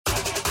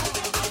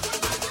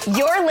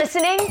You're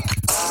listening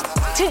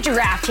to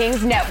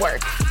DraftKings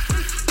Network.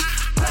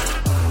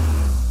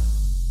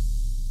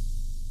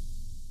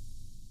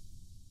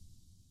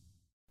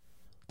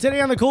 Today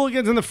on the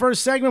Cooligans, in the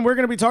first segment, we're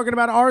going to be talking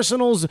about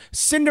Arsenal's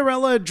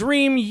Cinderella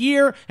dream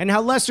year and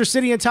how Leicester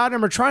City and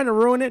Tottenham are trying to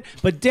ruin it,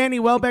 but Danny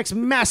Welbeck's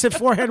massive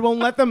forehead won't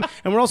let them.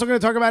 And we're also going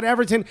to talk about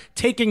Everton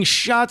taking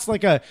shots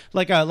like a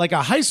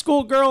high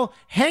school girl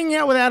hanging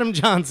out with Adam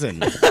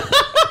Johnson.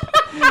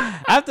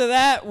 After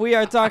that, we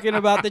are talking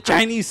about the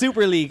Chinese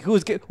Super League, who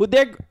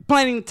they're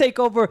planning to take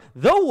over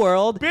the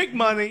world. Big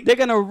money. They're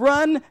going to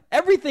run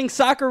everything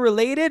soccer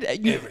related.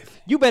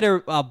 You better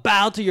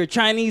bow to your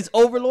Chinese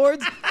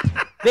overlords.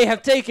 They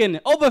have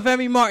taken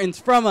Obafemi Martins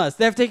from us.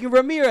 They have taken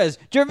Ramirez,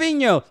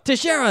 Gervinho,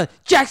 Teixeira,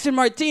 Jackson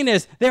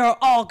Martinez. They are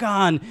all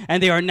gone,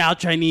 and they are now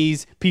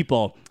Chinese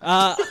people.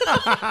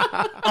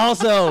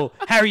 Also,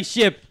 Harry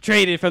Shipp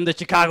traded from the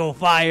Chicago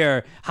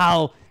Fire.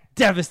 How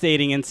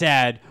devastating and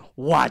sad.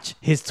 Watch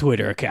his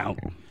Twitter account.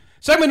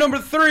 Segment number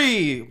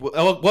 3.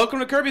 Welcome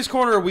to Kirby's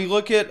Corner. We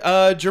look at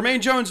Jermaine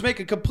Jones make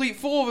a complete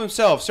fool of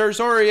himself. Serge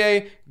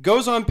Aurier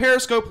goes on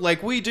Periscope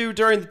like we do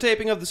during the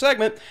taping of the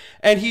segment,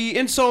 and he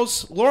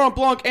insults Laurent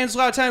Blanc and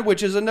Zlatan,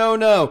 which is a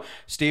no-no.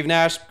 Steve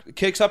Nash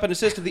kicks up an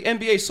assist to the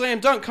NBA Slam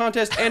Dunk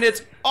Contest, and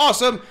it's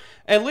awesome.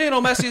 And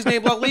Lionel Messi is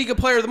named La Liga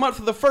Player of the Month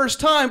for the first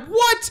time.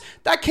 What?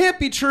 That can't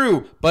be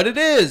true, but it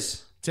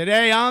is.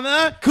 Today on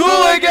the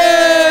Cooligans!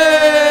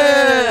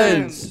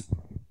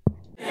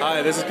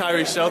 Hi, this is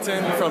Kyrie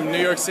Shelton from New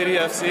York City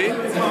FC,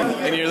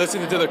 and you're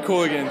listening to the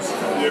Cooligans.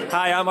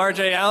 Hi, I'm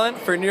RJ Allen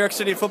for New York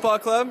City Football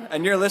Club,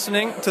 and you're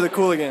listening to the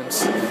Cooligans.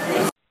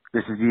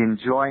 This is Ian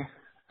Joy,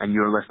 and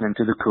you're listening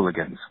to the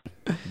Cooligans.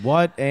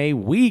 What a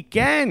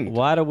weekend!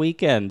 What a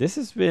weekend. This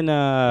has been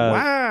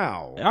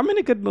Wow. I'm in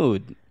a good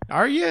mood.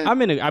 Are you? I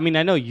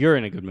know you're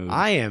in a good mood.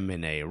 I am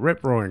in a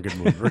rip-roaring good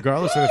mood,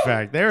 regardless of the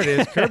fact. There it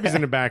is. Kirby's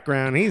in the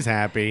background. He's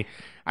happy.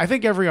 I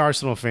think every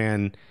Arsenal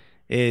fan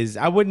is,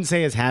 I wouldn't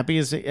say as happy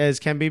as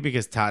can be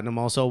because Tottenham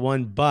also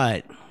won,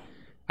 but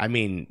I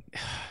mean,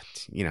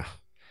 you know.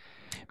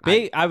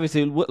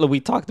 Obviously, we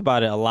talked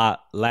about it a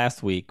lot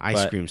last week. I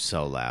screamed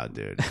so loud,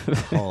 dude.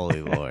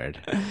 Holy Lord.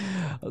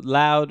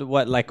 Loud,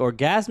 what, like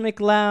orgasmic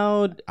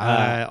loud?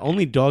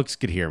 Only dogs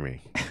could hear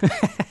me.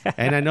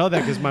 And I know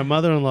that because my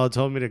mother-in-law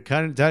told me to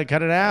cut it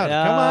out.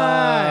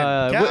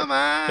 Come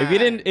on.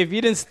 If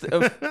you didn't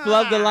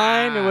flub the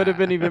line, it would have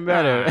been even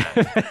better.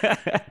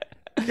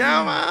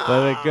 Come on.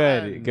 But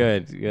good.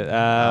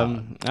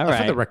 All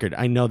right. For the record,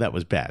 I know that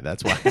was bad.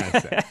 That's why I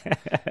said,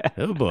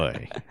 oh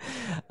boy.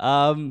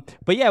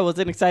 But yeah, it was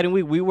an exciting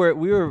week. We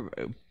were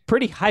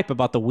pretty hype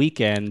about the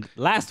weekend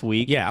last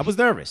week. Yeah, I was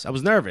nervous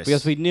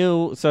because we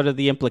knew sort of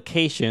the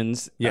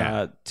implications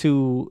to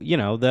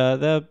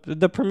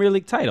the Premier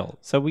League title.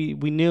 So we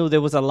knew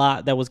there was a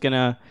lot that was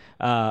gonna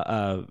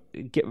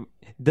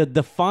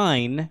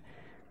define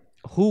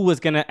who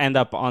was gonna end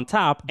up on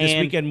top. This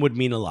weekend would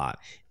mean a lot.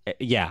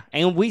 Yeah,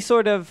 and we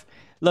sort of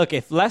look,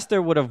 if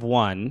Leicester would have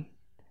won,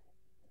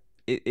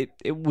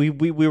 we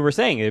were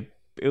saying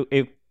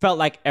it felt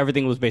like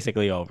everything was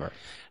basically over.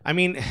 I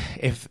mean,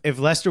 if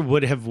Leicester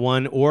would have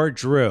won or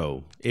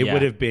drew, it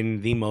would have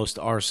been the most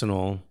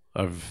Arsenal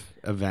of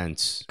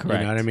events.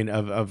 Correct. You know what I mean?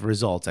 Of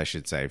results, I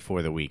should say,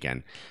 for the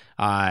weekend.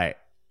 I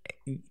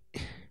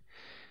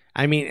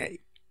mean,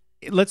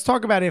 let's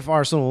talk about if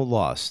Arsenal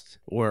lost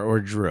or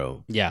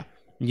drew. Yeah.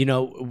 You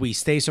know, we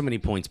stay so many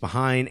points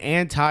behind,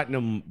 and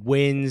Tottenham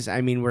wins.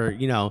 I mean,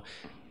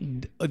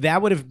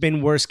 that would have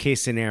been worst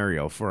case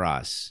scenario for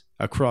us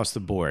across the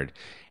board.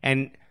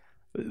 And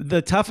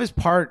the toughest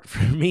part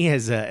for me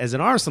as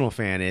an Arsenal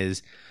fan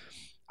is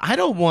I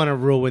don't want to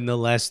ruin the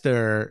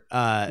Leicester.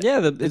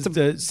 It's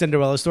the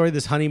Cinderella story,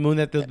 this honeymoon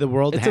that the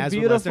world has. It's a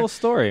beautiful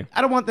story.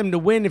 I don't want them to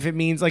win if it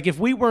means, like, if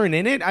we weren't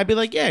in it, I'd be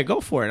like, yeah, go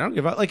for it. I don't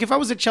give a, like, if I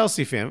was a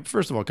Chelsea fan,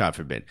 first of all, God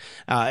forbid,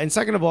 and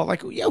second of all,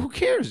 like, yeah, who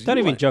cares? Don't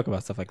even joke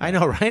about stuff like that. I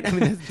know, right? I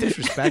mean, that's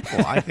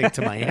disrespectful, I think,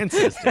 to my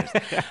ancestors.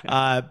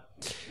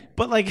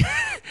 But like,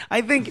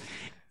 I think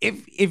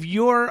if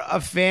you're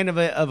a fan of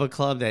a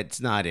club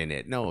that's not in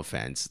it, no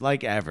offense,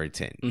 like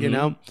Everton, you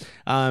know,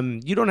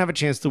 you don't have a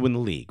chance to win the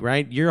league,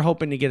 right? You're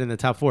hoping to get in the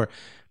top 4.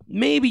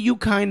 Maybe you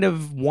kind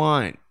of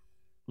want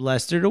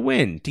Leicester to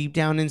win. Deep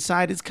down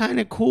inside, it's kind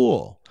of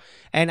cool.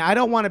 And I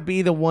don't want to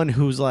be the one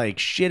who's like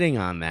shitting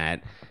on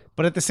that.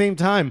 But at the same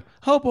time,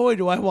 oh boy,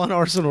 do I want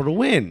Arsenal to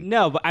win.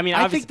 No, but I mean,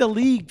 I think the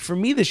league for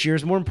me this year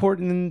is more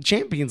important than the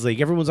Champions League.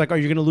 Everyone's like, oh,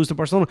 you're going to lose to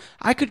Barcelona.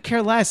 I could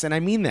care less, and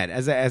I mean that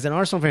as an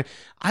Arsenal fan.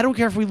 I don't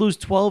care if we lose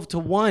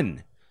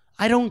 12-1.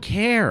 I don't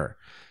care.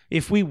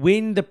 If we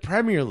win the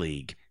Premier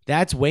League,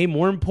 that's way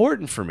more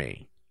important for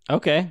me.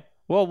 Okay.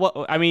 Well,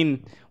 what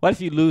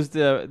if you lose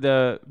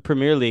the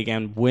Premier League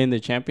and win the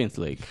Champions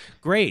League?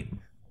 Great,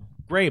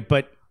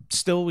 but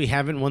still, we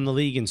haven't won the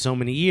league in so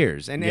many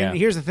years. And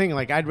here's the thing,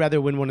 like, I'd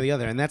rather win one or the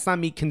other. And that's not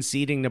me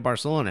conceding to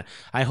Barcelona.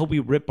 I hope we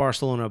rip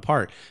Barcelona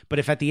apart. But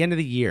if at the end of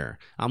the year,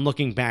 I'm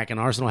looking back and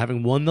Arsenal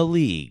having won the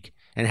league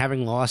and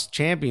having lost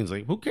Champions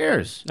League, who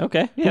cares?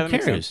 Okay. Yeah, who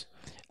cares?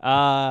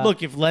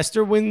 Look, if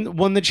Leicester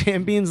won the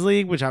Champions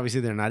League, which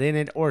obviously they're not in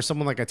it, or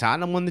someone like a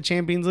Tottenham won the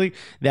Champions League,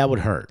 that would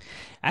hurt.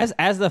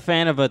 As the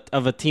fan of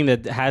a team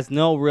that has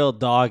no real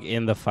dog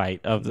in the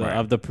fight of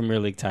the Premier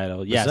League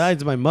title, yes.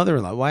 Besides my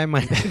mother-in-law, why am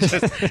I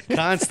just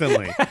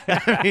constantly?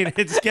 I mean,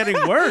 it's getting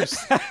worse.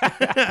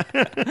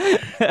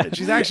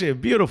 She's actually a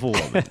beautiful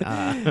woman.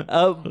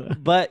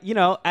 But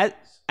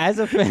as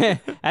a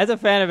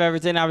fan of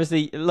Everton,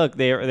 obviously, look,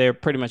 they're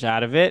pretty much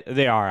out of it.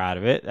 They are out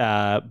of it.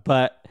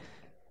 But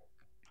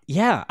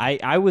yeah,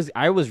 I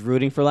was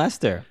rooting for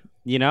Leicester.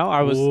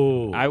 I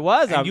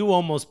was. And you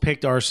almost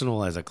picked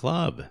Arsenal as a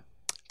club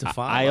to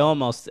follow.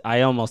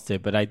 I almost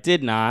did, but I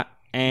did not.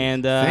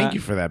 And thank you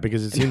for that,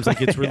 because it seems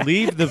like it's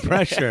relieved the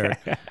pressure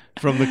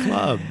from the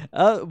club.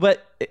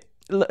 But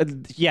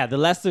the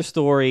Leicester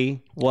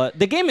story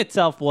the game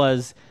itself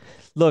was.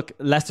 Look,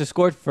 Leicester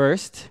scored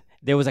first.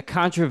 There was a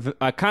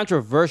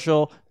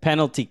controversial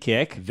penalty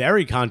kick.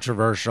 Very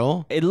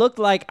controversial. It looked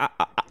like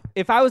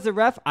if I was the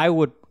ref, I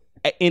would.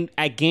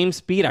 At game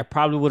speed, I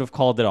probably would have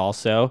called it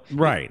also.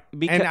 Right.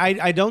 And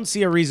I don't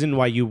see a reason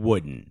why you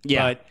wouldn't.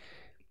 Yeah.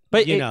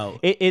 But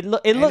it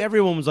looked.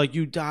 Everyone was like,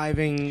 "You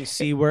diving,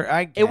 see where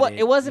I get it."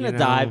 It wasn't a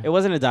dive. It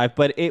wasn't a dive,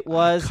 but it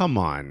was. Come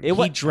on,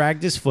 he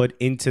dragged his foot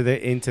into the.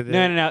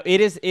 No.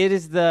 It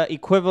is the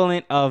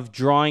equivalent of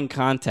drawing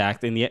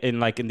contact in the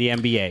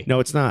NBA. No,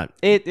 it's not.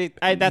 That's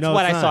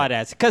what I saw it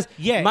as. Because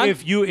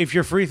if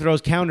your free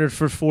throws counted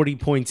for 40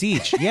 points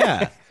each,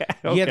 yeah,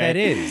 okay. Yeah, that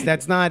is.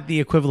 That's not the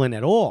equivalent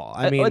at all.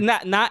 I mean,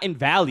 not in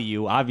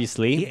value,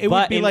 obviously, it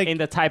but would be in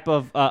the type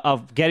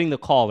of getting the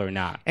call or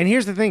not. And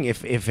here's the thing: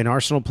 if an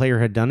Arsenal player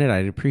had done it,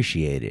 I'd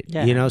appreciate it.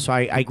 Yeah. So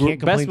I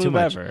can't complain too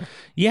much. Ever.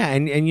 Yeah,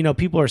 and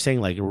people are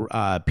saying like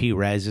P.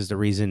 Rez is the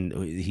reason.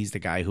 He's the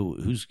guy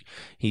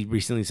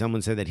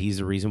someone said that he's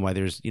the reason why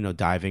there's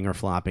diving or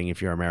flopping if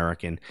you're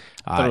American.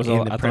 I thought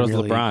it was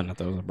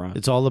LeBron.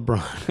 It's all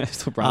LeBron.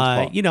 It's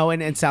LeBron's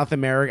fault. And South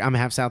America. I'm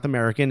half South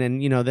American,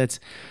 and that's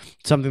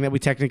something that we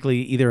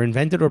technically either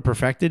invented or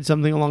perfected,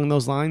 something along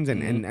those lines.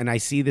 And I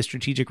see the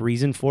strategic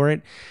reason for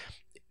it.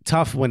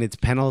 Tough when it's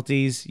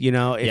penalties,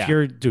 if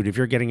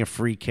you're getting a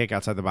free kick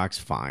outside the box,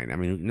 fine. I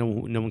mean, no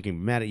one can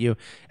be mad at you.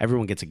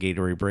 Everyone gets a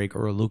Gatorade break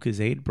or a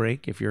Lucozade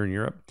break if you're in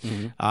Europe.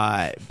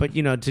 But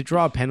to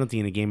draw a penalty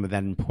in a game of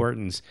that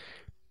importance,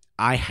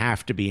 I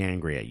have to be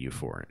angry at you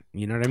for it.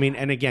 You know what I mean?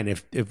 And again,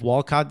 if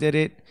Walcott did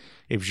it,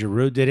 if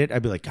Giroud did it,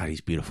 I'd be like, God,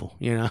 he's beautiful.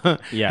 Yeah.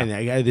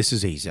 And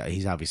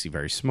he's obviously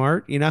very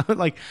smart.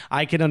 Like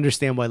I can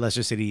understand why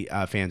Leicester City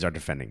fans are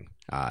defending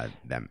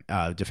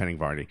defending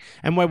Vardy,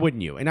 and why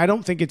wouldn't you? And I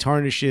don't think it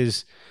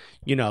tarnishes,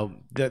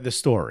 the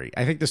story.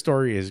 I think the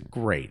story is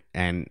great,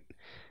 and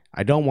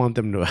I don't want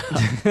them to.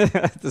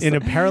 In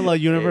a parallel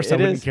universe, I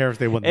wouldn't care if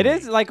they won. It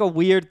is like a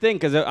weird thing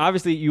because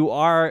obviously you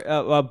are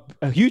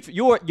a huge.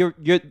 You're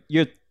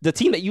the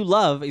team that you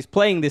love is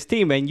playing this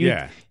team, and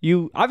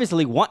you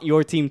obviously want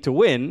your team to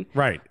win,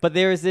 right? But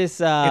there is this.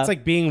 It's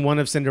like being one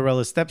of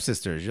Cinderella's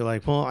stepsisters. You're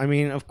like, well, I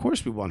mean, of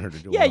course we want her to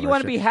do. Yeah, you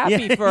want to be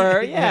happy for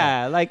her.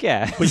 Yeah.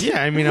 But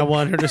I mean, I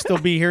want her to still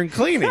be here and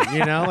cleaning.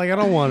 Like I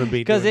don't want to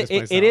be because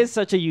it is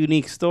such a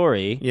unique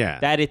story. Yeah.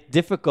 That it's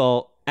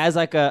difficult. As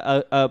like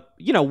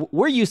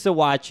we're used to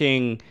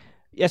watching,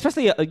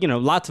 especially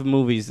lots of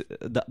movies,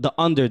 the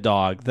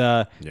underdog,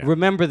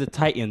 Remember the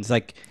Titans,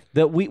 like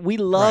we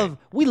love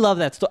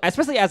that story,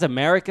 especially as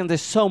Americans.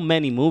 There's so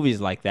many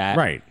movies like that,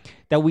 right?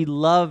 That we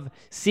love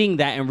seeing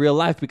that in real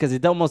life because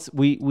it almost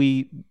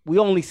we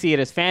only see it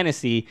as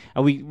fantasy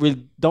and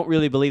we don't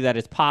really believe that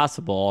it's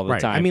possible all the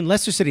time. I mean,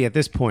 Leicester City at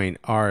this point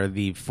are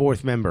the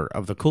fourth member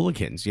of the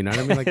Cooligans. You know what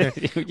I mean?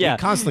 Like we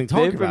constantly talk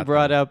about. They've been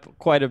brought up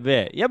quite a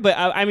bit. Yeah, but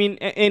I mean,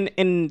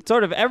 in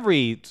sort of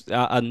every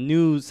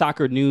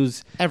soccer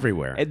news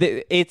everywhere,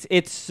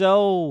 it's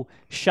so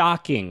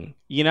shocking,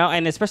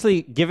 and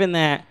especially given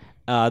that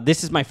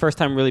this is my first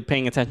time really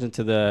paying attention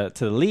to the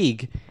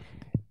league.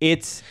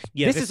 This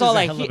is all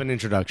a hell of an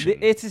introduction.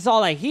 This is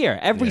all I hear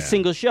every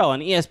single show on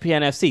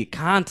ESPN FC.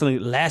 Constantly,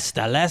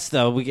 Leicester.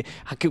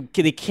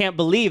 They can't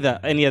believe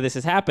that any of this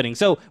is happening.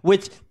 So,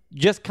 which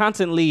just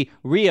constantly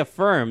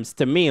reaffirms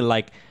to me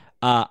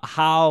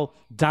how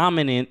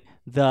dominant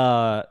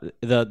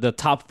the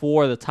top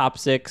four, the top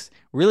six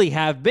really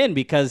have been.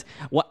 Because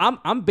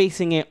I'm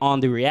basing it on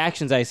the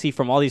reactions I see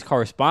from all these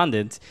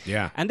correspondents.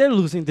 Yeah, and they're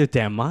losing their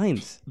damn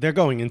minds. They're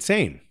going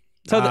insane.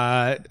 So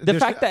the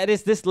fact that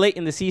it's this late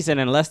in the season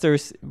and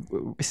Leicester's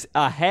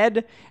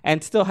ahead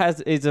and still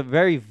is a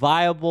very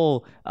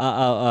viable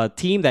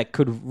team that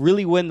could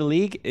really win the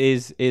league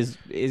is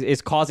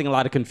causing a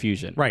lot of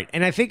confusion. Right,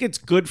 and I think it's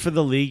good for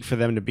the league for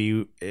them to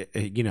be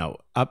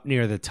up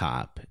near the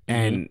top.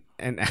 And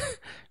this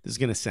is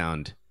gonna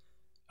sound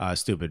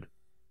stupid,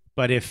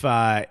 but if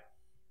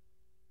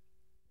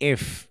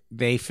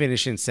they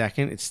finish in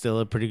second, it's still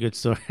a pretty good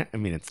story. I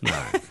mean, it's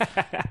not.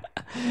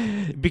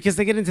 Because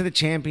they get into the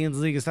Champions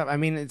League and stuff. I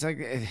mean, it's like,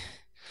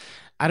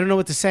 I don't know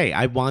what to say.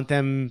 I want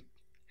them,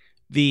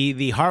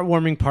 the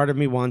heartwarming part of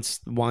me wants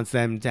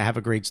them to have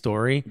a great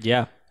story.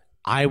 Yeah.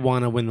 I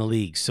want to win the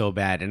league so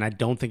bad, and I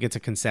don't think it's a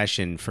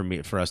concession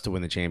for us to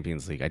win the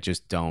Champions League. I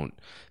just don't.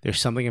 There's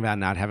something about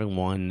not having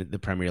won the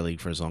Premier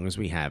League for as long as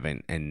we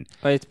haven't, and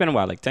It's been a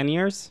while, like 10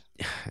 years?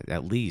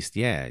 at least,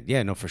 yeah,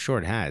 no, for sure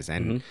it has.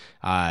 And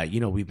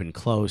we've been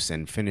close,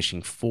 and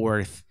finishing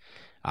fourth,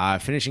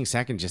 finishing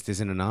second just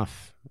isn't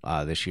enough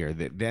this year.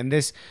 Then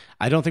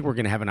I don't think we're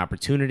going to have an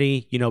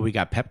opportunity. We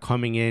got Pep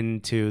coming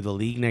into the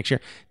league next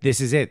year.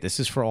 This is it. This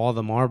is for all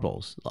the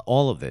marbles,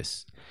 all of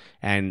this.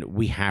 And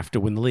we have to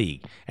win the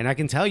league. And I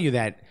can tell you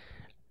that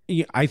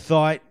I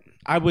thought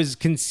I was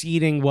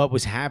conceding what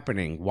was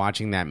happening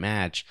watching that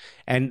match.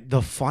 And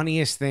the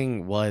funniest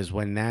thing was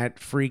when that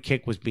free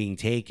kick was being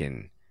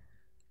taken.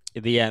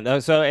 The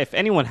end. So if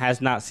anyone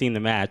has not seen the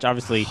match,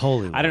 obviously,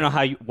 I don't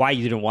know why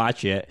you didn't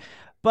watch it.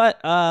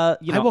 But, I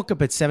woke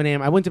up at 7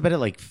 a.m. I went to bed at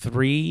like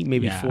 3,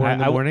 maybe 4 in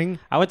the morning.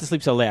 I went to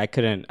sleep so late, I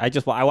couldn't.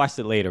 I watched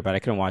it later, but I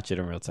couldn't watch it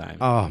in real time.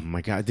 Oh,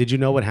 my God. Did you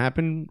know what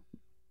happened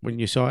when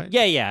you saw it?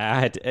 Yeah. I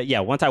had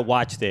once I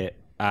watched it,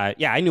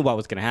 I knew what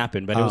was going to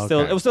happen, but it was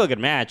still a good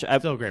match.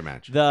 Still a great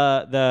match.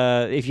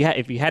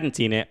 If you hadn't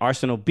seen it,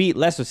 Arsenal beat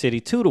Leicester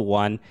City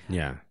 2-1.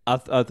 Yeah.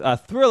 A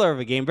thriller of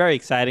a game, very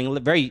exciting,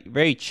 very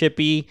very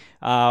chippy.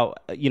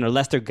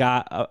 Leicester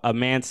got a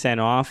man sent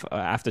off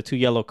after 2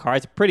 yellow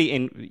cards.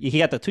 He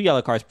got the 2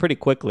 yellow cards pretty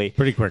quickly,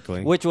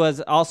 which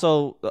was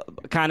also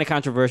kind of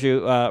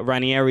controversial.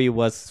 Ranieri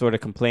was sort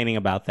of complaining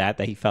about that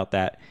he felt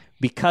that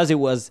because it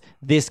was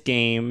this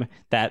game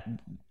that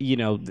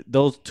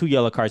those 2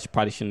 yellow cards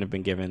probably shouldn't have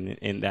been given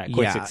in that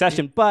quick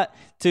succession. But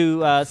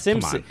to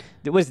Simpson,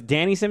 it was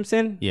Danny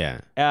Simpson.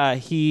 Yeah,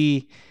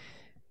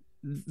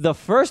 the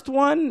first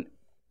one,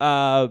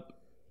 I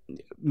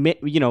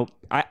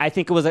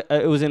think it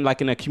was in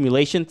like an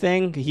accumulation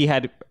thing. He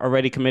had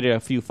already committed a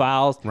few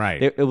fouls. Right.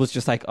 It was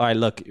just like, all right,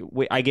 look,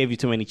 I gave you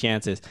too many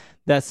chances.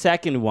 The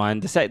second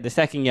one, the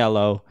second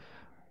yellow,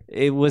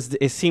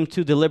 it seemed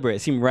too deliberate. It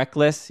seemed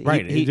reckless.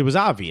 Right. It was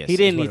obvious. He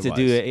didn't need to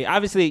do it.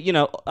 Obviously,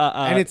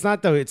 and it's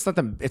not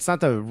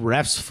the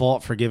ref's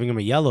fault for giving him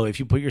a yellow.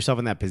 If you put yourself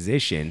in that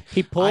position,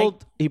 he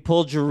pulled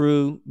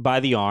Giroud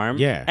by the arm.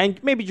 Yeah.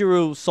 And maybe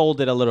Giroud sold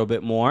it a little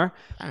bit more,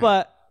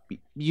 but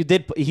he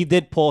did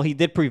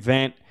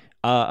prevent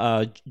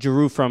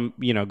Giroud from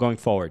going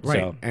forward. Right.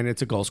 So. And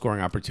it's a goal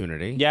scoring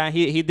opportunity. Yeah,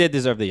 he did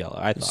deserve the yellow,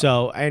 I thought.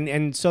 So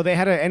and so they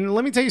had and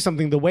let me tell you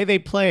something. The way they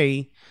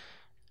play.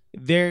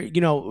 They're,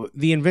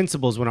 the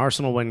Invincibles, when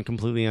Arsenal went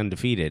completely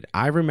undefeated,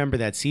 I remember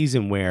that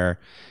season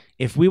where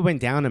if we went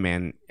down a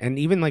man, and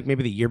even like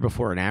maybe the year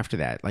before and after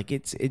that, like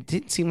it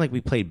didn't seem like we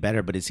played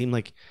better, but it seemed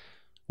like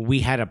we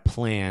had a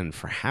plan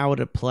for how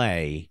to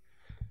play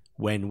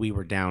when we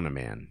were down a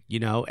man,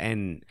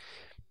 and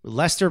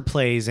Leicester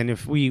plays, and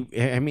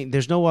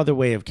there's no other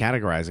way of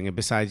categorizing it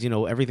besides,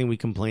 everything we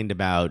complained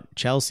about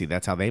Chelsea.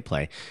 That's how they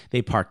play.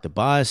 They park the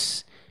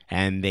bus.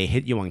 And they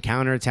hit you on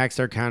counterattacks.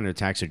 Their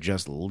counterattacks are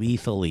just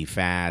lethally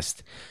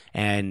fast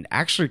and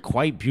actually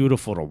quite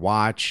beautiful to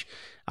watch.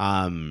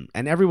 And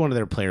every one of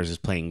their players is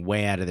playing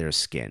way out of their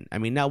skin. I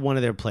mean, not one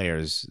of their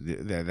players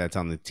that's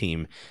on the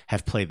team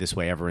have played this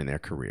way ever in their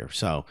career.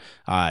 So,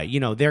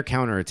 their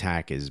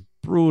counterattack is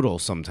brutal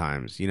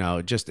sometimes,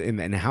 just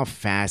in how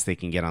fast they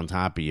can get on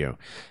top of you.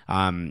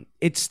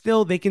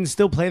 They can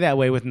still play that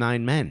way with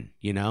 9 men,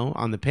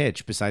 on the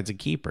pitch besides a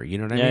keeper. You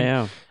know what I mean?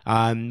 Yeah.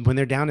 When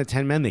they're down to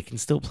 10 men, they can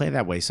still play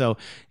that way. So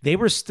they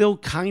were still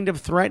kind of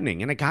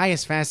threatening. And a guy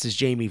as fast as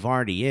Jamie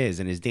Vardy is,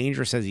 and as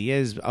dangerous as he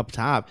is up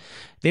top,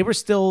 they were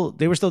still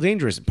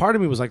dangerous. Part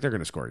of me was like, they're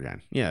going to score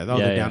again. Yeah, they'll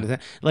go down to 10.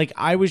 Like,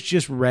 I was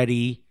just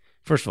ready.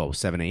 First of all, it was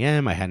 7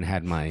 a.m. I hadn't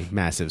had my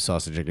massive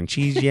sausage, egg, and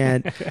cheese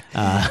yet.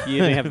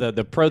 You didn't have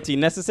the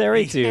protein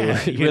necessary to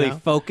really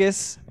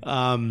focus.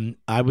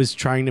 I was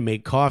trying to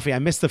make coffee. I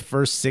missed the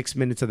first 6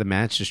 minutes of the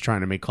match just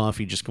trying to make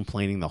coffee, just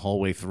complaining the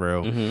whole way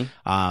through.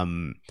 Mm-hmm.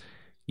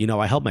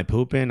 I held my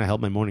poop in. I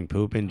held my morning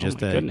poop in.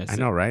 I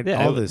know, right?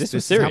 Yeah, all this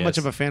is how much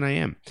of a fan I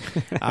am.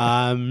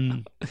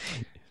 I'm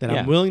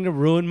willing to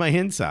ruin my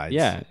insides.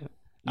 Yeah.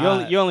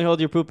 You only hold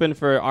your poop in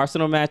for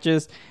Arsenal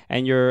matches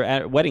and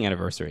your wedding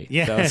anniversary.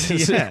 Yeah, so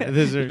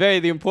those are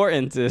the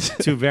important is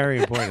two very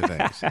important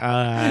things.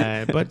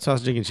 But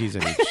sausage, egg, and cheese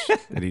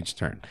at each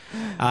turn.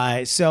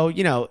 So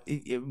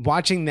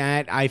watching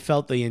that, I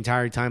felt the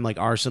entire time like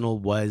Arsenal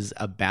was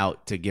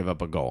about to give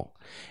up a goal,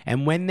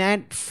 and when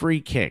that free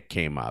kick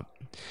came up,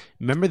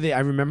 I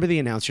remember the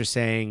announcer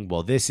saying,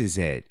 "Well, this is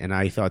it," and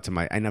I thought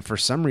and for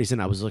some reason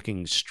I was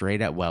looking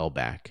straight at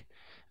Welbeck.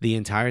 The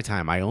entire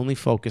time, I only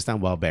focused on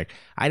Welbeck.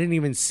 I didn't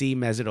even see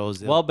Mesut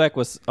Ozil. Welbeck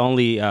was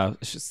only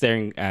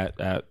staring at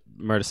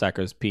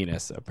Mertesacker's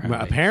penis.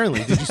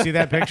 Apparently, did you see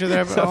that picture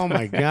there? Oh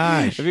my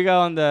gosh! If you go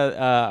on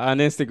on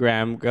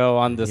Instagram, go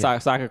on the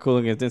Soccer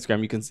Cooligans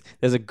Instagram,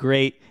 there's a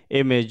great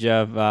image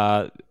of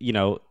the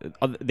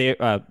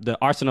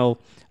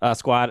Arsenal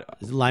squad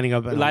lining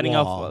up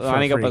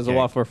as a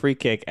wall for a free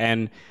kick.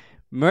 and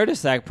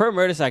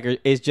Mertesacker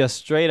is just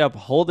straight up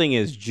holding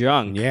his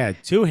junk. Yeah,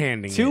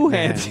 two-handing. Two it,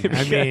 hands. man.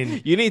 I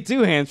mean, you need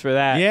 2 hands for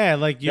that. yeah,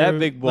 like that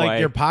big boy. like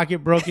your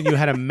pocket broke and you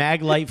had a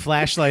mag light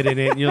flashlight in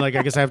it, and you're like,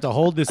 I guess I have to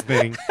hold this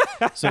thing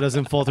so it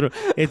doesn't fall through.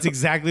 It's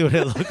exactly what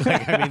it looked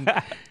like. I mean,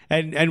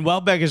 and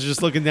Welbeck is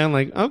just looking down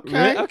like,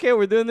 okay,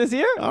 we're doing this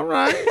here. all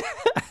right,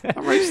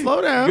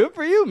 slow down. Good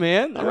for you,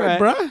 man. All right,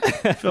 bro.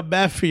 Feel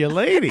bad for your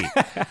lady.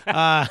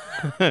 Yeah,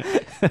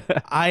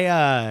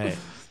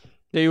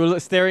 you were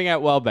staring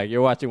at Welbeck.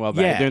 You're watching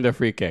Welbeck Yeah. doing the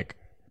free kick.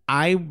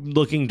 I'm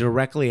looking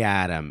directly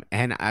at him,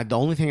 and the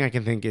only thing I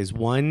can think is,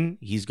 one,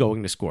 he's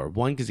going to score.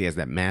 One, because he has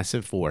that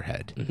massive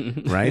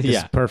forehead, right? This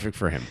is perfect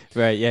for him.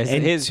 Right, yes.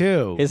 And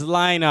two, his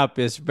lineup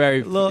is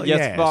very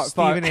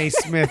Stephen A.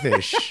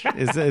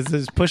 Smithish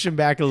is pushing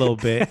back a little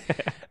bit.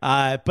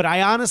 But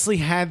I honestly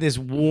had this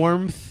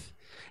warmth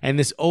and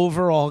this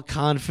overall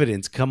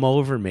confidence come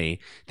over me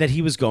that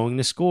he was going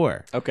to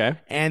score. Okay.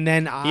 And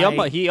then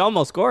he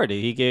almost scored.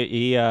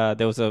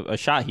 There was a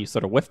shot he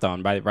sort of whiffed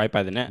on right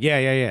by the net.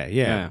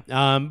 Yeah.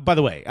 By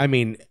the way, I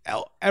mean,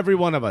 every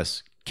one of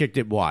us kicked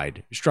it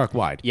wide, struck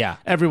wide. Yeah.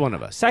 Every one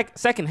of us.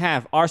 Second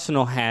half,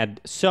 Arsenal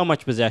had so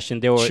much possession.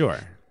 They were Sure.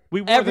 We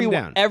wore them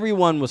down.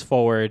 Everyone was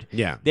forward.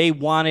 Yeah. They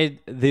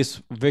wanted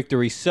this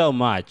victory so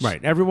much.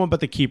 Right. Everyone but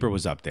the keeper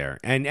was up there.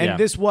 And Yeah.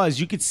 this was,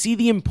 you could see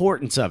the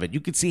importance of it.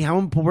 You could see how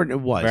important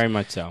it was. Very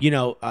much so. You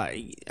know,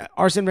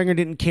 Arsene Wenger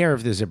didn't care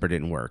if the zipper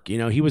didn't work. You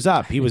know, he was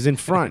up. He was in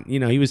front. You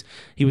know, he was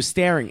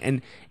staring.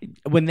 And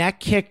when that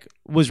kick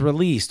was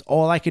released,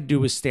 all I could do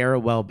was stare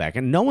at Welbeck.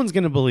 And no one's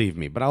going to believe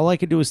me, but all I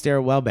could do was stare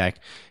at Welbeck.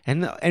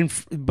 And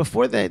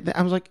before that,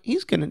 I was like,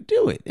 he's going to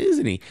do it,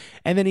 isn't he?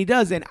 And then he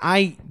does. And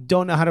I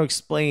don't know how to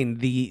explain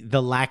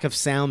the lack of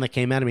sound that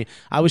came out of me.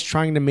 I was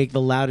trying to make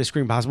the loudest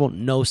scream possible.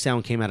 No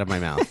sound came out of my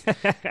mouth.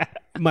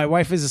 My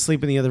wife is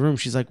asleep in the other room.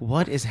 She's like,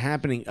 what is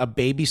happening? A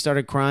baby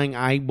started crying.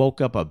 I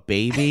woke up a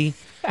baby.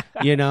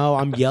 You know,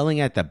 I'm yelling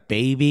at the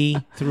baby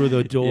through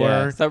the door.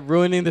 Yeah, stop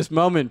ruining this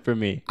moment for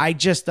me. I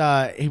just,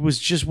 it was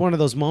just one of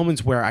those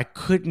moments where I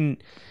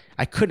couldn't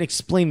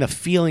explain the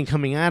feeling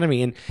coming out of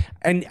me.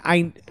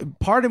 And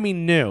part of me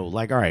knew,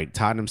 like, all right,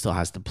 Tottenham still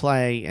has to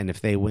play. And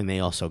if they win, they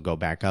also go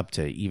back up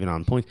to even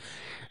on points.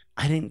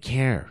 I didn't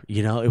care.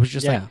 You know, it was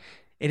just like,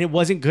 and it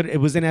wasn't good.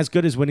 It wasn't as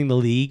good as winning the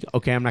league.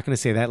 Okay, I'm not going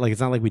to say that. Like, it's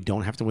not like we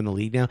don't have to win the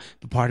league now.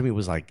 But part of me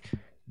was like,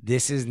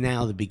 this is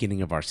now the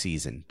beginning of our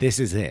season. This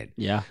is it.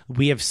 Yeah.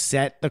 We have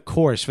set the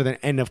course for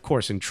the end, of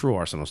course, in true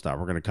Arsenal style.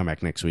 We're going to come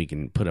back next week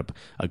and put up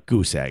a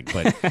goose egg.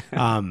 But,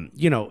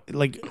 you know,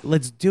 like,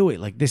 let's do it.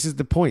 Like, this is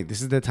the point.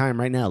 This is the time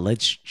right now.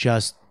 Let's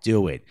just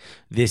do it.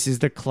 This is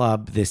the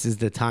club. This is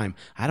the time.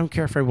 I don't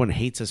care if everyone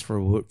hates us for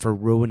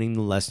ruining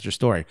the Leicester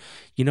story.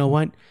 You know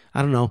what?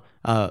 I don't know.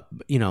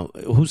 You know,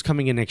 who's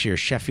coming in next year?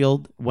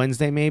 Sheffield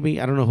Wednesday,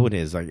 maybe? I don't know who it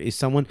is. Like, is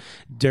someone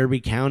Derby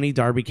County?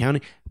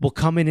 Will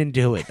come in and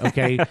do it,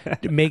 okay?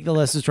 Make the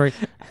Leicester story.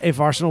 If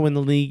Arsenal win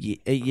the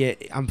league, yeah,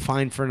 I'm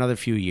fine for another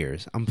few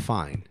years. I'm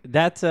fine.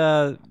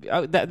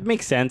 That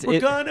makes sense. We're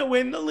gonna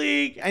win the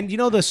league. And you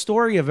know, the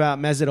story about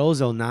Mesut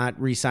Ozil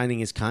not re-signing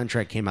his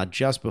contract came out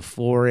just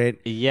before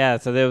it. Yeah,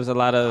 so there was a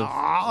lot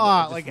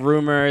of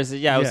rumors.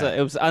 Yeah,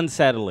 it was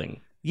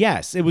unsettling.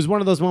 Yes, it was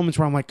one of those moments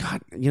where I'm like,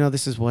 God, you know,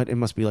 this is what it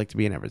must be like to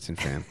be an Everton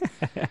fan.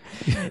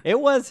 It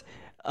was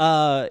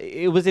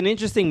an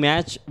interesting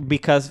match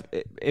because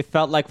it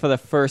felt like for the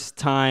first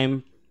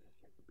time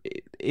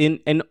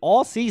in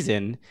all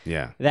season,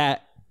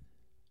 that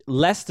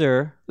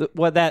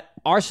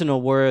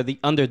Arsenal were the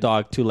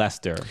underdog to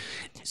Leicester.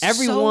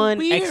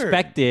 Everyone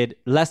expected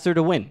Leicester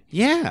to win.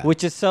 Yeah,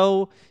 which is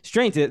so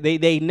strange.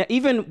 They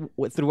even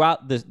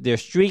throughout their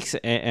streaks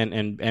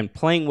and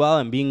playing well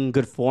and being in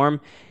good form,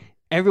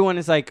 everyone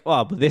is like,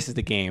 oh, but this is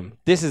the game.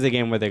 This is the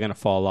game where they're going to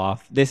fall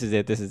off. This is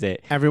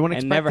it. Everyone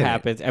expected it. Never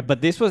happens.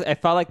 But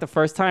it felt like the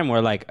first time where,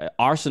 like,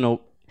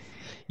 Arsenal,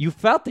 you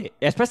felt it,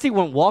 especially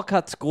when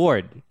Walcott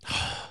scored.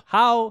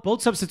 How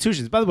both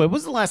substitutions. By the way, when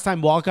was the last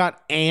time Walcott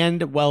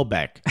and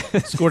Welbeck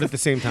scored at the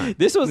same time?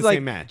 This was like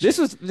same match. This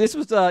was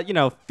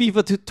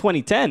FIFA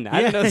 2010.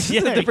 I don't know. This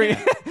is a different.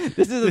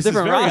 This is a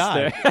different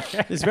roster.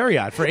 It's very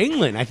odd for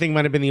England. I think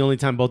might have been the only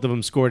time both of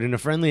them scored in a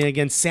friendly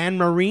against San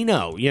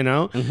Marino. You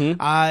know,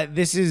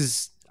 this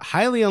is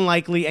highly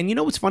unlikely. And you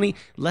know what's funny?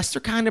 Leicester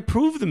kind of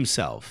proved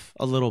themselves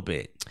a little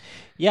bit.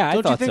 Yeah,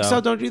 don't you think so?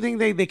 Don't you think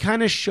they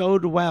kind of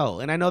showed well?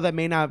 And I know that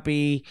may not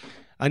be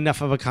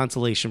enough of a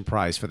consolation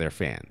prize for their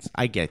fans.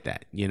 I get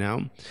that, you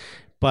know?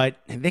 But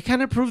they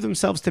kind of proved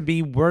themselves to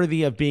be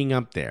worthy of being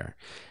up there.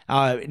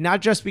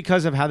 Not just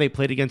because of how they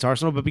played against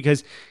Arsenal, but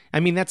because, I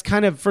mean, that's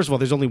kind of, first of all,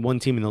 there's only one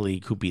team in the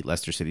league who beat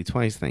Leicester City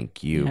twice.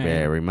 Thank you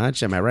very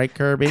much. Am I right,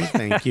 Kirby?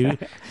 Thank you.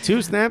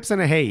 2 snaps and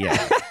a hey,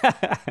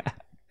 yeah.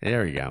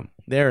 There we go.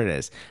 There it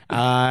is.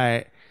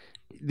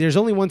 There's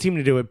only one team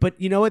to do it. But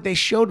you know what? They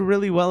showed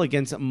really well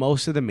against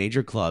most of the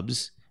major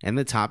clubs and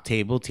the top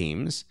table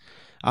teams.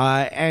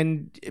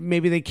 And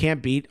maybe they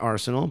can't beat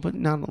Arsenal, but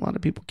not a lot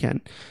of people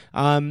can.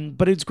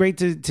 But it's great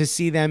to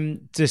see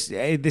them. This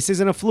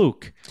isn't a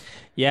fluke.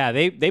 Yeah,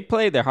 they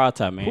played their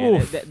hearts out,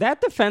 man.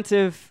 That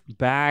defensive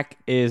back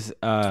is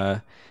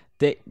the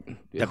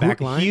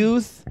back line?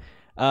 Huth,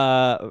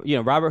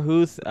 Robert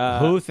Huth.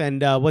 Huth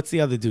and what's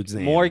the other dude's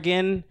name?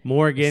 Morgan.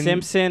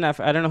 Simpson. I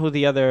don't know who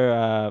the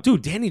other...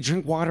 Dude, Danny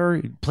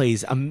Drinkwater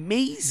plays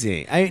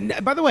amazing.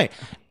 By the way,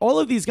 all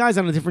of these guys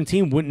on a different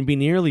team wouldn't be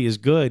nearly as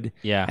good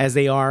as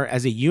they are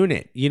as a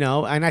unit,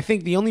 And I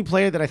think the only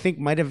player that I think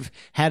might have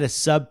had a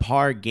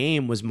subpar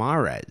game was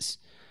Mahrez.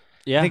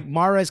 Yeah. I think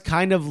Mahrez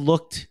kind of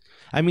looked...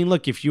 I mean,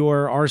 look, if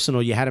you're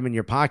Arsenal, you had him in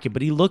your pocket,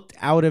 but he looked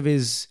out of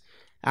his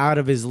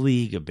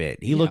league a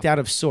bit. He looked out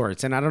of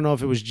sorts, and I don't know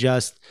if it was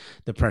just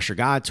the pressure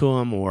got to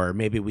him, or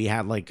maybe we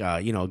had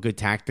good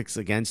tactics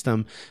against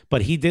him.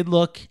 But he did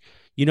look,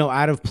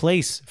 out of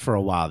place for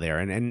a while there.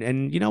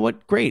 And you know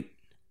what? Great.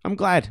 I'm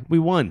glad we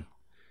won.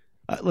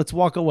 Let's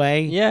walk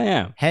away.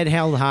 Yeah. Head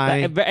held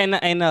high.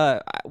 And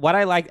what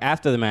I liked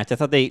after the match, I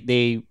thought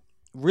they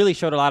really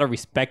showed a lot of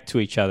respect to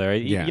each other.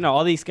 Yeah.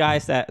 All these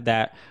guys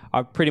that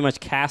are pretty much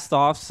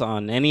cast-offs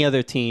on any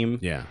other team.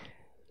 Yeah.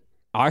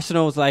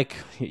 Arsenal was like,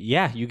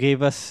 you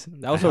gave us...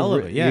 That was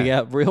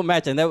a real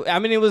match. And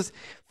it was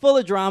full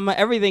of drama.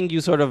 Everything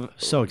you sort of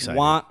so exciting.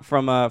 Want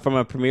from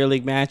a Premier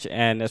League match,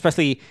 and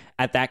especially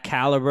at that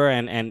caliber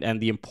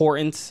and the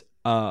importance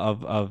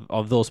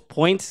of those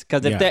points.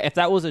 Because if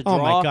that was a draw... Oh,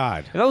 my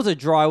God. If that was a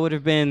draw, it would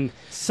have been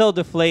so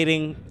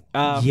deflating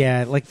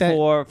like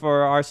that,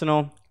 for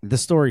Arsenal. The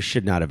story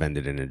should not have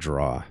ended in a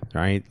draw,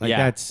 right?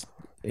 That's...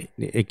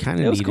 It kind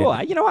of was needed...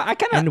 cool. You know what? I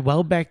kind of... And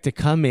Welbeck to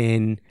come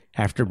in...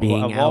 after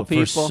being out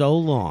for so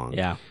long,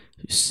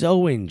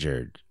 so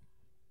injured,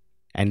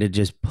 and to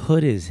just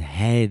put his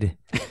head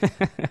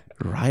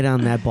right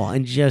on that ball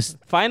and just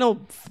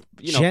final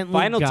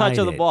touch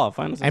of the ball.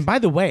 And by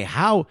the way,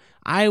 how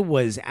I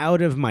was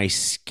out of my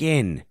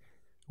skin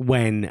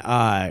when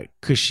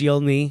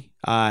Koscielny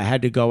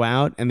had to go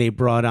out and they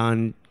brought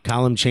on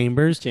Callum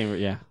Chambers.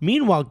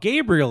 Meanwhile,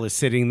 Gabriel is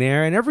sitting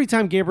there, and every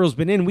time Gabriel's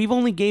been in, we've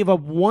only gave up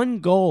one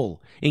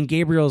goal in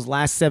Gabriel's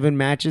last 7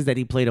 matches that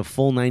he played a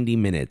full 90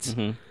 minutes.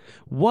 Mm-hmm.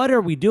 What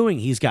are we doing?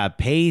 He's got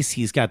pace.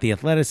 He's got the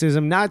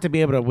athleticism, not to be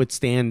able to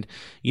withstand,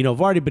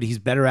 Vardy, but he's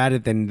better at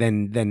it than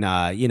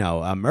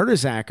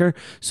Mertesacker.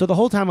 So the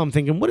whole time I'm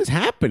thinking, what is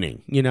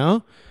happening?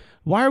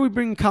 Why are we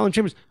bringing Colin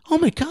Chambers? Oh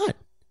my God,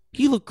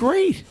 he looked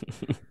great.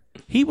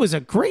 He was a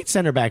great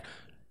center back.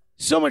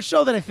 So much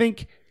so that I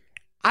think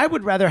I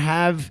would rather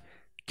have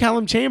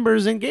Callum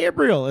Chambers and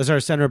Gabriel as our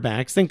center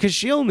backs than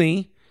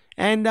Koscielny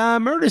and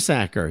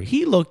Mertesacker.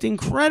 He looked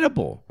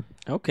incredible.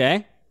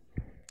 Okay.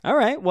 All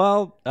right.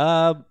 Well,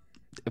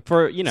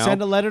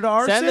 send a letter to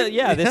Arsene.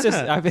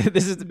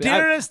 This is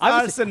dearest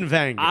Arsene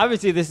Wenger.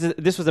 Obviously,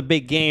 this was a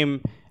big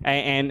game,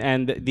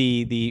 and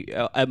the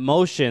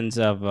emotions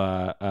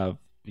of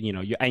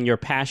your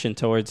passion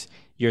towards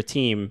your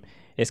team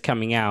is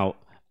coming out.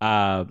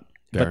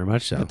 Very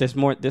much so. But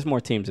there's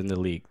more teams in the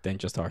league than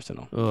just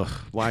Arsenal. Ugh,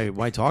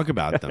 why talk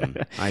about them?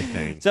 I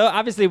think so.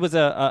 Obviously, it was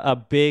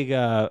a big,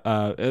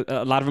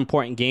 a lot of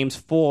important games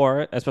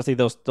for, especially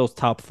those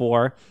top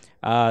four.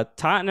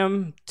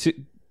 Tottenham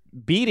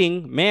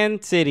beating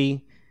Man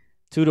City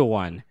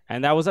 2-1,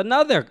 and that was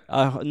another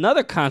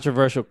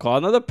controversial call,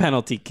 another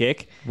penalty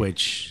kick.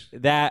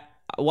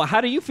 Well,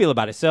 how do you feel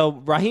about it?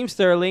 So Raheem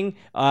Sterling,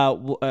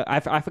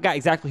 I forgot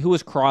exactly who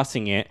was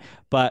crossing it,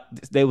 but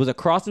there was a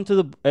cross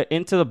into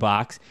the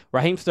box.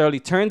 Raheem Sterling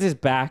turns his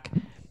back,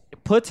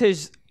 puts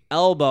his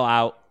elbow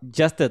out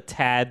just a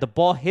tad. The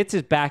ball hits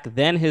his back,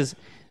 then his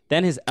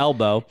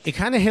elbow. It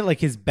kind of hit like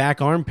his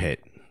back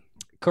armpit.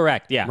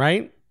 Correct. Yeah.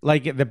 Right,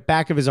 like the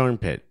back of his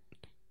armpit.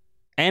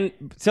 And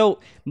so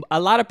a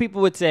lot of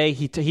people would say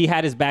he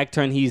had his back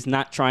turned. He's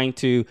not trying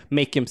to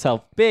make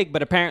himself big,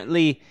 but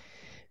apparently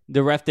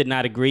the ref did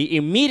not agree.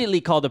 Immediately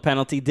called a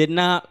penalty. Did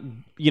not,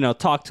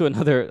 talk to none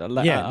of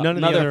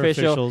the other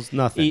officials.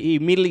 Nothing. He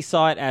immediately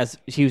saw it as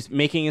he was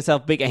making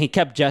himself big, and he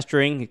kept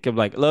gesturing. He kept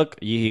like, "Look."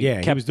 He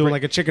was doing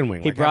like a chicken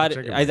wing. He brought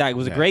it. It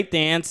was a great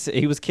dance.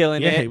 He was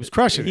killing it. Yeah, he was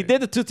crushing it. He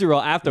did the Tootsie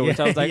Roll afterwards.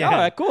 I was like, "All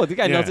right, cool. The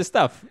guy knows his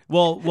stuff."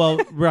 Well,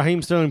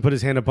 Raheem Sterling put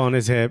his hand up on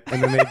his hip,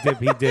 and then they dip.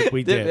 He dip.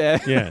 We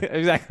dip. Yeah,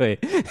 exactly.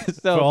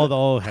 So for all the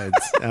old heads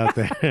out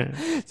there.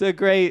 So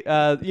great.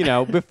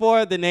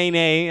 Before the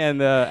nay and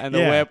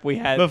the whip, we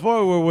had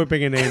before we were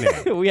whipping a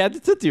nay. We had the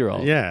Tootsie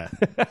Roll. Yeah.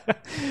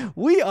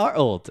 We are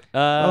old.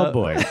 Oh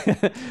boy.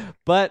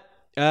 But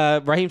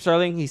Raheem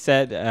Sterling, he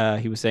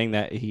said he was saying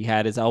that he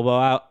had his elbow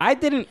out. I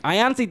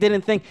honestly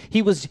didn't think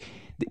he was.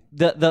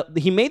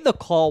 He made the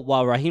call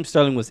while Raheem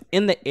Sterling was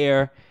in the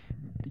air,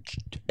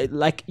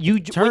 like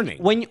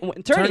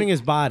turning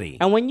his body.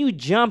 And when you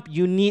jump,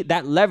 you need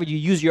that lever. You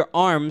use your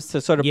arms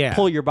to sort of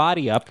pull your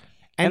body up.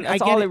 And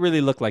that's all it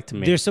really looked like to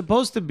me. They're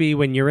supposed to be,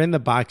 when you're in the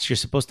box, you're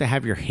supposed to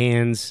have your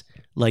hands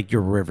like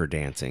you're river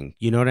dancing.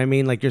 You know what I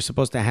mean? Like you're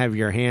supposed to have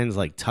your hands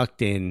like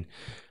tucked in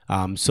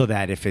so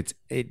that if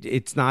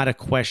it's not a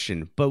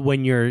question. But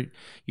when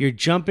you're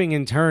jumping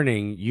and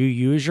turning, you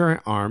use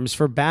your arms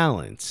for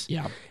balance.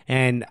 Yeah.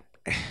 And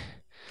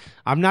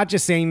I'm not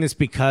just saying this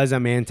because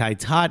I'm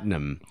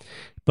anti-Tottenham,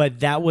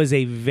 but that was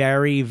a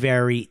very,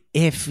 very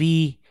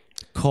iffy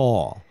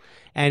call.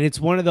 And it's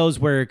one of those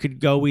where it could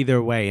go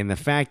either way. And the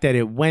fact that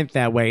it went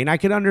that way, and I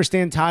could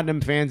understand Tottenham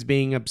fans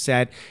being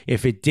upset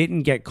if it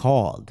didn't get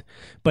called.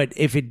 But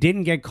if it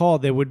didn't get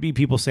called, there would be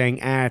people saying,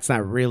 it's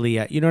not really,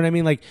 you know what I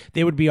mean? Like,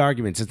 there would be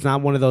arguments. It's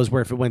not one of those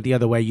where if it went the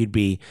other way, you'd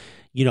be,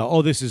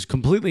 this is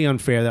completely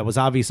unfair. That was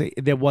obviously,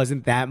 there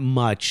wasn't that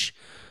much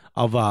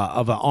of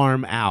an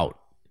arm out.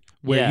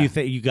 Where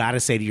you got to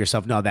say to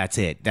yourself, no, that's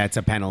it. That's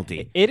a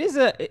penalty.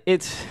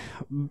 It's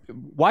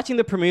watching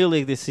the Premier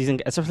League this season,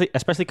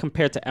 especially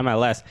compared to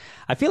MLS.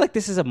 I feel like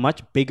this is a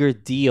much bigger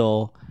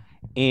deal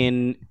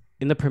in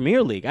the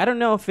Premier League. I don't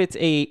know if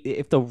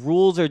if the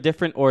rules are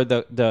different or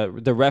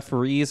the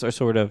referees are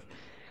sort of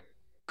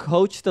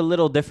coached a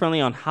little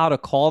differently on how to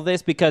call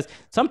this, because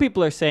some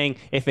people are saying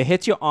if it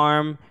hits your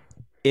arm,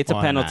 it's a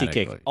penalty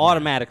kick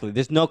automatically.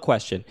 There's no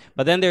question.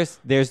 But then there's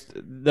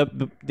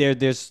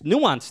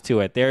nuance to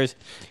it. There is.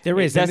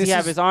 Does he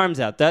have his arms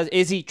out?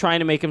 Is he trying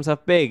to make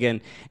himself big? And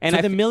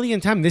for the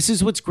millionth time, this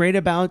is what's great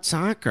about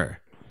soccer.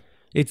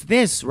 It's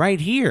this right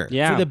here.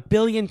 Yeah. For the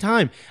billionth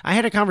time. I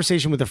had a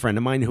conversation with a friend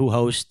of mine who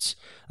hosts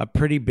a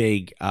pretty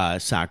big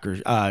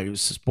soccer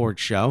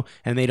sports show,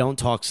 and they don't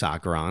talk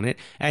soccer on it.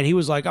 And he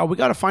was like, we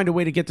got to find a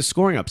way to get the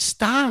scoring up.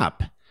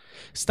 Stop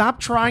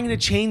trying to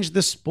change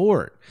the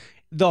sport.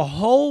 The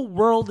whole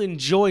world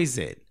enjoys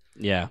it.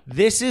 Yeah.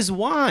 This is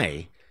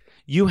why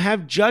you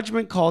have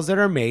judgment calls that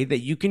are made that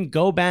you can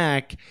go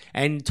back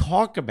and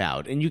talk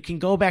about, and you can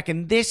go back,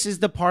 and this is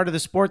the part of the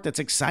sport that's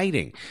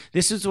exciting.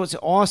 This is what's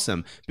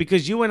awesome,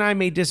 because you and I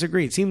may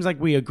disagree. It seems like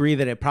we agree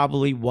that it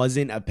probably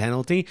wasn't a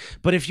penalty,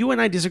 but if you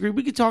and I disagree,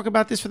 we could talk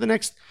about this for the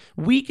next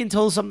week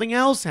until something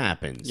else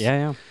happens.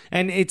 Yeah.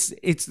 And it's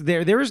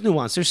there is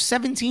nuance. There's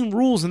 17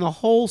 rules in the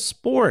whole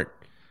sport.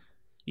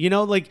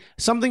 Like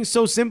something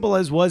so simple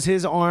as, was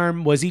his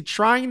arm, was he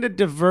trying to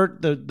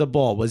divert the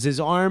ball? Was his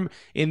arm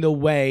in the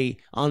way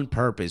on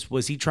purpose?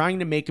 Was he trying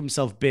to make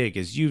himself big,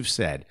 as you've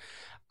said?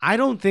 I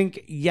don't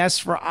think yes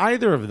for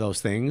either of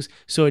those things,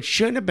 so it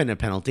shouldn't have been a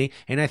penalty.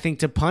 And I think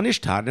to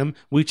punish Tottenham,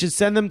 we should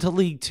send them to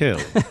League Two.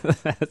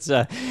 That's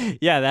I think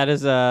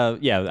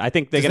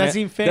they're Does that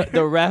seem fair?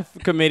 The ref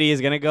committee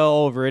is gonna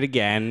go over it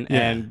again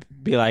and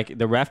be like,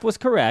 the ref was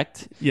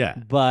correct. Yeah,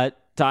 but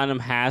Tottenham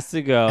has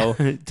to go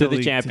to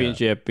the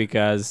championship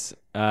because.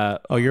 You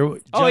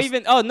want to go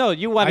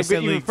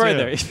even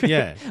further.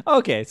 Yeah.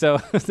 Okay, so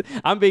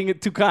I'm being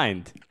too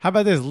kind. How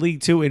about this League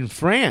Two in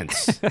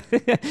France?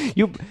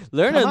 You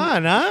learn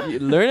you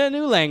learn a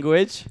new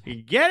language.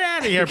 Get out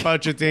of here,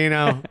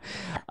 Pochettino.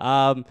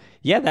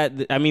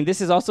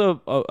 This is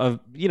also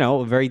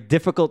a very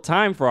difficult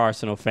time for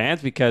Arsenal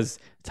fans because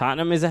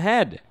Tottenham is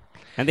ahead,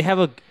 and they have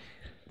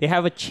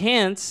a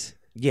chance.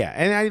 Yeah,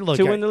 and I look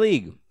to win the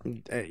league.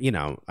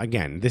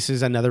 Again, this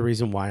is another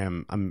reason why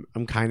I'm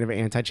kind of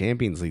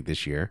anti-Champions League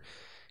this year,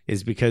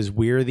 is because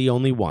we're the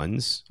only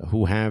ones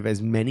who have as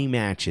many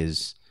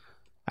matches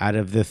out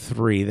of the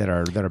three that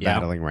are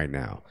battling right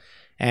now.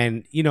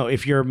 And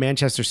if you're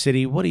Manchester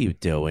City, what are you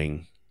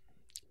doing?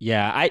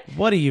 Yeah,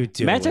 what are you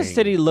doing? Manchester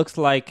City looks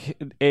like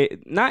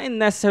not in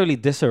necessarily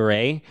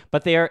disarray,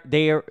 but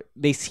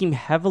they seem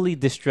heavily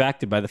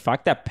distracted by the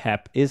fact that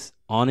Pep is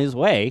on his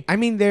way. I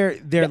mean, they're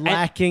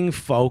lacking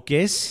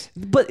focus.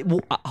 But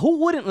who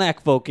wouldn't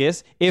lack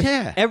focus if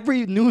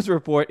every news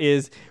report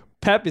is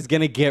Pep is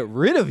going to get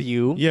rid of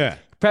you? Yeah,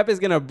 Pep is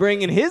going to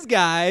bring in his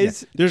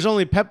guys. Yeah. There's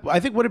only Pep. I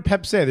think, what did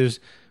Pep say?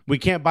 We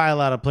can't buy a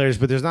lot of players,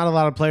 but there's not a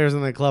lot of players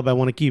in the club I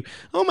want to keep.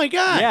 Oh, my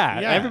God. Yeah.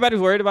 Everybody's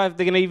worried about if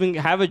they're going to even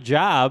have a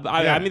job.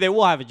 I mean, they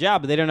will have a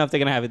job, but they don't know if they're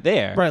going to have it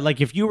there. Right.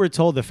 Like if you were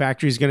told the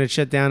factory's going to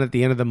shut down at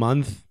the end of the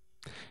month,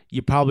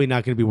 you're probably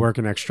not going to be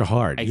working extra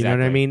hard. Exactly. You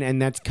know what I mean?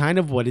 And that's kind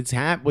of what's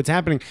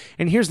happening.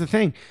 And here's the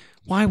thing.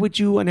 Why would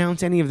you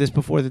announce any of this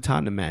before the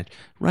Tottenham match?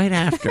 Right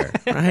after,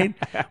 right?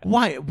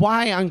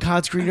 Why on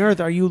God's green earth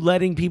are you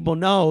letting people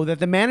know that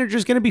the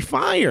manager's going to be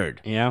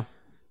fired? Yeah.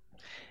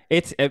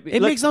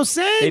 It makes no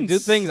sense. They do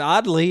things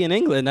oddly in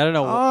England. I don't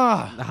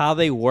know how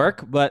they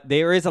work, but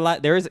there was a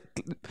lot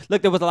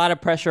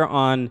of pressure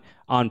on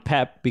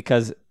Pep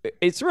because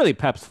it's really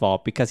Pep's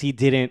fault because he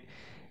didn't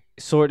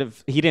sort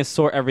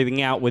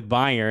everything out with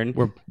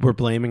Bayern. We're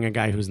blaming a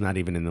guy who's not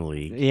even in the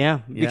league. Yeah.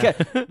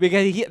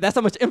 Because that's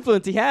how much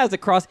influence he has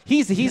across.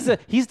 He's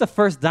the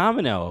first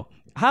domino.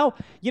 How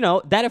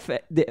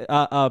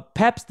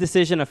Pep's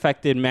decision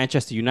affected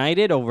Manchester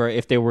United over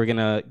if they were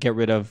gonna get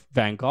rid of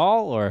Van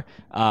Gaal or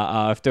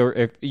if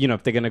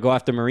they're gonna go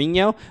after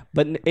Mourinho.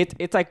 But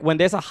it's like when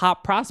there's a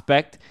hot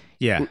prospect.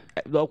 Yeah.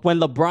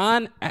 When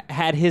LeBron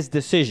had his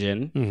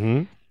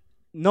decision,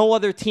 no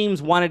other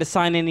teams wanted to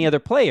sign any other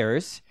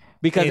players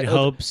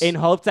because in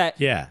hopes that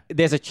Yeah.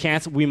 there's a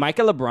chance we might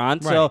get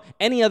LeBron. So Right.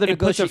 any other It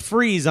puts a negotiation.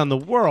 freeze on the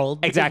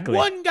world. because Exactly.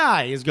 One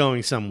guy is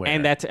going somewhere.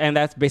 And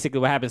that's basically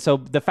what happened. So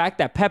the fact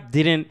that Pep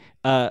didn't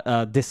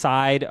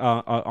decide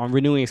on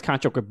renewing his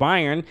contract with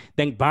Bayern,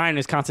 then Bayern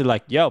is constantly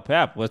like, "Yo,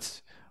 Pep,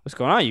 what's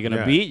going on? You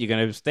gonna beat? You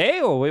gonna stay,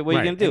 or what are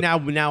you gonna do?"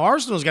 And now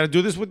Arsenal's got to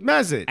do this with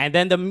Mesut. And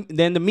then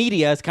the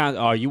media is kind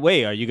of, "Are you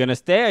gonna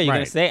stay? Are you gonna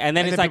Right. stay?" And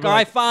then And it's then like, people "All are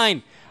right,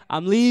 fine,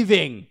 I'm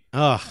leaving."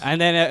 Ugh. And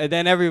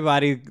then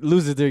everybody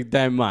loses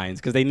their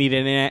minds because they need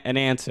an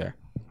answer.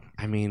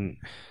 I mean,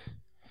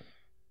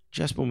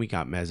 just when we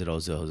got Mesut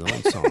Ozil's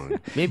own song,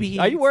 maybe he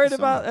Are you needs worried the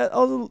song.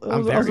 about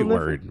I'm very Ozil?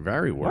 worried.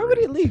 Very worried. Why would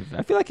he leave?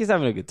 I feel like he's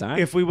having a good time.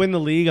 If we win the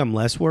league, I'm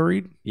less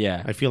worried.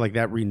 Yeah. I feel like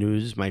that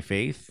renews my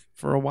faith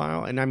for a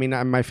while. And I mean,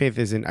 my faith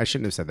isn't, I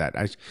shouldn't have said that.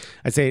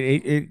 I'd say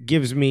it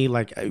gives me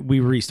like, we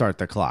restart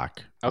the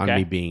clock on Okay.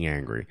 me being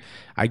angry.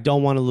 I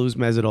don't want to lose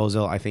Mesut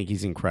Ozil. I think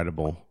he's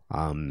incredible.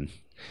 I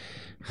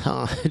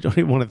don't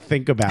even want to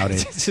think about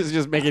it. This is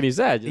just making you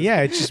sad. Yeah,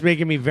 it's just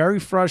making me very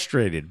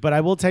frustrated. But I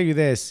will tell you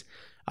this.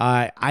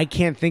 I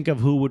can't think of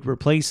who would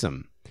replace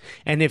him.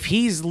 And if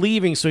he's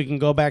leaving so he can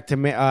go back to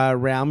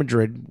Real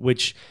Madrid,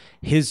 which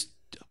his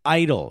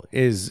idol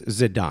is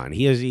Zidane.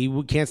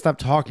 He can't stop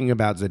talking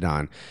about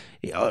Zidane.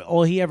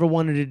 All he ever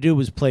wanted to do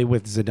was play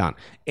with Zidane.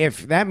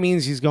 If that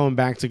means he's going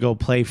back to go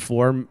play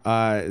for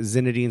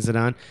Zinedine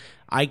Zidane,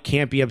 I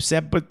can't be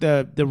upset. But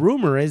the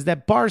rumor is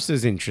that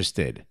Barca's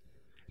interested.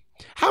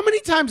 How many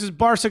times is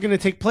Barca going to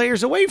take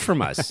players away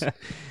from us?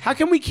 How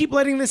can we keep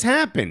letting this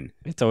happen?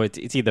 So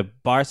it's either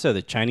Barca or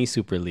the Chinese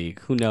Super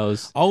League. Who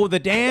knows? Oh, the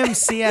damn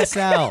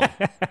CSL.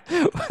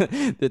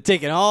 They're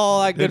taking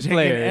all our They're good taking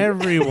players.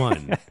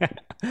 everyone.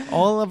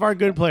 All of our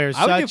good players,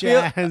 How would such you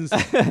as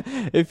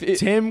if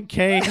Tim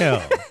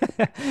Cahill,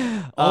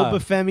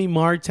 Obafemi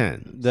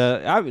Martin,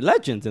 the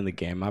legends in the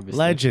game, obviously.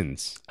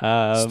 legends,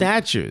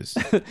 statues.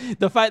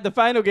 The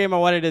final game I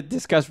wanted to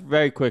discuss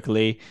very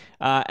quickly.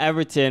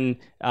 Everton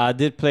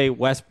did play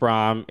West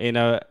Brom in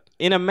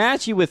a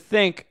match. You would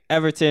think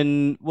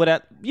Everton would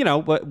at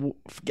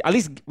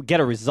least get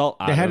a result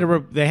out They had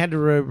of. to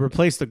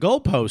replace the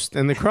goalpost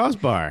and the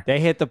crossbar. They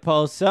hit the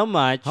post so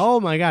much. Oh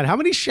my God! How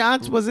many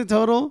shots was it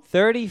total?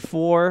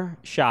 34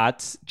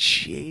 shots,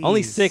 Jeez.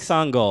 only 6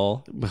 on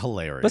goal,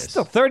 Hilarious. but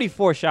still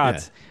 34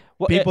 shots. Yeah.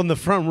 Well, People in the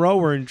front row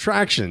were in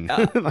traction.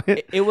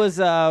 it was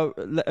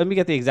let me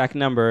get the exact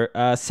number.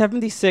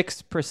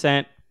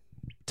 76%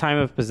 time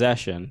of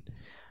possession.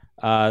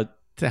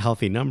 It's a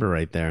healthy number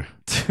right there.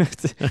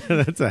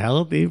 That's a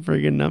healthy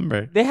friggin'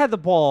 number. They had the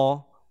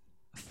ball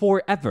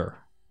forever,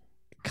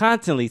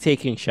 constantly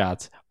taking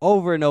shots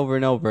over and over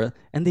and over,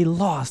 and they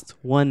lost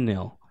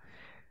 1-0.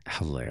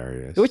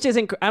 Hilarious. Which is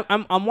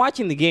I'm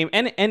watching the game,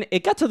 and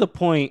it got to the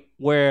point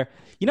where,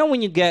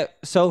 when you get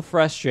so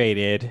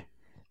frustrated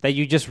that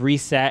you just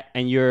reset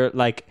and you're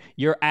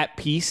at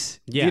peace.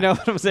 Yeah. You know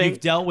what I'm saying? You've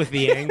dealt with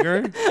the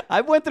anger. I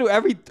went through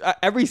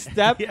every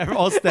step. Yeah,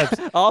 all steps.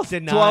 All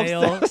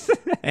Denial, 12 steps.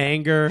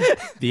 anger,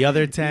 the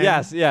other 10.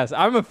 Yes.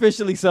 I'm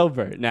officially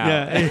sober now.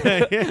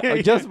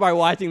 Yeah. Just by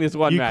watching this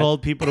one You match.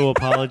 called people to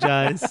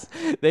apologize.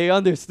 They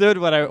understood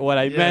what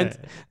I meant.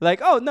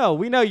 Like, oh no,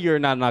 we know you're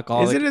not an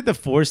alcoholic. Isn't it the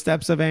 4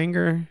 steps of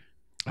anger?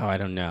 Oh, I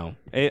don't know.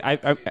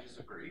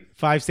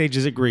 5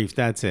 stages of grief.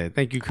 That's it.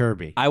 Thank you,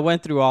 Kirby. I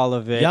went through all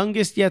of it.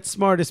 Youngest yet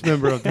smartest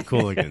member of the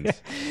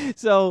Cooligans.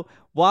 So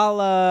while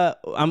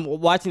I'm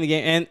watching the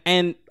game,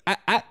 and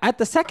at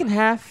the second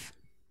half,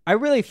 I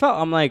really felt,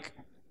 I'm like,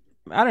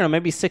 I don't know,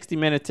 maybe 60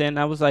 minutes in,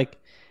 I was like,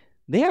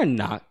 they are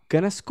not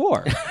gonna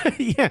score.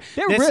 Yeah.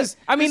 They're this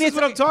is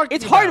what I'm talking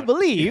It's hard to about.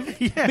 believe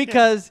Yeah.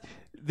 because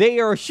they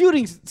are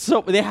shooting,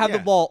 so they have the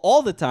Yeah. ball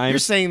all the time. You're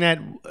saying that,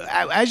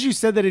 as you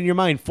said that in your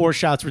mind, 4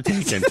 shots were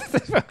taken.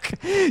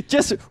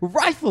 Just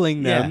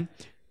rifling them,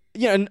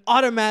 an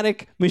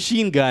automatic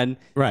machine gun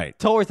Right.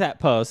 towards that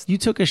post. You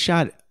took a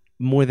shot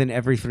more than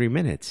every 3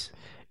 minutes.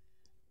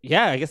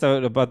 Yeah, I guess that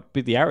would about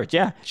be the average.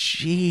 Yeah,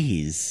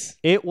 Jeez.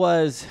 it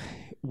was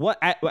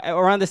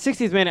around the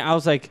 60th minute. I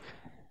was like,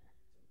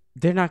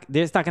 it's not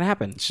going to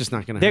happen. It's just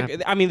not going to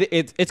happen. I mean,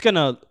 it's going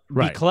to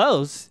Right. be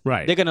close.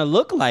 Right. They're going to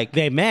look like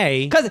They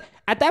may. because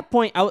at that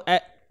point,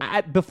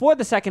 before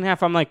the second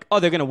half, I'm like, oh,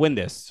 they're going to win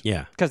this.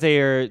 Yeah. Because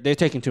they're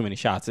taking too many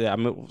shots. I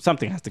mean,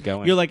 something has to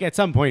go in. You're like, at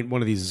some point,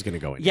 one of these is going to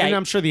go in. Yeah. And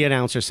I'm sure the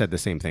announcer said the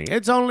same thing.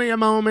 It's only a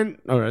moment.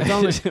 Or it's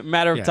only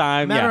matter of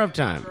time. Matter yeah. of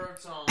time.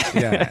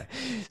 Yeah.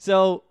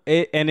 So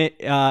it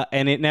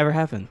never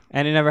happened,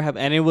 and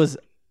it was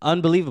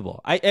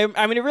unbelievable. I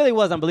mean, it really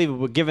was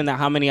unbelievable given that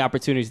how many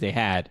opportunities they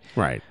had.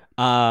 Right.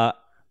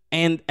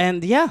 And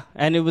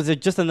it was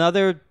just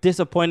another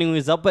disappointing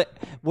result. But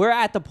we're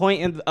at the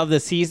point of the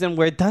season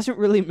where it doesn't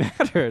really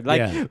matter. Like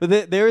Yeah.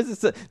 there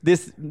is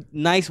this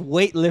nice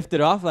weight lifted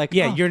off. Like,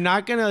 Yeah, oh, you're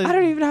not going to... I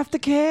don't even have to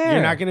care.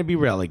 You're not going to be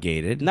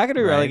relegated. Not going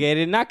to be right?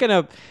 relegated. Not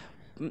going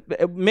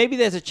to. Maybe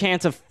there's a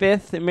chance of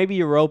 5th, maybe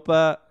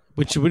Europa.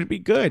 Which would be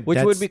good.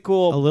 Which would be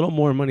cool. A little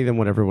more money than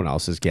what everyone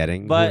else is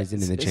getting. But who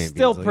isn't in the it's Champions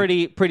still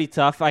League. pretty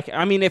tough. Like,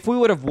 I mean, if we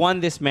would have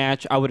won this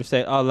match, I would have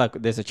said, "Oh, look,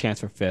 there's a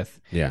chance for 5th."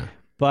 Yeah.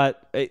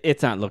 but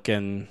it's not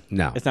looking.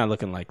 No. It's not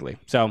looking likely.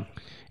 So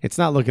It's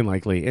not looking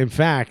likely. In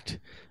fact,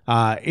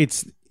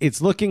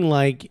 it's looking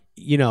like,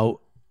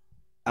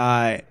 what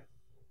am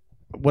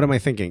I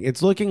thinking?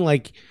 It's looking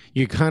like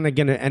you're kind of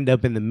going to end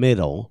up in the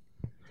middle.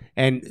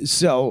 And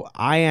so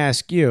I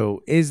ask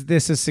you, is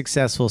this a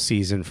successful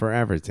season for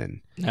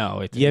Everton?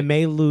 no, You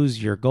may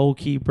lose your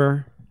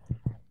goalkeeper.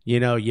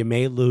 You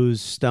may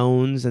lose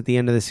Stones at the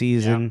end of the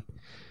season.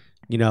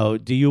 Yeah.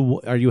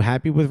 Are you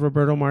happy with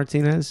Roberto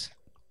Martinez?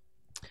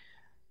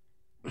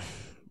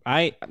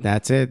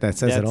 That's it. That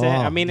says it all.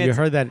 I mean, you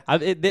heard that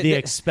the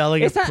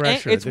expelling of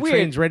pressure. It's the weird.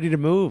 train's ready to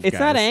move. It's guys.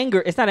 not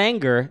anger. It's not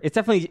anger.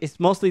 It's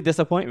mostly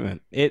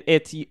disappointment.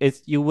 It's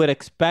you would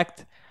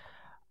expect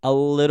a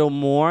little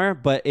more,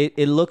 but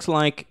it looks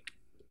like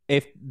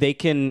if they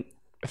can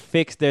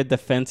fix their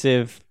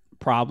defensive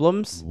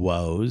problems,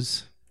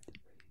 woes,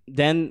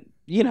 then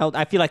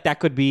I feel like that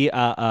could be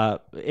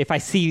if I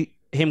see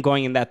him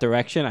going in that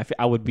direction,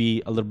 I would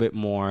be a little bit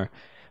more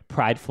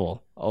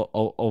prideful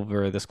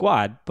over the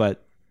squad,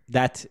 but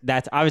that's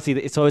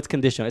obviously, so it's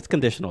conditional. It's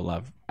conditional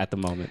love at the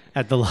moment.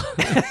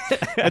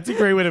 That's a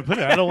great way to put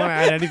it. I don't want to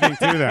add anything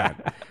to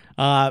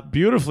that.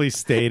 Beautifully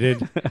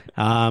stated.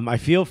 I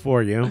feel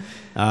for you,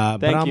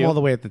 but I'm all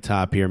the way at the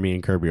top here. Me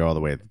and Kirby are all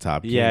the way at the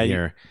top.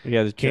 Can't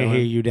hear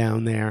you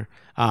down there.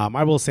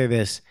 I will say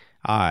this.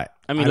 I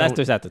mean,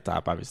 Leicester's at the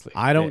top, obviously.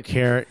 I don't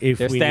care if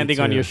they're standing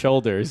on your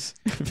shoulders.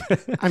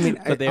 I mean,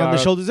 on the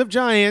shoulders of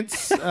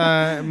giants,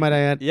 might I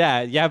add?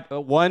 Yeah, you have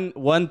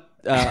one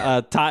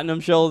Tottenham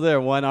shoulder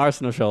and one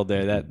Arsenal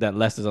shoulder that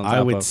Leicester's on top of.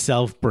 I would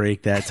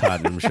self-break that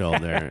Tottenham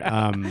shoulder.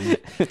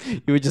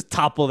 You would just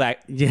topple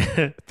that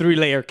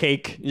 3-layer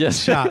cake.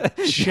 Just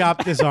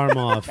chop this arm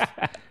off.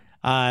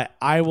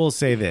 I will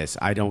say this.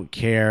 I don't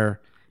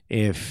care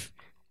if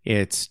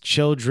it's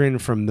children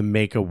from the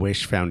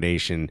Make-A-Wish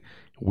Foundation.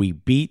 We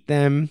beat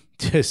them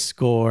to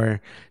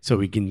score so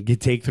we can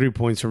take 3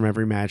 points from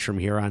every match from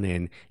here on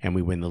in, and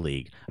we win the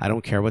league. I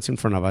don't care what's in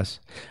front of us.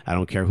 I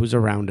don't care who's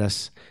around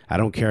us. I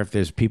don't care if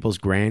there's people's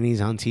grannies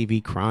on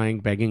TV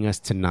crying, begging us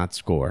to not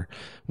score.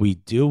 We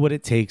do what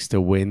it takes to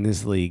win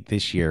this league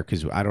this year,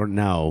 because I don't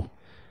know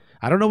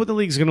what the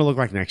league's going to look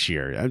like next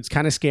year. It's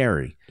kind of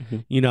scary.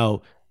 Mm-hmm.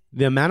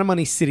 The amount of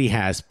money City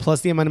has,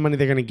 plus the amount of money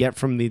they're going to get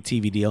from the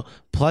TV deal,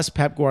 plus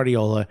Pep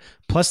Guardiola,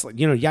 plus,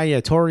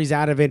 Yaya Touré's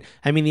out of it.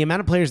 I mean, the amount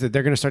of players that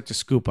they're going to start to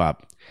scoop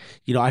up,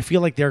 I feel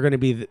like they're going to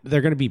be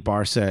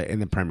Barca in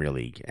the Premier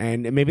League.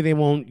 And maybe they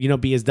won't,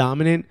 be as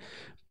dominant,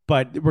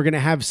 but we're going to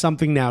have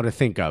something now to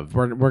think of.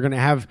 We're going to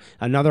have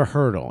another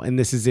hurdle, and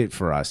this is it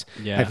for us.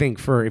 Yeah. I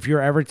think if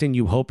you're Everton,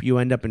 you hope you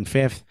end up in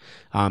 5th.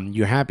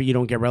 You're happy you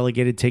don't get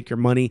relegated, take your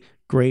money.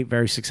 Great,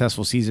 very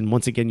successful season.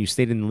 Once again, you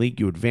stayed in the league,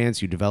 you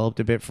advanced, you developed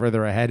a bit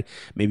further ahead.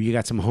 Maybe you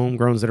got some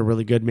homegrowns that are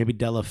really good. Maybe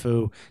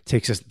Delafeu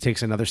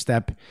takes another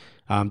step.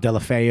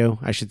 Delafeu,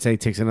 I should say,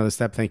 takes another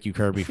step. Thank you,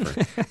 Kirby, for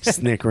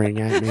snickering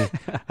at me.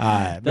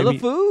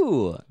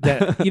 Delafeu.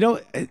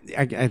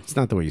 It's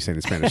not the way you say it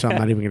in Spanish, so I'm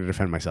not even going to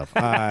defend myself.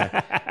 Maybe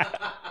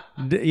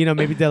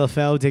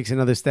Delafeu takes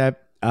another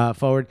step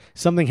forward.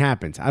 Something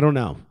happens. I don't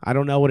know. I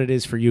don't know what it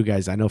is for you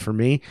guys. I know for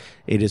me,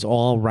 it is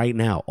all right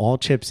now. All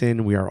chips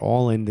in. We are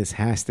all in. This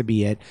has to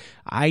be it.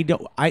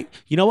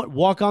 You know what?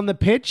 Walk on the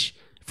pitch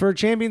for a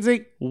Champions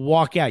League.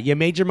 Walk out. You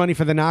made your money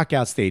for the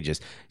knockout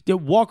stages.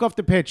 Walk off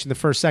the pitch in the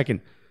first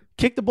second.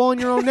 Kick the ball in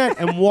your own net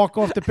and walk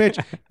off the pitch.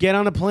 Get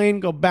on a plane.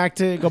 Go back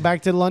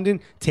to London.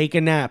 Take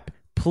a nap,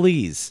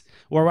 please.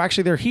 Or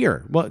actually, they're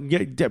here. Well, you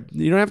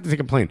don't have to take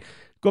a plane.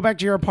 Go back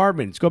to your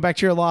apartments. Go back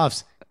to your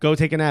lofts. Go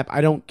take a nap.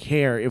 I don't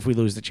care if we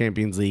lose the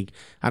Champions League.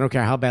 I don't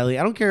care how badly.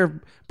 I don't care if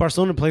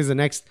Barcelona plays the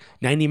next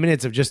 90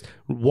 minutes of just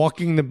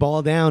walking the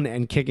ball down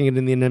and kicking it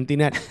in the empty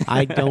net.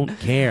 I don't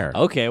care.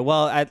 Okay,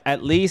 well,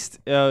 at least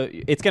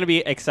it's going to be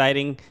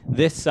exciting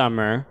this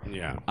summer.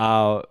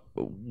 Yeah.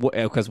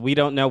 Because we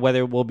don't know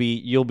whether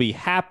you'll be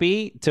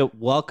happy to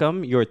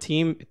welcome your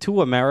team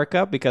to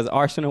America, because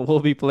Arsenal will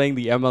be playing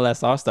the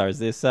MLS All-Stars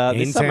this summer.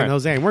 In San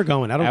Jose, and we're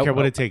going. I don't care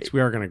what it takes. We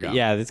are going to go.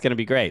 Yeah, it's going to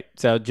be great.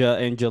 So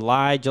in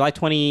July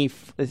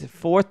 24th,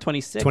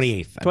 26th?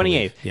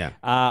 28th. Yeah.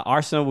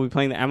 Arsenal will be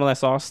playing the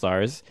MLS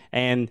All-Stars.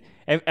 And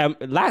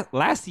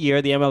last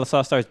year, the MLS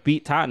All-Stars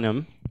beat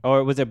Tottenham,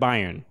 or was it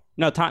Bayern?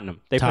 No,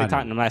 Tottenham. They played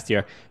Tottenham last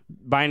year.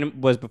 Bayern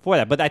was before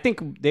that, but I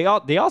think they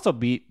also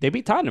beat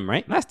Tottenham,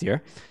 right, last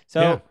year.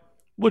 So, yeah.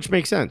 Which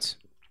makes sense.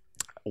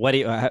 What do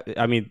you?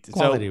 I mean,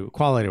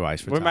 quality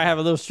wise, we might have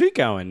a little streak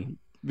going,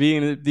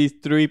 being these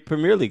 3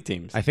 Premier League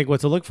teams. I think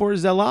what to look for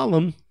is El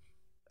Alam.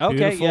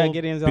 Okay,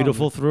 Gideon's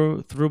beautiful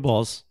through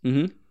balls.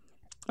 Mm-hmm.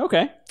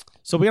 Okay,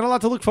 so we got a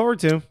lot to look forward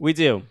to. We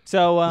do.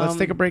 So let's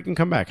take a break and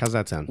come back. How's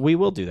that sound? We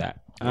will do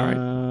that. All right.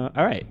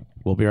 All right.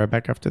 We'll be right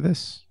back after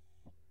this.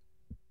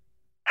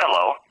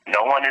 Hello,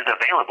 no one is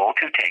available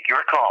to take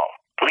your call.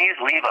 Please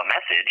leave a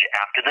message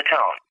after the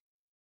tone.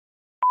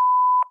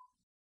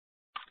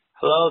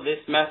 Hello,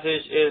 this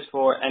message is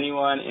for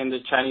anyone in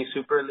the Chinese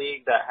Super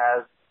League that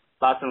has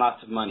lots and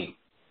lots of money.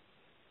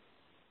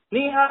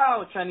 Ni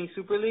hao, Chinese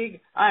Super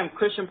League. I am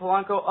Christian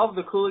Polanco of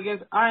the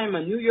Cooligans. I am a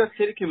New York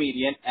City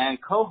comedian and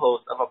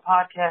co-host of a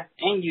podcast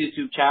and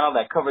YouTube channel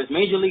that covers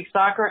Major League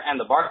Soccer and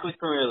the Barclays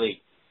Premier League.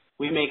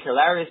 We make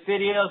hilarious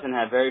videos and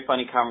have very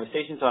funny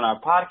conversations on our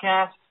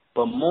podcast,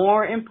 but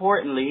more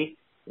importantly,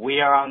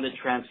 we are on the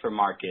transfer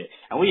market.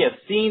 And we have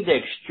seen the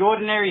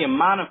extraordinary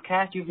amount of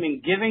cash you've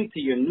been giving to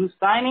your new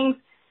signings,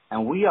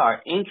 and we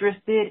are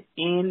interested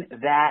in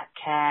that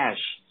cash.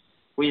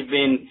 We've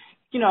been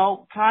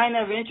kind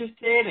of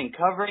interested in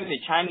covering the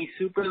Chinese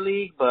Super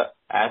League, but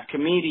as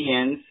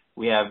comedians,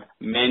 we have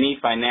many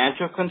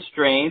financial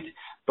constraints,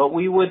 but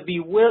we would be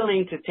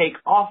willing to take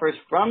offers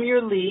from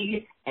your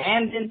league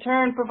and in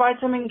turn provide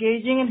some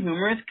engaging and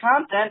humorous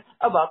content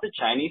about the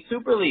Chinese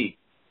Super League.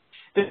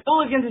 The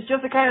Cooligans is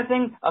just the kind of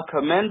thing a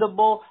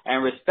commendable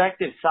and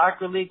respected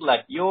soccer league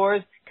like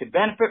yours could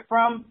benefit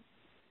from.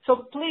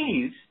 So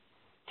please,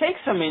 take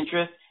some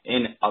interest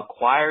in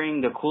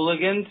acquiring the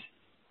Cooligans.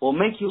 We'll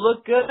make you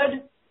look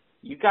good.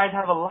 You guys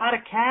have a lot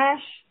of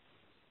cash,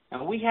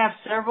 and we have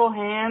several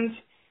hands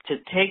to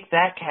take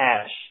that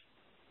cash.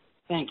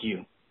 Thank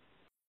you.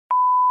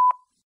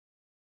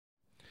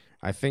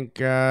 I think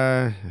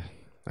the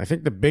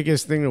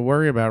biggest thing to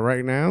worry about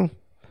right now,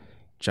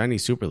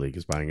 Chinese Super League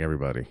is buying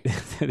everybody.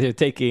 They're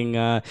taking,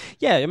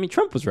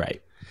 Trump was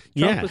right.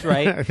 Trump was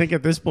right. I think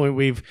at this point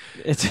we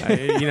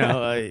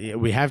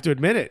have to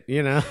admit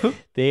it.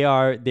 They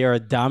are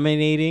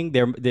dominating.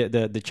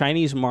 The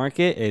Chinese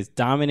market is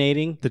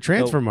dominating the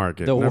transfer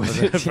market.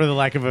 For the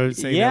lack of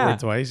saying that word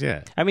twice.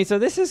 Yeah. I mean, so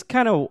this is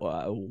kind of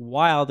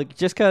wild,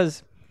 just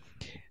because.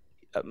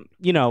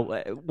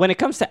 When it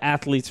comes to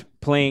athletes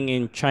playing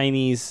in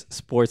Chinese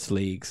sports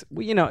leagues,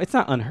 it's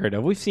not unheard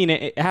of. We've seen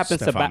it. It happens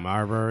to Stephon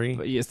Marbury.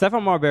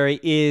 Stephon Marbury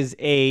is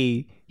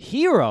a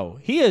hero.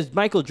 He is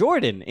Michael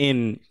Jordan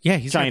in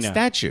he's China. got a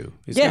statue.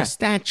 He's got a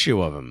statue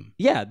of him.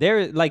 Yeah,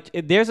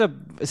 there's a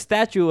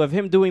statue of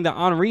him doing the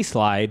Henri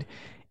slide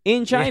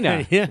in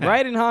China,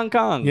 right in Hong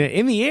Kong. Yeah,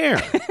 in the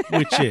air,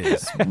 which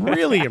is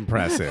really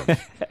impressive.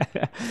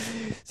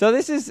 So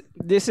this is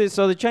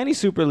so the Chinese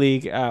Super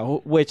League,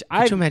 which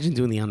Could you imagine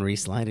doing the Henri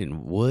slide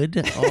in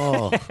wood?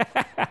 Oh,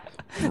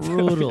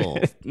 brutal.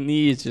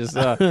 Knees just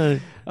oh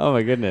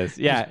my goodness.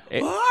 Yeah.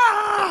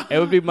 It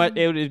would be much.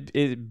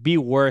 It'd be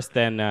worse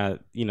than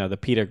the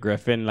Peter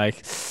Griffin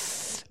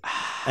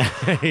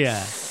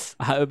yeah.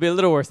 It would be a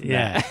little worse than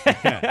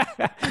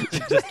that.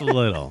 Just a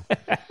little.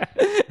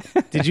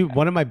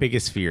 One of my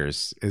biggest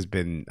fears has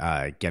been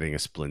getting a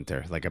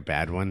splinter, like a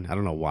bad one. I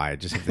don't know why. I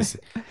just have this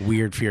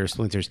weird fear of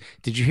splinters.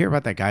 Did you hear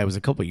about that guy? It was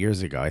a couple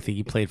years ago. I think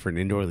he played for an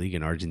indoor league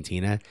in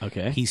Argentina.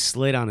 Okay. He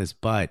slid on his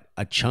butt.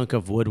 A chunk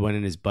of wood went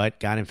in his butt,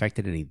 got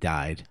infected, and he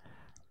died.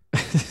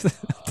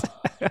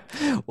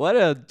 What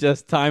a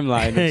just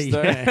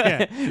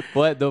timeline.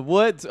 But the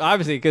woods,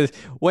 obviously, because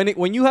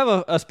when you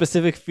have a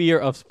specific fear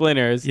of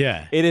splinters,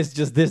 it is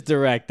just this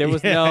direct. There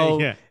was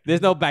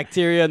there's no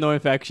bacteria, no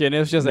infection. It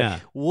was just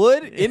like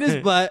wood in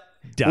his butt.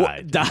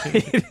 Died.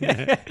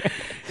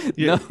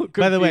 No.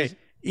 By the way,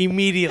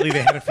 immediately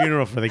they had a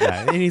funeral for the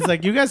guy, and he's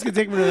like, "You guys can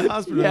take me to the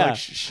hospital." Yeah. Like,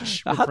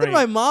 shh, How did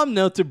my mom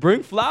know to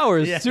bring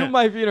flowers to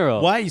my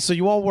funeral? Why? So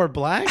you all wore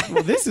black?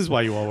 Well, this is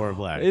why you all wore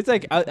black. It's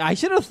like I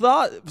should have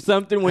thought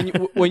something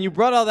when you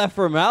brought all that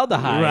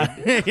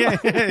formaldehyde. Right.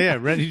 yeah.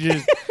 Ready to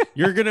just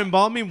you're gonna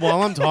embalm me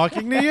while I'm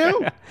talking to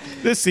you?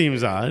 This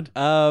seems odd.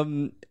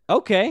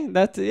 Okay,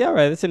 that's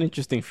right. That's an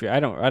interesting fear. I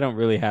don't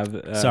really have.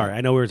 Sorry,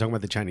 I know we were talking about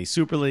the Chinese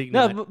Super League.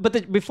 No,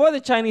 but before the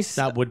Chinese,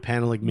 not wood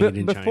paneling made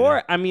in China.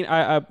 Before, I mean,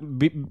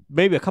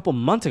 maybe a couple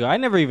months ago, I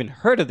never even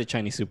heard of the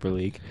Chinese Super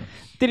League.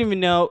 Didn't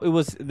even know it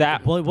was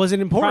that. Well, it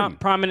wasn't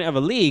important. Prominent of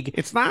a league.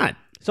 It's not.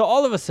 So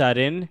all of a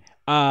sudden,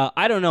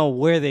 I don't know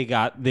where they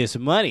got this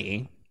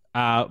money.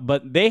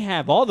 But they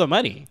have all the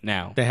money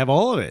now. They have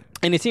all of it,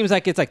 and it seems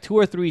like it's like 2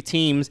 or 3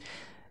 teams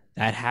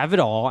that have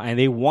it all, and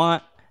they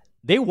want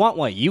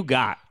what you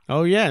got.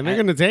 Oh, yeah, and they're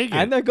going to take it.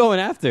 And they're going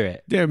after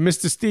it. They're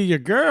Mr. Steal Your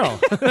Girl.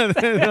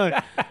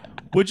 Like,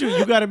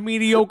 you got a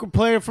mediocre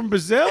player from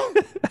Brazil?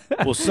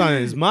 Well,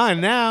 son, it's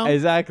mine now.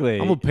 Exactly.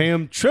 I'm going to pay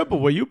him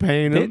triple what you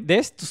paying him.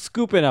 They're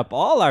scooping up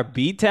all our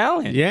B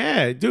talent.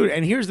 Yeah, dude,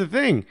 and here's the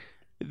thing.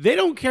 They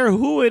don't care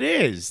who it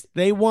is.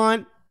 They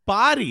want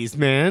bodies,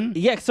 man.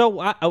 Yeah, so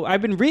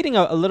I've been reading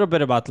a little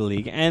bit about the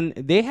league, and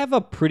they have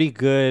a pretty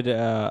good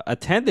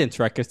attendance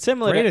record.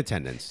 Great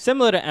attendance.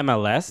 Similar to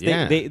MLS.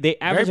 Yeah, they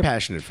average very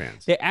passionate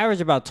fans. They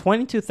average about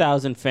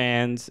 22,000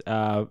 fans,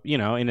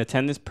 in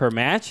attendance per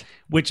match.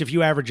 Which, if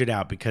you average it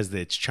out, because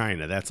it's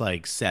China, that's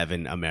like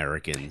 7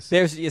 Americans.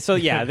 There's it's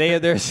not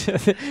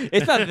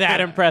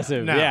that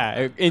impressive. No.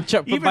 Yeah,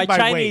 even by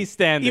Chinese weight,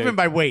 standards. even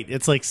by weight,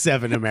 it's like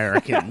 7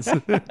 Americans.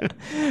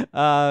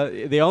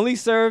 They only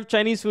serve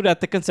Chinese food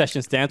at the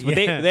concession stands, but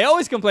they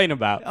always complain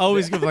about.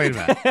 Always complain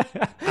about.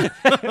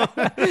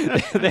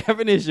 They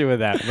have an issue with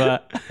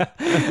that,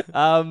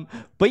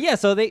 but yeah.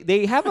 So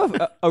they have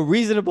a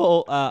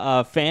reasonable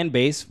fan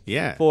base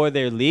for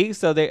their league.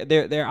 So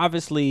they're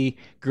obviously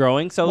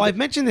growing. So I've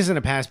mentioned this in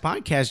a past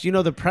podcast. You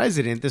know, the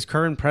president, this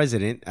current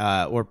president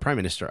or prime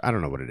minister, I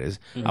don't know what it is.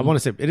 I want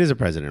to say it is a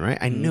president, right?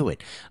 I knew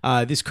it.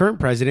 This current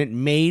president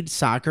made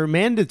soccer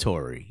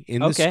mandatory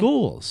in the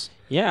schools.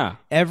 Yeah.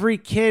 Every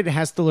kid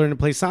has to learn to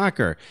play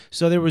soccer.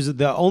 So there was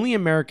the only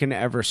American to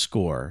ever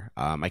score.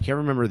 I can't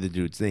remember the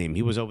dude's name.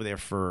 He was over there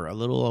for a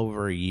little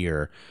over a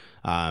year.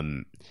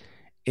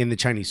 In the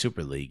Chinese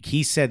Super League,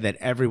 he said that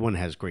everyone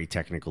has great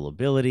technical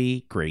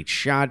ability, great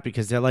shot,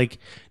 because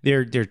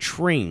they're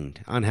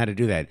trained on how to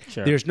do that.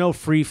 Sure. There's no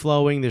free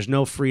flowing, there's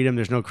no freedom,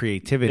 there's no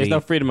creativity. There's no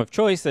freedom of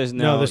choice. There's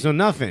no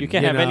nothing. You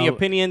can't have any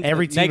opinion.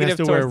 Every team has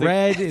to wear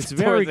red. It's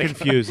very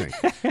confusing.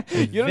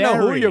 You don't know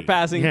who you're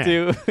passing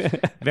to.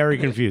 Very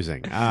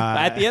confusing.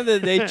 At the end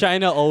of the day,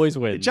 China always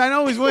wins. China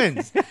always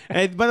wins.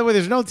 And by the way,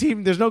 there's no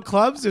team, there's no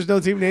clubs, there's no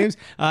team names.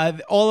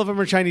 All of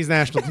them are Chinese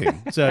national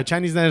team. So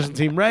Chinese national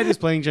team red is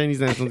playing Chinese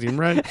national team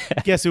red.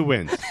 Guess who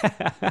wins?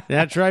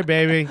 That's right,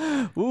 baby.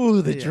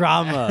 Ooh, the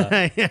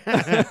drama.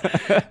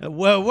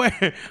 Well,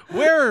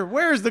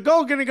 where's the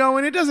goal going to go?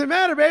 And it doesn't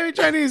matter, baby.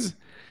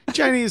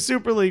 Chinese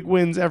Super League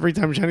wins every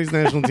time. Chinese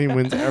national team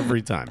wins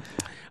every time.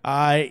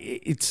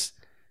 It's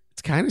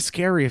kind of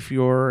scary if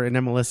you're an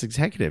MLS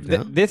executive.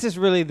 No? This is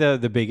really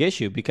the big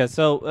issue because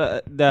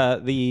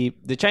the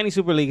Chinese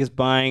Super League is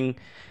buying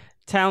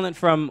talent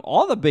from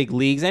all the big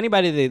leagues,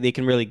 anybody they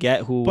can really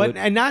get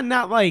and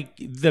not like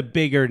the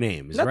bigger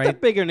names, not right? the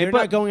bigger names.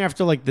 They're not going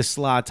after like the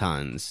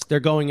Zlatans. They're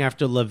going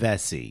after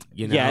Lavesi,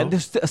 you know? Yeah,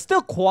 there's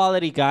still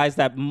quality guys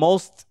that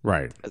most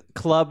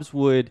clubs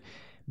would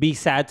be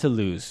sad to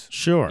lose.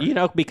 Sure. You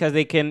know, because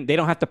they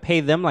don't have to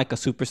pay them like a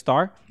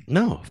superstar.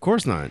 No, of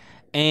course not.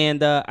 And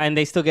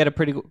they still get a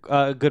pretty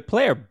good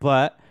player,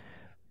 but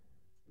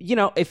you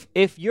know,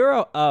 if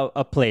you're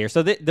a player,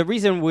 so the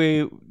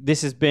reason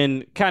this has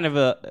been kind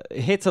of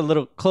hits a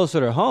little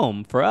closer to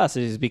home for us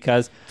is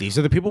because these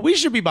are the people we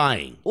should be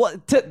buying. Well,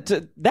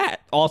 to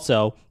that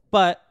also,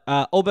 but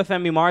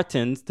Obafemi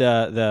Martins,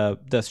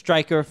 the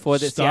striker for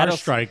the Seattle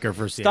striker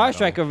for star Seattle,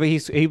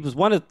 striker, he was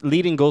one of the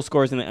leading goal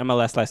scorers in the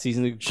MLS last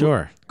season.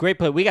 Sure, great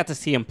play. We got to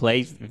see him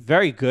play.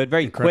 Very good,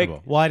 very incredible.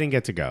 Quick. Well, I didn't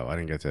get to go.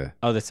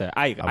 Oh, that's it.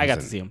 I got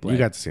to see him play. You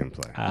got to see him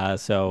play.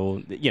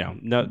 So you know,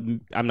 no,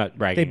 I'm not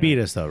bragging. They beat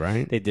us though,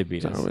 right? They did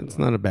beat us. It's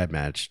not a bad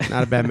match.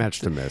 Not a bad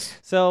match to miss.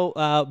 So,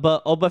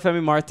 but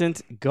Obafemi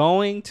Martins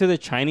going to the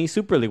Chinese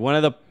Super League, one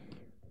of the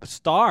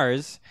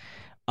stars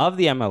of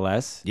the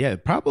MLS. Yeah,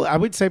 probably. I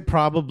would say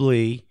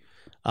probably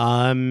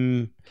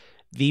the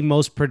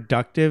most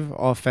productive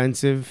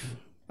offensive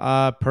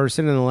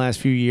person in the last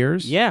few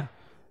years. Yeah.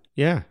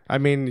 Yeah. I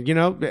mean, you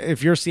know,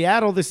 if you're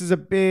Seattle, this is a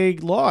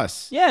big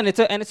loss. Yeah, and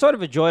it's sort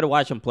of a joy to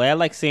watch him play. I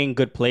like seeing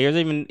good players,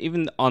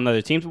 even on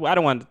other teams. I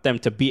don't want them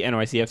to beat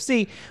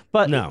NYCFC,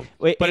 but no,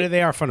 but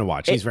they are fun to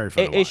watch. He's very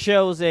fun to watch. It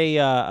shows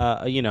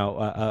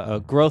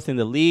a growth in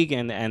the league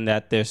and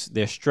that there's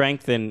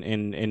strength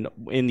in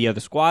the other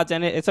squads,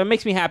 and it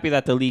makes me happy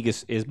that the league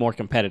is more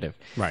competitive.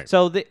 Right.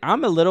 So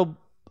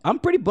I'm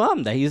pretty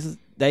bummed that he's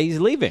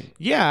leaving.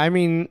 Yeah, I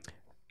mean,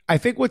 I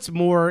think what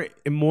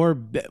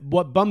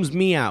bums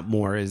me out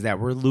more is that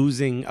we're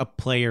losing a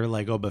player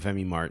like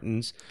Obafemi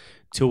Martins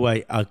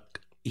to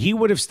he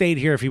would have stayed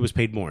here if he was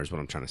paid more, is what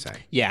I'm trying to say.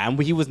 Yeah, and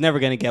he was never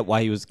going to get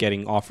why he was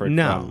getting offered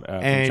from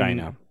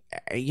China.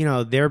 You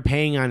know, they're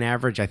paying on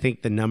average, I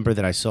think the number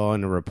that I saw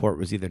in the report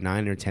was either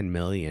 9 or 10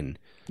 million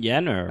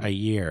yen a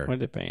year. What are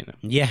they paying him?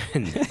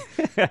 Yen.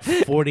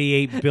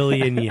 48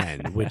 billion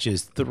yen, which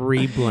is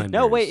 3 blenders.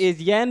 No, wait,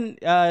 is yen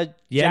Yen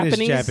Japanese?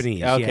 is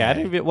Japanese. Okay, yeah. I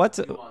didn't even,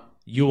 what's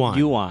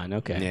Yuan.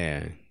 Okay.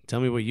 Yeah.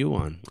 Tell me what you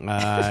want.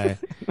 Yeah,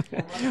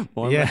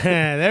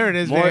 there it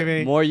is,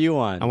 baby. More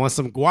yuan. I want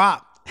some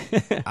guap.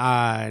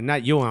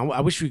 Not yuan.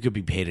 I wish we could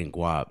be paid in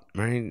guap,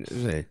 right?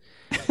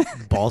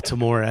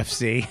 Baltimore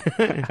FC.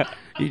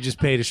 You just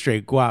paid a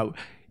straight guap.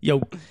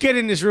 Yo, get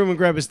in this room and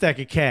grab a stack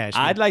of cash.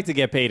 I'd like to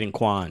get paid in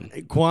Kwan.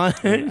 Kwan?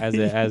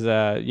 as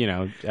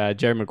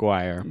Jerry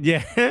Maguire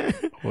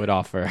would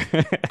offer.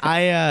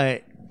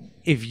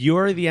 If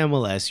you're the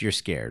MLS, you're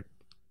scared.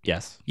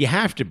 Yes. You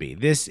have to be.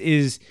 This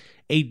is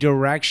a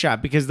direct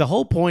shot because the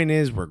whole point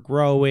is we're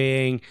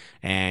growing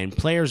and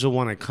players will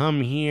want to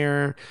come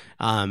here.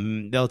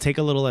 They'll take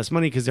a little less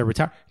money because they're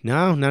retired.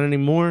 No, not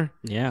anymore.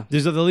 Yeah.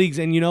 There's other leagues.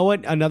 And you know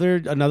what? Another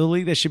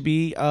league that should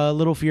be a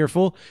little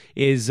fearful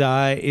is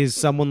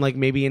someone like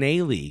maybe an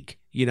A-League.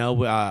 You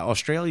know,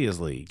 Australia's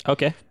league.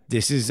 Okay.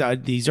 These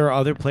are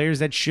other players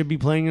that should be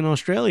playing in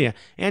Australia,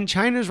 and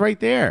China's right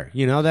there.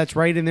 You know, that's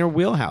right in their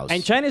wheelhouse.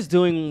 And China's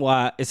doing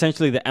what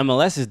essentially the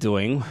MLS is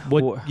doing.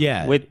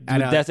 With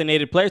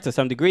designated players to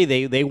some degree.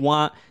 They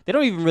don't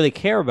even really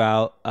care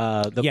about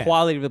the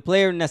quality of the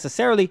player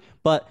necessarily,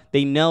 but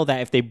they know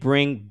that if they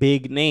bring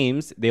big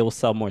names, they will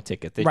sell more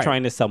tickets. They're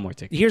trying to sell more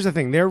tickets. Here's the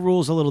thing: their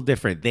rule's a little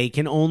different. They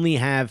can only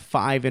have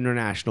 5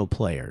 international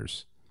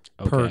players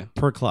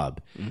per club.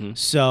 Mm-hmm.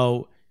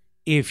 So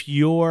if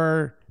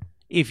you're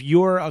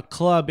a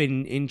club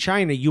in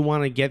China, you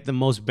want to get the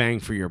most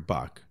bang for your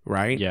buck,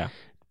 right? Yeah.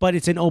 But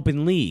it's an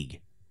open league.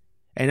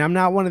 And I'm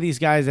not one of these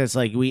guys that's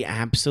like, we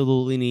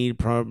absolutely need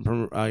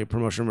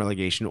promotion and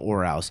relegation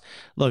or else.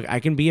 Look,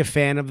 I can be a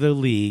fan of the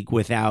league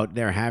without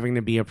there having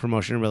to be a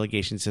promotion and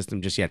relegation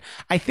system just yet.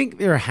 I think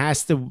there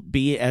has to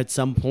be at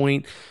some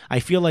point. I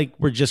feel like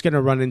we're just going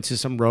to run into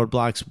some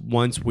roadblocks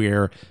once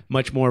we're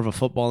much more of a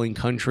footballing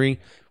country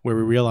where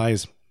we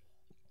realize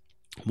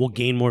we'll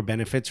gain more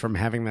benefits from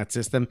having that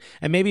system.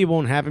 And maybe it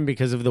won't happen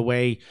because of the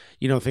way,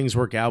 things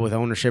work out with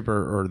ownership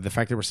or the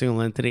fact that we're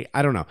single entity.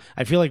 I don't know.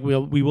 I feel like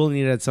we will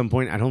need it at some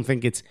point. I don't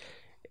think it's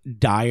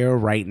dire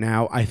right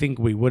now. I think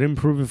we would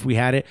improve if we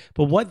had it.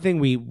 But one thing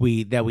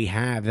we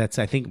have that's,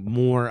 I think,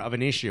 more of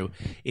an issue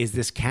is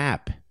this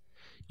cap.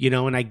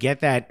 And I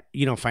get that,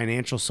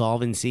 financial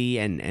solvency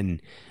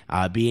and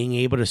being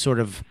able to sort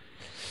of,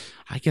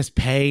 I guess,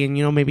 pay,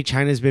 and maybe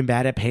China's been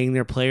bad at paying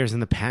their players in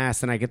the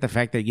past, and I get the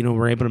fact that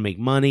we're able to make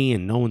money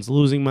and no one's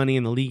losing money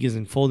and the league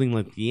isn't folding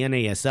like the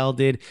NASL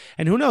did,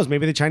 and who knows,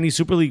 maybe the Chinese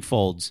Super League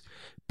folds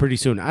pretty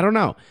soon. I don't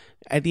know.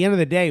 At the end of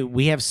the day,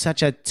 we have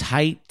such a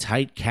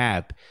tight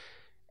cap.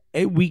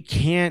 We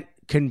can't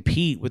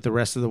compete with the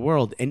rest of the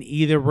world, and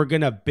either we're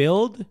gonna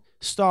build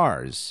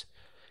stars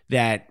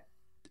that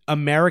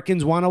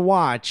Americans want to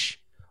watch,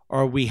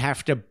 or we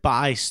have to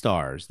buy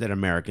stars that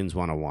Americans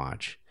want to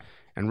watch.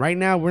 And right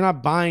now, we're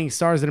not buying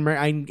stars that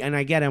America. And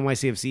I get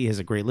NYCFC has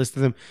a great list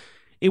of them.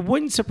 It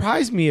wouldn't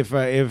surprise me if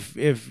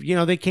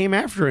they came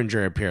after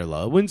Andrea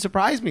Pirlo. It wouldn't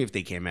surprise me if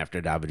they came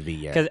after David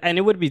Villa. And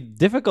it would be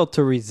difficult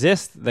to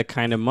resist the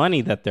kind of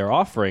money that they're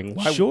offering.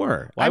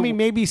 Sure. I mean,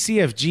 maybe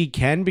CFG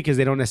can because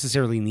they don't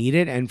necessarily need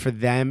it. And for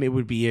them, it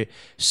would be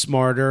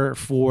smarter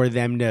for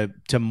them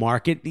to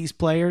market these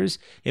players.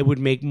 It would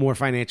make more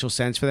financial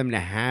sense for them to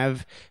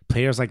have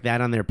players like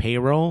that on their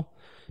payroll,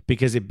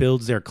 because it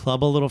builds their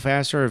club a little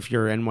faster if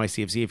you're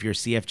NYCFC, if you're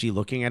CFG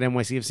looking at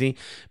NYCFC.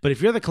 But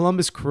if you're the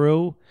Columbus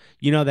Crew,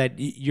 that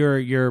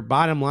your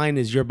bottom line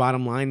is your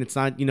bottom line. It's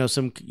not,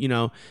 some,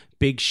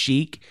 big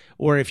chic.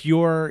 Or if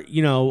you're,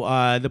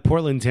 the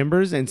Portland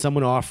Timbers and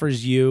someone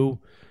offers you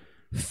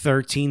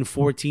 $13,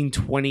 $14,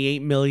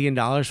 $28 million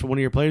for one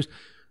of your players,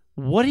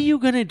 what are you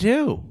going to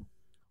do?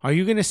 Are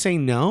you going to say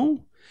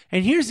no?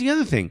 And here's the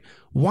other thing.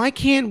 Why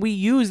can't we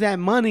use that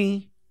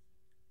money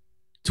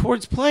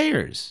towards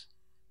players?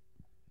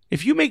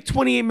 If you make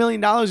 $28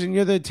 million and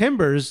you're the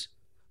Timbers,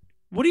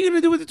 what are you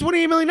going to do with the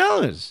 $28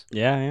 million?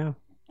 Yeah.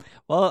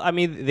 Well, I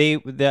mean, the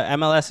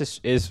MLS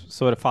is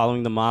sort of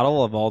following the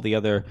model of all the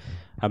other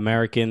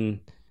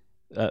American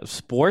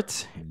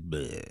sports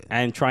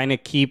and trying to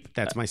keep...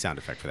 That's my sound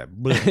effect for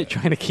that.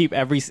 Trying to keep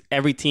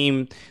every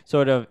team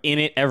sort of in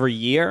it every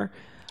year.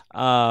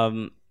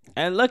 And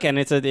look, and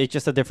it's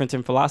just a difference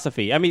in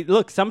philosophy. I mean,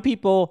 look, some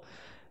people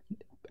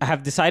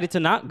have decided to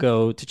not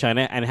go to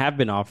China and have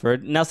been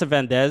offered. Nelson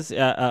Valdez,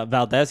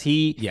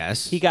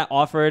 he got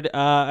offered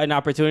an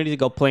opportunity to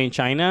go play in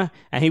China,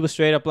 and he was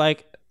straight up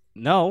like,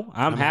 no,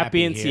 I'm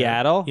happy in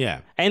Seattle. Yeah.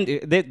 And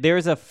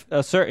there's a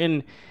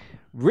certain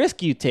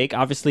risk you take.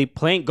 Obviously,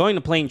 going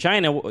to play in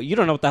China, you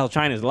don't know what the hell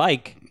China's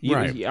like. You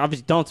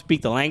obviously don't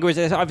speak the language.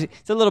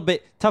 It's a little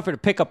bit tougher to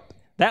pick up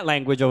that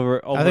language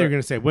over. I thought you were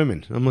going to say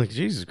women. I'm like,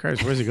 Jesus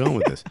Christ, where's he going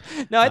with this?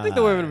 No, I think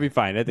the women will be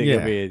fine. I think you're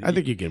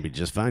going to be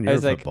just fine. You're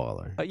a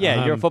footballer.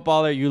 You're a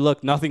footballer. You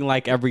look nothing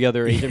like every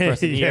other Asian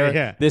person here.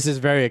 Yeah. This is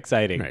very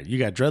exciting. Right. You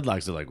got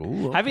dreadlocks. They're like,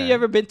 ooh. Okay. Have you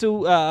ever been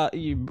to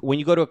when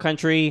you go to a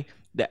country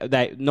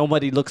that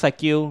nobody looks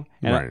like you,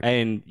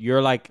 and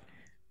you're like,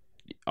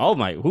 oh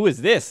my, who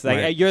is this?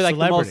 Like you're like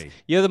celebrity.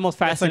 You're the most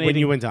fascinating. That's like when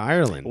you went to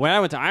Ireland. When I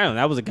went to Ireland,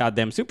 that was a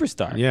goddamn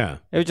superstar. Yeah.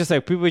 It was just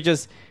like people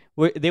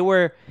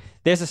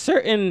there's a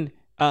certain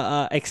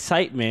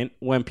excitement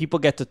when people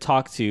get to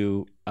talk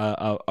to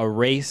a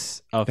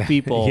race of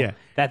people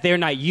that they're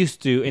not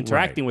used to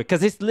interacting with,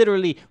 because it's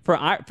literally for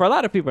a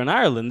lot of people in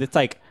Ireland, it's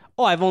like,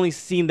 oh, I've only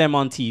seen them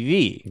on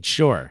TV.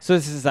 Sure. So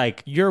this is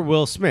like, you're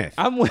Will Smith.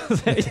 I'm Will.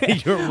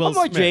 You're Will I'm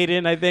more Smith.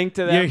 Jaden, I think,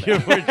 to them. You're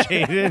more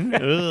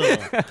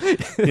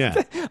Jaden.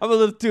 Yeah. I'm a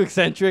little too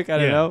eccentric. I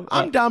don't know.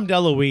 I'm Dom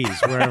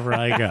DeLuise wherever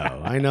I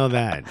go. I know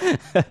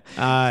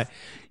that.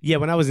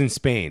 When I was in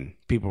Spain,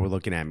 people were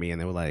looking at me and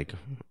they were like,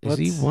 is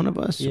he one of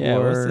us? Yeah,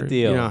 or, what's the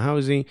deal? How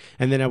is he?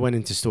 And then I went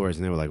into stores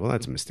and they were like, well,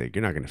 that's a mistake.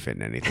 You're not going to fit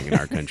in anything in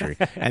our country.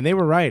 And they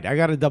were right. I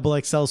got a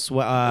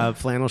XXL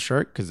flannel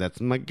shirt because that's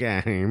my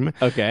game.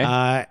 Okay.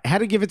 Had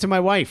to give it to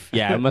my wife.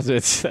 Yeah,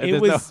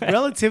 it was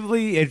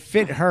relatively, it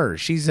fit her.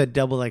 She's a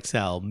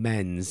XXL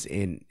men's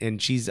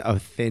and she's a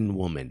thin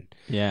woman.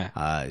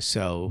 Yeah.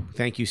 So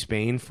thank you,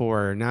 Spain,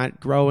 for not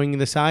growing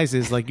the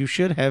sizes like you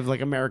should have,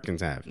 like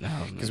Americans have.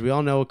 Because we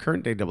all know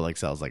current day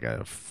XXL is like a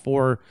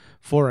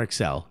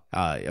 4XL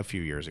a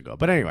few years ago.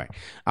 But anyway,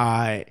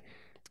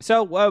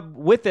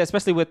 so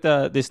especially with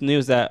this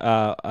news that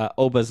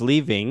Oba's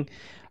leaving,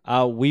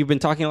 we've been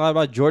talking a lot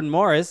about Jordan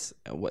Morris.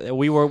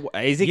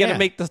 Is he going to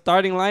make the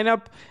starting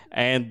lineup?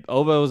 And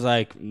Oba was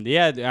like,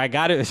 yeah, I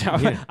got it.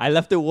 I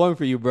left it warm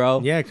for you, bro.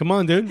 Yeah, come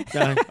on, dude.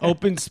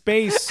 Open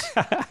space.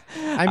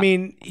 I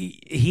mean,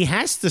 he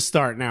has to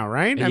start now,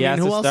 right? Who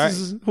else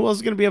is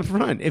going to be up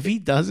front? If he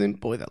doesn't,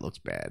 boy, that looks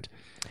bad.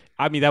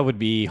 I mean, that would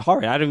be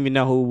hard. I don't even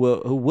know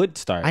who would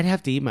start. I'd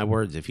have to eat my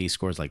words if he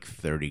scores like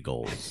 30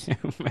 goals.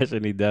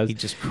 Imagine he does. He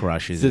just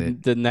crushes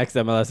it. The next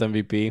MLS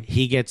MVP.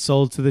 He gets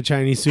sold to the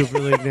Chinese Super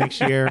League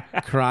next year.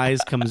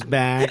 Cries, comes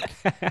back.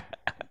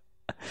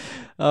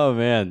 Oh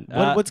man,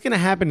 what's going to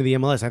happen to the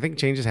MLS? I think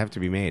changes have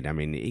to be made. I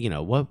mean,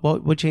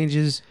 what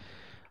changes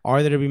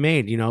are there to be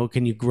made?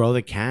 Can you grow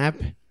the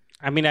cap?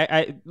 I mean,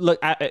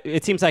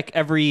 it seems like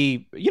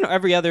every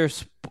other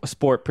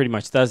sport pretty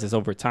much does this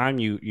over time.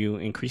 You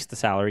increase the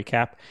salary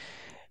cap.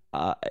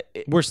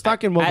 We're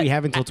stuck in what we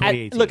have until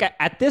 2018. Look,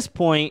 at this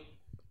point,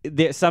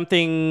 there's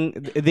something.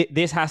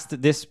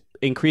 This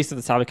increase of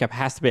the salary cap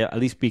has to be at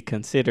least be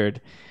considered.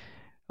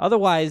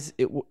 Otherwise,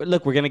 we're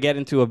going to get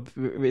into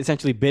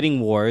essentially bidding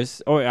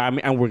wars,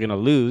 and we're going to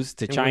lose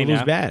to China. We'll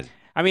lose bad.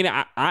 I mean,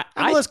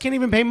 MLS can't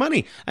even pay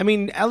money. I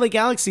mean, LA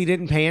Galaxy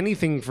didn't pay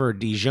anything for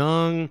De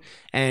Jong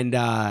and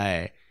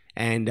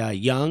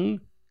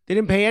Young. They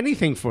didn't pay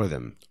anything for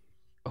them.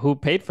 Who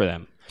paid for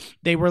them?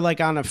 They were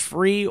like on a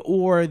free,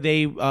 or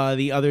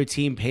the other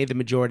team paid the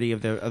majority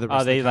of the rest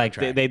of the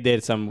contract. They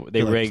did some.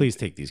 They rigged. Like, please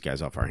take these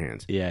guys off our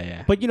hands.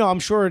 Yeah. But I'm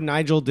sure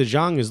Nigel De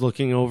Jong is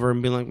looking over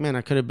and being like, man,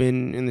 I could have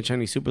been in the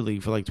Chinese Super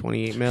League for like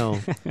 28 mil.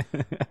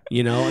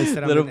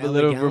 Instead of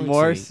little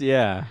remorse.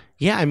 Yeah.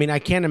 Yeah, I mean, I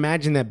can't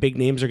imagine that big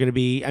names are going to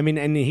be. I mean,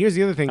 and here's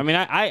the other thing. I mean,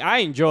 I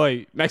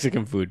enjoy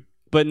Mexican food,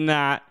 but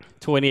not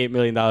 $28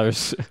 million.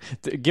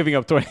 Giving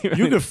up $20 million.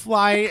 You could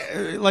fly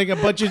like a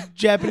bunch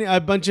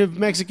of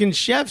Mexican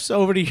chefs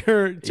over to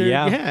your.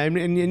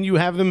 And you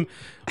have them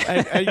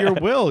at your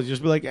will.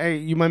 Just be like, hey,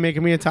 you mind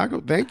making me a taco?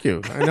 Thank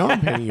you. I know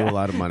I'm paying you a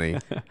lot of money.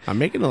 I'm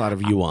making a lot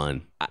of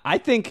yuan. I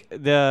think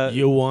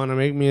you want to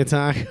make me a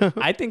taco?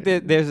 I think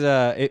that there's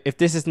if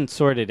this isn't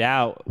sorted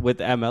out with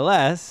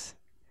MLS.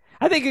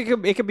 I think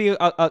it could be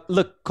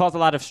cause a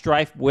lot of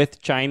strife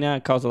with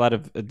China, cause a lot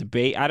of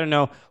debate. I don't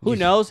know. Who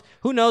knows?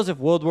 Who knows if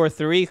World War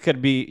III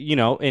could be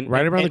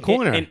right around the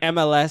corner in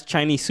MLS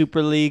Chinese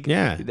Super League?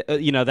 Yeah,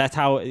 that's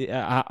how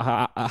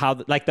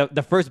like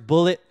the first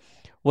bullet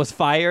was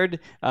fired.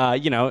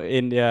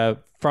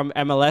 From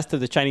MLS to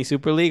the Chinese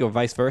Super League or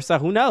vice versa.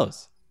 Who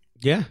knows?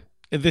 Yeah.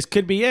 This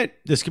could be it.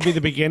 This could be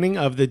the beginning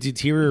of the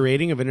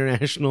deteriorating of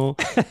international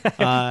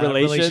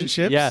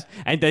relationships. Yeah,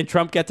 and then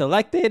Trump gets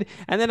elected,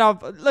 and then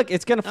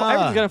it's gonna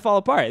everything's gonna fall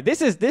apart.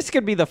 This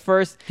could be the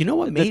first. You know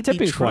what?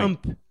 Maybe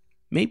Trump.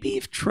 Maybe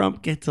if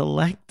Trump gets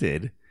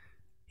elected,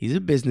 he's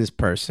a business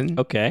person.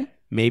 Okay.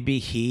 Maybe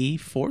he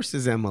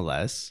forces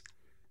MLS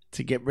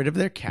to get rid of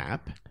their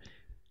cap.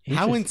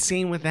 How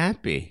insane would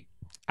that be?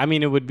 I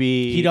mean, it would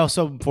be. He'd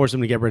also force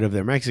them to get rid of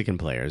their Mexican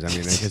players. I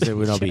mean, because it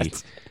would all be.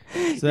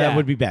 So that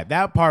would be bad.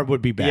 That part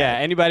would be bad. Yeah,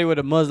 anybody with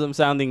a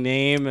Muslim-sounding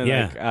name.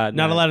 And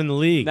not allowed in the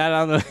league. Not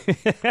on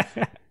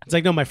the. It's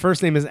like, no, my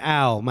first name is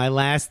Al. My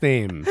last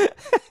name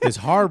is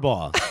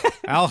Harbaugh.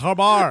 Al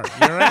Harbar,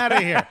 you're out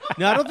of here.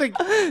 No, I don't think.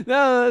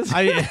 No,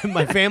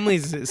 my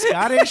family's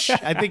Scottish.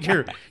 I think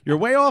you're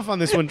way off on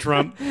this one,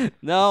 Trump.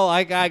 No,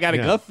 I got a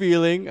gut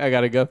feeling.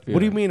 What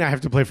do you mean I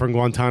have to play for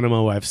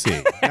Guantanamo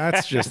FC?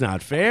 That's just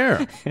not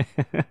fair.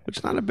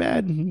 Which not a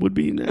bad would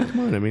be. Come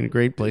on, I mean, a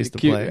great place to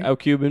play. A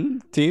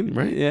Cuban team,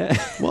 right? Yeah.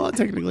 Well,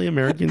 technically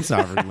American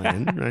sovereign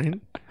land, right?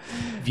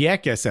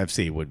 Vieques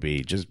FC would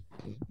be just.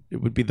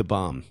 It would be the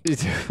bomb.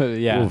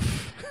 Yeah.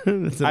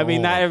 I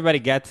mean, not everybody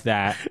gets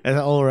that. That's an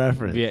old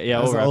reference.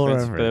 Yeah, old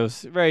reference. But it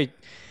was a very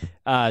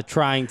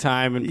trying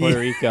time in Puerto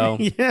Rico.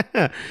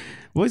 Yeah.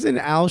 Wasn't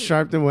Al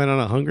Sharpton went on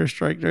a hunger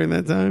strike during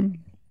that time?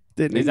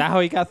 Didn't he? Is that how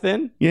he got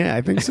thin? Yeah,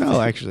 I think so,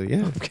 actually.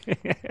 Yeah.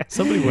 Okay.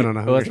 Somebody went on a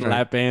hunger strike. It wasn't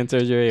lap band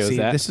surgery. See,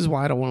 this is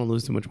why I don't want to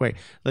lose too much weight.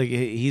 Like,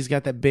 he's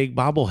got that big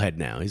bobblehead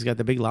now. He's got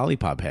the big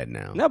lollipop head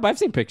now. No, but I've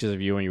seen pictures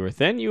of you when you were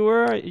thin. You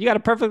got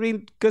a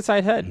perfectly good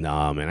sized head.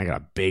 No, man, I got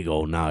a big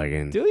old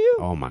noggin. Do you?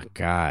 Oh, my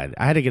God.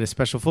 I had to get a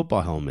special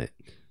football helmet.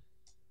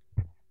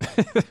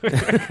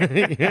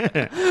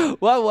 Yeah.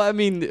 Well, I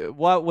mean,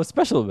 what was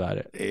special about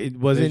it? It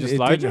wasn't. It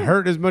didn't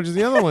hurt as much as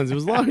the other ones. It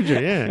was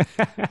larger. Yeah.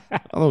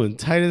 Other one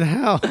tight as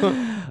hell.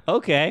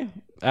 Okay.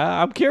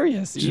 I'm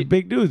curious. Just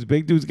big dudes.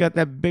 Big dudes got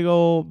that big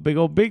old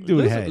big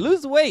dude head.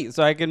 Lose weight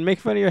so I can make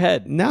fun of your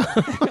head. No.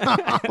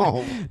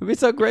 It'd be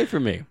so great for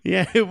me.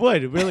 Yeah, it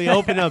would. It really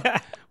open up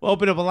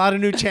a lot of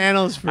new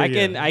channels for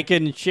you. I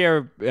can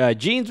share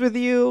jeans with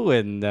you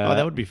and. Oh,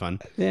 that would be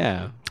fun.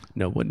 Yeah.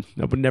 No,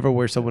 would never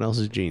wear someone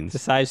else's jeans. The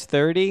size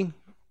 30?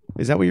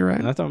 Is that what you're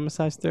at? I thought I'm a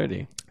size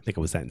 30. I think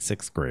I was that in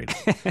 6th grade.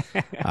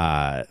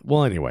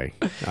 Well, anyway.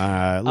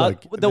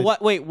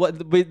 Look.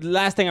 Wait,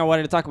 last thing I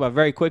wanted to talk about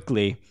very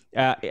quickly.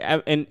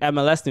 In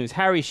MLS news,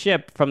 Harry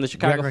Shipp from the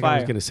Chicago Fire. I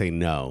was going to say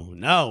no.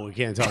 No, we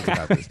can't talk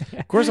about this.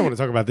 Of course I want to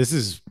talk about this.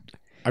 This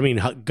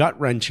is,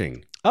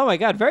 gut-wrenching. Oh, my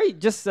God. Very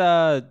just...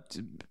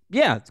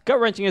 Yeah,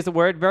 gut-wrenching is the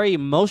word. Very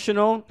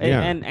emotional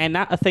and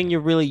not a thing you're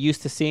really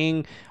used to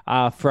seeing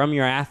from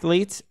your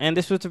athletes. And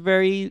this was a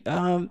very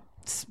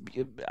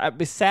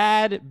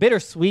sad,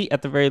 bittersweet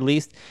at the very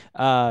least.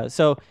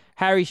 So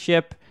Harry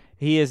Shipp,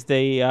 he is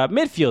the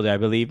midfielder, I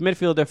believe.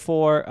 Midfielder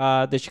for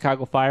the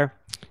Chicago Fire.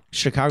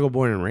 Chicago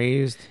born and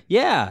raised.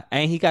 Yeah,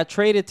 and he got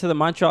traded to the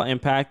Montreal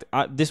Impact.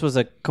 This was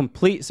a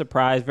complete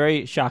surprise,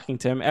 very shocking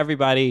to him.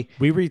 Everybody,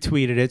 we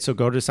retweeted it, so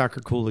go to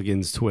Soccer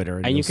Cooligans Twitter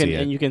and you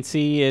can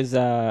see his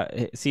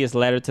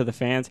letter to the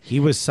fans. He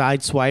was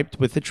sideswiped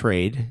with the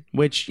trade,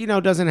 which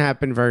doesn't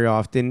happen very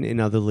often in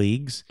other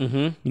leagues.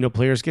 Mm-hmm.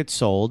 Players get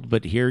sold,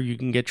 but here you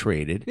can get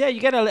traded. Yeah,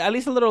 you get at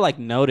least a little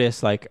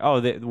notice,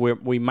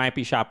 we might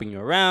be shopping you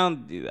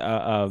around.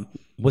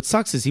 What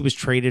sucks is he was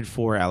traded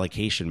for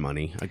allocation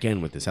money.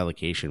 Again, with this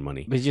allocation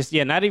money. But just,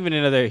 not even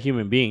another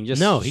human being.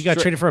 He got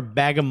traded for a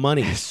bag of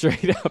money.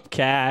 Straight up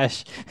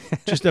cash.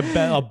 Just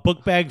a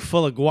book bag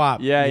full of guap.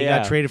 Yeah, he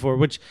got traded for,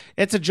 which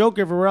it's a joke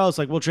everywhere else.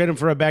 Like, we'll trade him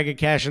for a bag of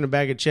cash and a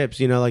bag of chips,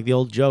 like the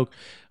old joke.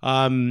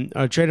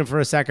 Or trade him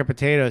for a sack of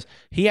potatoes.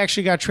 He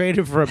actually got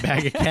traded for a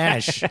bag of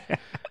cash.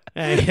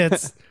 And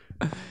it's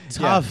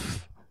tough.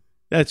 Yeah.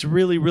 That's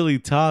really, really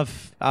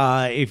tough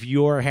if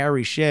you're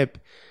Harry Shipp.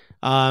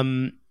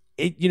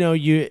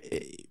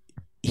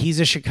 He's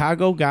a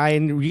Chicago guy,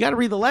 and you got to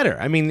read the letter.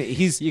 I mean,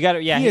 he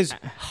is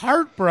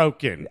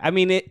heartbroken. I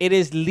mean, it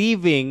is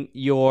leaving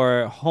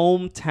your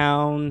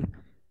hometown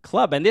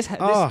club, and this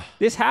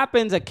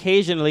happens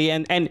occasionally.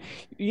 And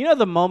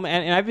the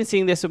moment, and I've been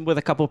seeing this with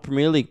a couple of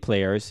Premier League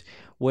players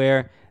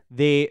where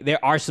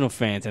they're Arsenal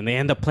fans and they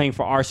end up playing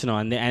for Arsenal,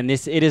 and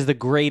it is the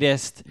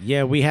greatest.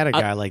 Yeah, we had a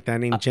guy like that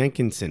named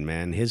Jenkinson.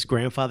 Man, his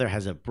grandfather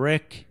has a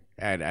brick.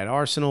 At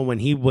Arsenal, when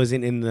he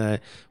wasn't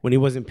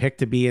picked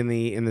to be in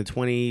the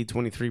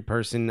 23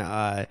 person,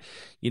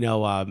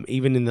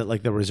 even in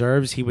the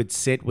reserves, he would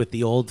sit with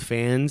the old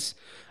fans.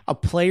 A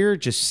player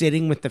just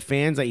sitting with the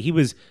fans, like he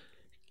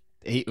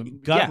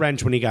gut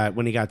wrench when he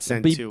got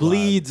sent he to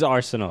bleeds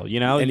Arsenal,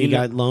 and he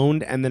got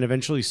loaned and then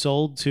eventually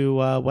sold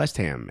to West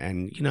Ham,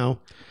 and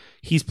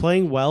he's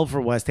playing well for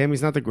West Ham.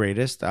 He's not the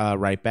greatest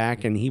right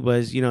back, and he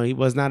was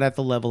not at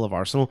the level of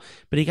Arsenal,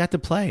 but he got to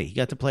play. He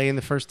got to play in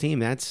the first team.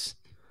 That's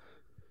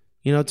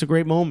it's a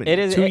great moment. It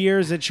is 2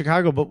 years at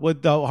Chicago, but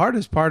what the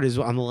hardest part is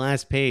on the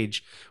last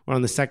page or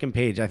on the second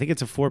page. I think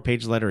it's a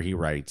 4-page letter he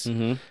writes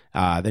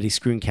that he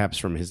screen caps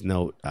from his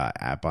note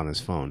app on his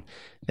phone.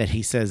 That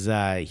he says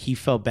he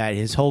felt bad.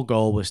 His whole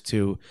goal was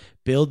to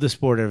build the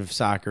sport of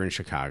soccer in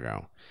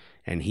Chicago,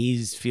 and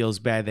he feels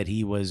bad that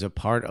he was a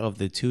part of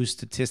the 2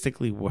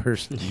 statistically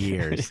worst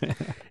years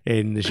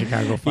in the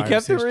Chicago Fire's He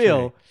kept it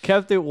real,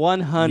 kept it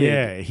 100.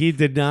 Yeah, he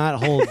did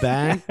not hold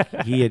back.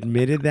 He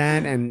admitted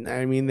that, and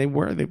I mean they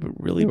were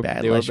really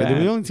bad last year. They were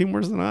the only team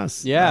worse than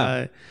us.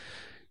 Yeah.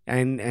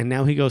 And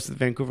now he goes to the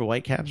Vancouver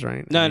Whitecaps,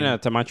 right? No,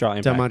 to Montreal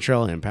Impact. To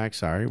Montreal Impact.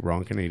 Sorry,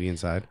 wrong Canadian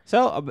side.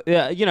 So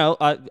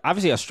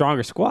obviously a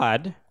stronger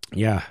squad.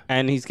 Yeah,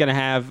 and he's going to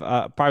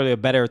have probably a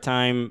better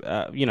time,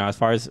 as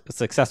far as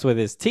success with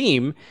his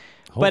team.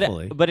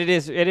 Hopefully, but it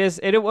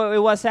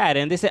was sad,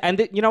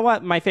 and you know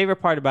what? My favorite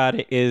part about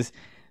it is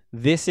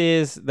this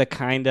is the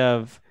kind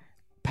of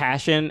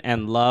passion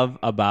and love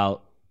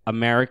about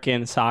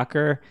American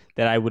soccer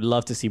that I would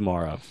love to see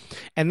more of.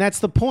 And that's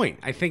the point.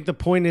 I think the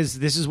point is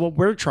this is what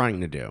we're trying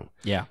to do.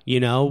 Yeah.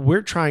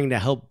 We're trying to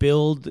help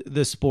build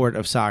the sport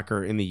of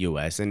soccer in the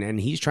U.S. And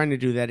he's trying to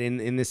do that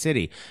in the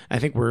city. I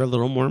think we're a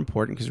little more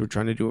important because we're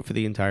trying to do it for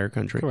the entire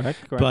country. Correct.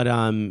 But,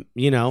 and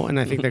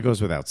I think that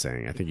goes without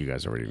saying. I think you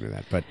guys already knew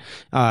that. But,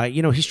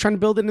 he's trying to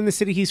build it in the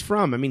city he's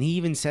from. I mean, he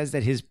even says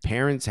that his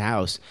parents'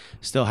 house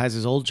still has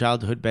his old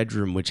childhood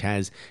bedroom, which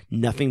has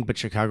nothing but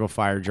Chicago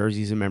Fire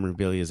jerseys and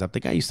memorabilia up. The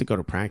guy used to go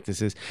to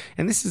practices.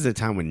 And this is a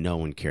time when no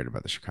one cared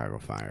about the Chicago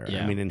Fire.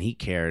 Yeah. I mean, and he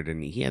cared,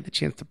 and he had the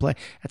chance to play.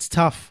 That's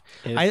tough.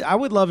 I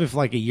would love if,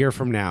 like, a year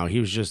from now, he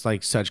was just,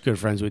 like, such good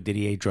friends with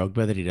Didier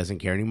Drogba that he doesn't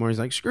care anymore. He's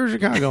like, screw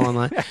Chicago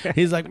online.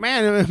 He's like,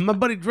 man, my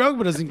buddy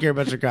Drogba doesn't care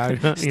about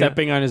Chicago.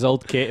 Stepping on his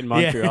old kit in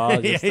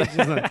Montreal. Yeah, he's, just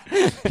like,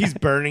 he's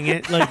burning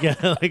it like when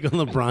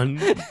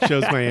LeBron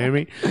shows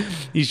Miami.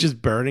 He's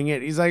just burning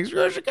it. He's like,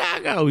 screw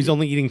Chicago. He's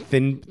only eating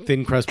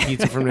thin crust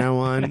pizza from now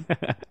on.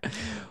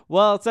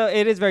 Well, so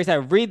it is very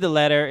sad. Read the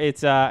letter.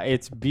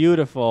 It's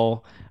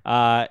beautiful.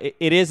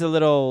 It is a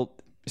little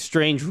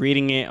strange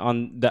reading it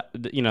on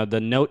the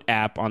note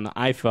app on the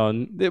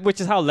iPhone,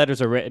 which is how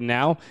letters are written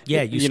now.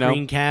 Yeah, you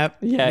screen cap.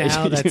 Yeah,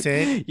 now that's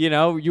it.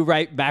 You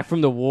write back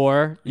from the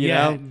war. You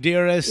know,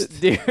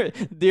 dearest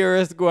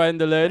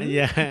Gwendolyn.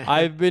 Yeah,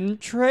 I've been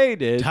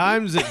traded.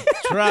 Times are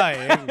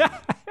trying.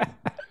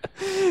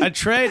 A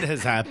trade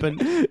has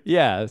happened.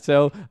 Yeah,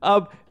 so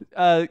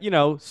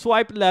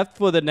swipe left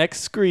for the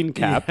next screen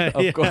cap.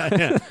 Of course.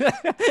 Yeah.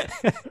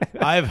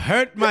 I've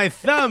hurt my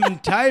thumb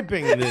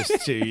typing this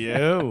to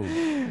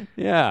you.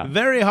 Yeah.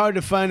 Very hard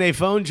to find a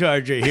phone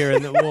charger here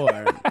in the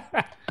war.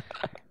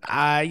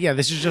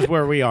 This is just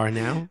where we are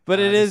now. But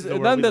it is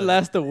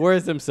nonetheless, the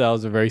words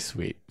themselves are very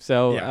sweet.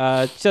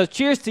 So, so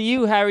cheers to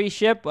you, Harry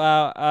Shipp.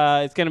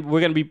 We're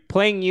gonna be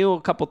playing you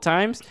a couple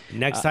times.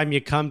 Next time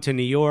you come to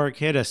New York,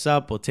 hit us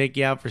up. We'll take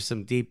you out for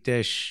some deep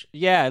dish.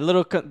 Yeah, a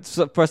little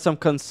for some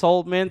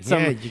consolement.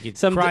 You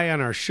can cry on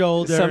our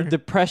shoulder. Some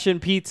depression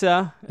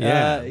pizza.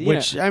 Yeah,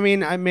 which I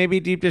mean, maybe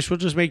deep dish will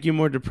just make you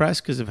more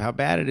depressed because of how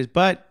bad it is,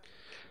 but.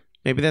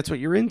 Maybe that's what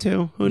you're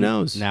into. Who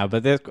knows? No,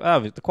 but there's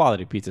the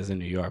quality pizzas in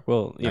New York.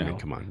 Well, I mean,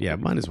 come on. Yeah,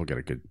 might as well get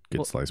a good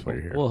slice while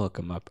you're here. We'll hook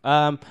them up.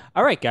 All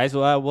right, guys.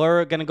 Well,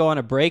 we're gonna go on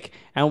a break,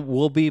 and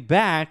we'll be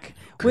back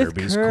with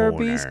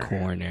Kirby's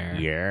Corner.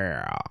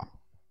 Yeah.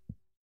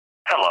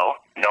 Hello,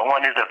 no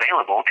one is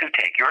available to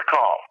take your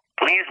call.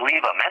 Please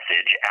leave a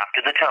message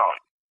after the tone.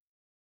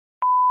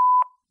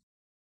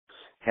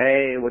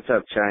 Hey, what's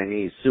up,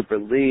 Chinese Super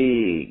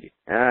League?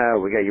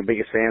 We got your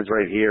biggest fans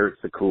right here.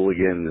 It's the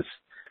Cooligans.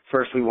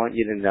 First, we want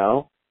you to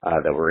know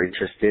that we're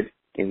interested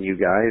in you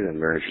guys and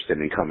we're interested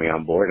in coming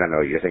on board. I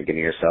know you're thinking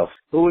to yourself,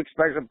 who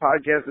expects a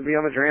podcast to be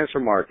on the transfer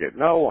market?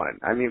 No one.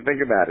 I mean,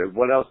 think about it.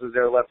 What else is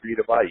there left for you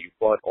to buy? You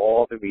bought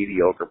all the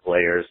mediocre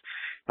players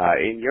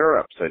in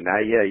Europe. So now,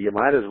 you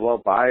might as well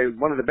buy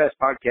one of the best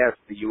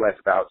podcasts in the U.S.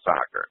 about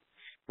soccer,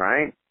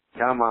 right?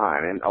 Come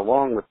on. And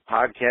along with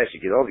podcasts, you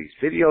get all these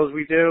videos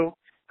we do.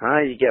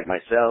 You get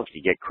myself,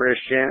 you get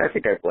Christian. I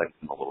think I blend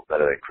him a little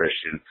better than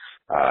Christian.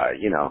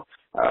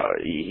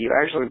 He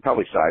actually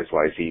probably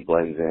size-wise he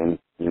blends in.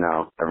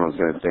 Everyone's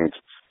going to think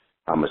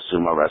I'm a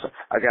sumo wrestler.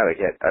 I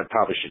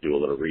probably should do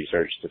a little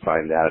research to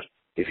find out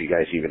if you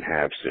guys even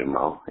have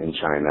sumo in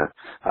China.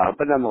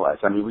 But nonetheless,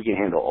 I mean, we can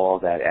handle all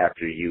that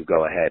after you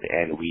go ahead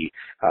and we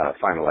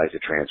finalize the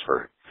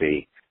transfer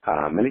fee.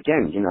 And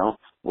again,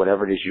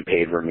 whatever it is you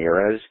paid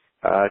Ramirez,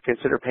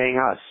 consider paying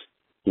us,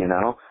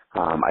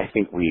 I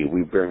think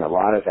we bring a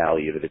lot of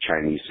value to the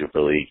Chinese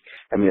Super League.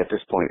 I mean, at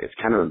this point, it's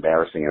kind of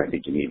embarrassing, and I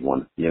think you need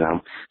one,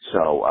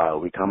 So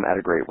we come at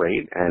a great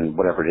rate, and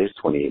whatever it is,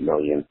 28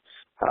 million,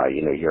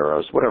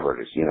 euros, whatever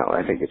it is,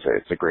 I think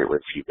it's a great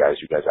rate for you guys.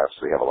 You guys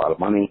obviously have a lot of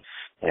money,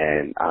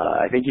 and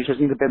I think you just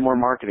need a bit more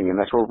marketing, and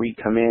that's where we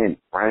come in,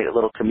 right? A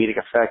little comedic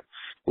effect.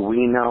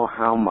 We know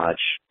how much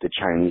the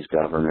Chinese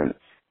government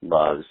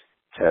loves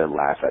to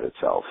laugh at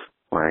itself,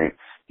 right?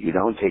 You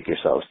don't take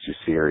yourselves too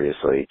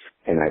seriously,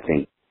 and I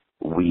think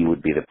we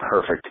would be the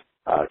perfect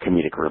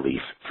comedic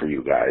relief for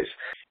you guys.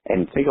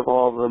 And think of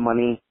all the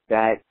money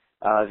that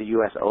the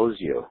U.S. owes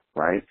you,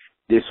 right?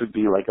 This would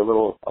be like a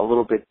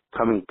little bit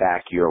coming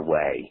back your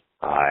way.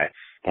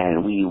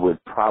 And we would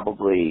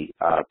probably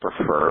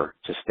prefer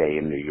to stay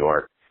in New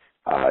York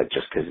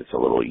just because it's a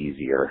little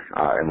easier.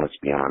 And let's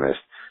be honest,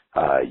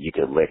 you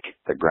could lick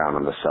the ground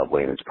on the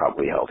subway and it's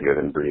probably healthier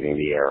than breathing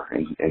the air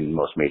in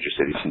most major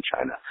cities in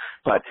China.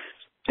 But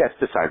that's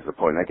besides the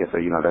point. I guess,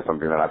 that's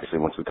something that obviously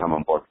once we come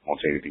on board, we won't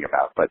say anything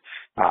about. But,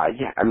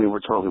 I mean, we're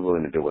totally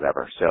willing to do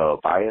whatever. So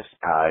buy us,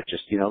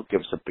 just,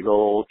 give us a big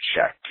old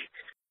check.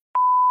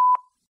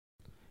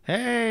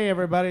 Hey,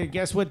 everybody.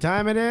 Guess what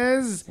time it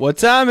is? What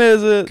time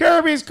is it?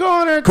 Kirby's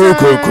Corner time!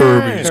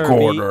 Kirby's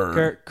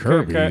Corner.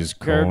 Kirby's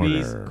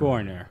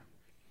Corner.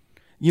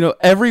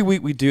 Every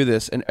week we do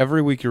this, and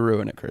every week you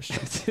ruin it, Christian.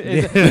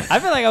 I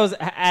feel like I was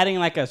adding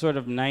like a sort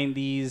of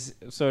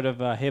 90s sort of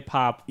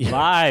hip-hop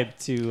vibe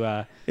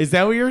to... Is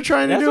that what you were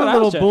trying to do? A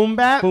little boom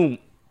bap? Boom,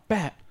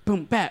 bap,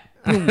 boom, bap,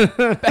 boom,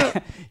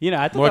 bap.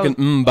 I thought more like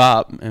an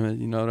bop.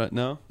 You know what?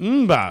 No?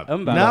 Bop.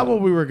 Not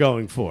what we were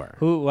going for.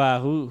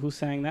 Who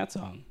sang that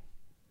song?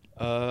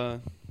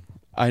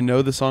 I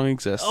know the song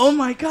exists. Oh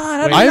my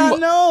God! I did not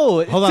know.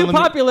 It's hold on, too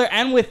popular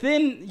and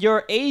within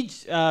your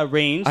age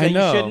range that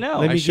you should know.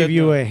 Let me give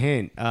you a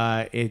hint.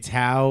 It's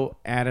how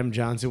Adam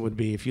Johnson would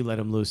be if you let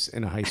him loose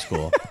in a high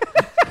school.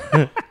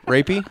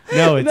 Rapey?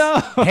 No, it's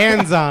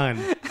hands-on.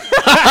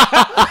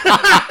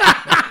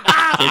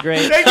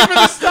 Great. Thank you for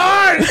the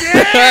start.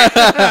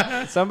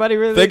 Yeah. Somebody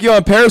really. Thank you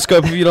on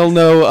Periscope. If you don't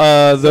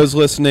know, those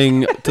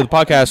listening to the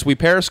podcast, we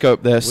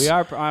Periscope this. We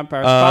are on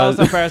Periscope. Follow us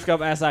on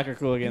Periscope at Soccer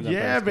Cooligans.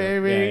 Yeah,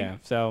 baby. Yeah.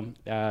 So,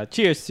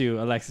 cheers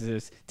to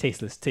Alexis's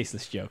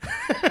tasteless joke.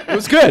 It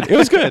was good. It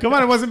was good. Come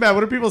on, it wasn't bad.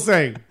 What are people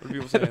saying?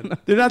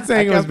 They're not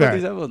saying it was bad.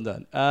 These everyone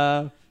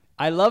done.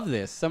 I love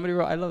this. Somebody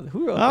wrote. I love.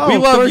 Who wrote? Oh, we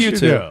love you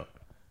too.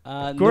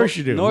 Of course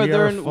you do.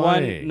 Northern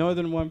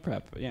one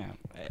prep. Yeah.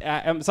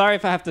 I'm sorry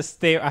if I have to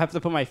stay. I have to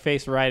put my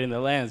face right in the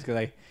lens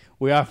because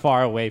we are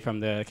far away from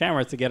the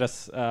camera to get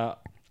us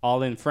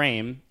all in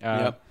frame.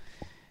 Yep.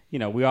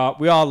 We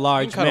all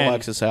large you can men. cut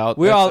Alexis out.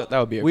 That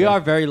would be okay. We are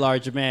very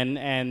large men,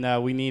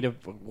 and we need a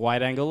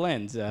wide angle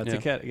lens to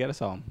get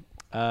us all.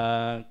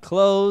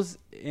 Close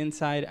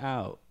inside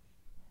out.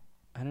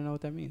 I don't know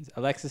what that means.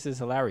 Alexis is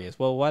hilarious.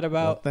 Well, what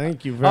about... Well,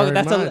 thank you very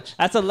much.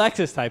 That's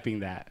Alexis typing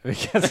that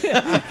because he's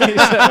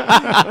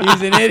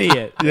an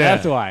idiot. Yeah.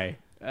 That's why.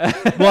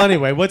 Well,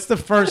 anyway, what's the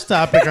first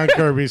topic on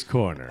Kirby's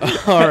Corner?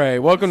 All right,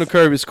 welcome to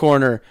Kirby's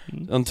Corner.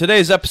 On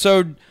today's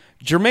episode,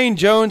 Jermaine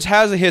Jones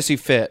has a hissy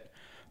fit.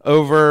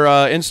 Over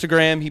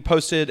Instagram, he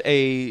posted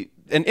an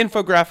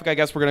infographic, I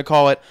guess we're going to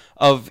call it,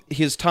 of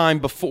his time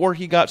before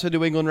he got to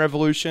New England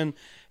Revolution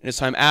and his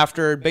time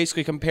after,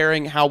 basically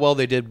comparing how well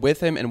they did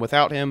with him and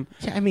without him.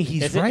 Yeah, I mean,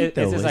 he's right,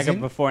 though. Is this like a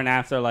before and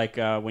after, like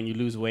when you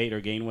lose weight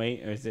or gain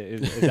weight? Or is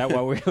that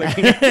what we're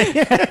looking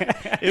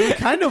at? It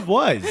kind of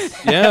was.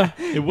 Yeah.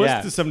 It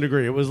was to some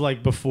degree. It was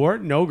like before,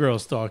 no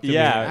girls talk to me.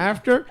 Yeah.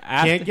 After,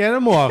 can't get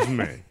them off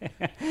me.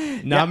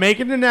 Not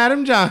making an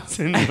Adam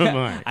Johnson. Come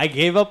on. I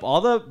gave up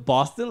all the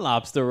Boston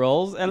lobster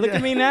rolls, and look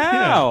at me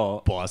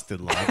now.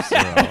 Boston lobster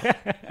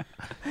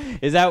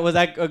roll. Was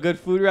that a good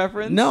food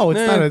reference? No, it's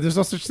not. There's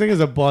no such thing as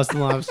a Boston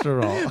lobster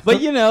roll. But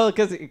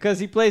because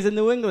he plays in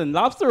New England,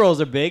 lobster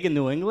rolls are big in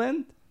New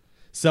England.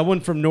 Someone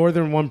from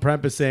Northern One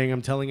Prep is saying,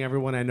 I'm telling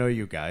everyone I know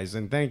you guys,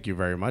 and thank you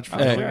very much for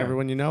telling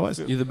everyone you know us.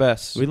 You're the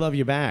best. We love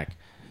you back.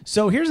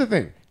 So here's the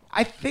thing.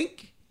 I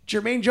think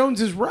Jermaine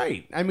Jones is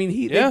right. I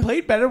mean, they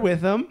played better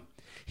with him.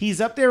 He's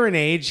up there in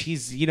age.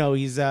 He's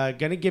going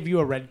to give you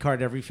a red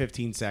card every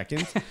 15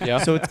 seconds. Yeah.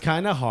 So it's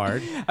kind of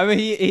hard. I mean,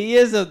 he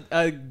is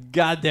a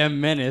goddamn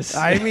menace.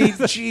 I mean,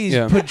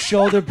 geez, put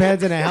shoulder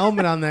pads and a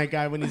helmet on that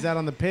guy when he's out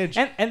on the pitch.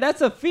 And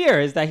that's a fear,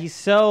 is that he's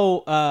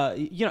so,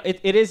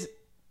 it is,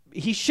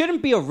 he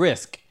shouldn't be a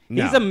risk.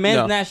 No. He's a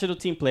men's national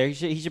team player.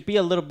 He should be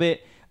a little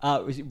bit,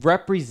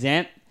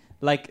 represent,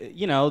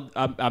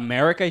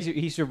 America.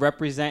 He should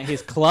represent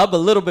his club a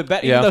little bit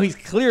better, even though he's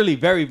clearly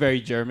very,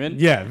 very German.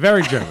 Yeah,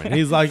 very German.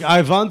 He's like,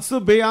 I want to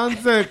be on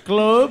the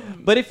club.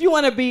 But if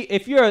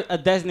you're a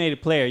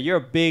designated player, you're a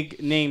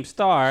big name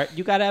star,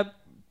 you got to,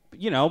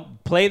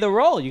 play the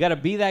role. You got to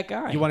be that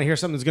guy. You want to hear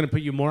something that's going to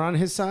put you more on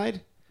his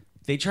side?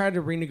 They tried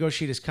to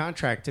renegotiate his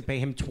contract to pay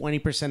him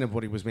 20% of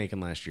what he was making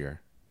last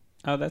year.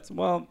 Oh,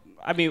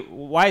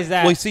 why is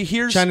that? Well, see,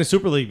 here's China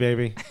Super League,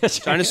 baby.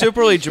 China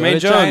Super League, Jermaine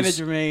Jones. China,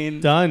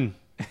 Jermaine. Done.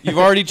 You've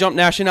already jumped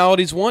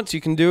nationalities once. You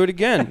can do it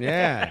again.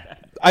 Yeah.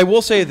 I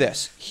will say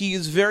this. He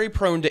is very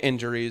prone to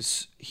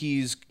injuries.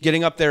 He's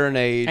getting up there in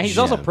age. And he's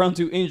also prone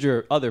to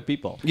injure other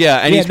people. Yeah,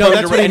 and he's prone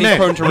to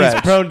reds.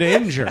 He's prone to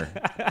injure.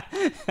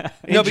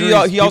 No,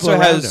 but he also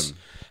has...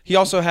 He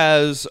also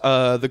has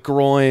the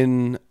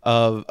groin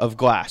of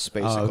glass,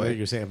 basically. Oh,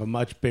 you're saying of a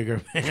much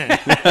bigger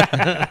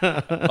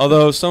man.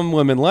 Although some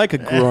women like a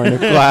groin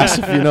of glass,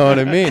 if you know what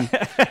I mean.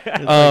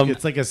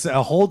 It's like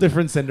a whole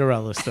different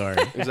Cinderella story.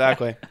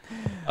 Exactly.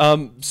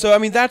 So, I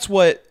mean, that's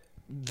what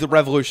the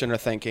Revolution are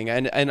thinking,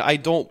 and I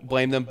don't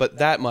blame them, but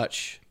that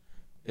much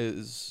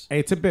is...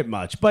 It's a bit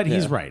much, but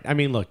he's right. I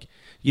mean, look,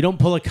 you don't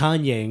pull a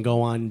Kanye and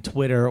go on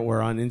Twitter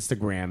or on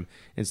Instagram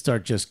and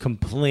start just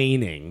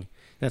complaining.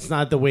 That's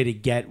not the way to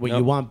get what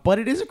you want, but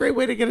it is a great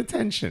way to get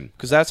attention.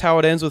 Because that's how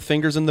it ends with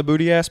fingers in the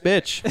booty ass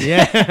bitch.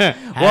 Yeah.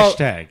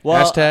 Hashtag.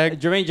 Hashtag.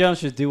 Jermaine Jones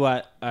should do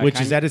what? Which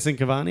is Edison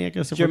Cavani, I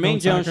guess.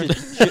 Jermaine Jones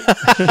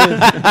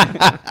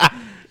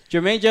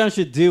Jermaine Jones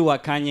should do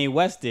what Kanye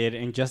West did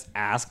and just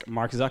ask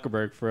Mark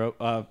Zuckerberg for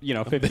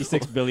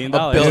 $56 billion.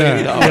 $1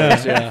 billion.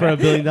 For $1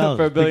 billion.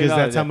 For $1 billion. Because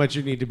that's how much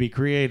you need to be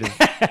creative.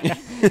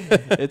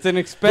 It's an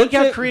expensive.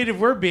 Look how creative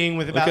we're being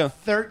with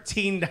about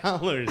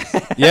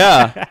 $13.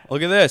 Yeah.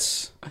 Look at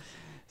this.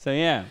 So,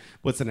 yeah.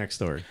 What's the next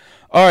story?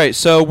 All right.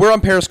 So we're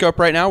on Periscope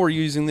right now. We're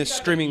using this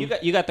streaming.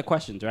 You got the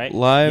questions, right?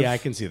 Live. Yeah, I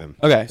can see them.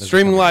 Okay.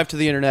 Streaming live to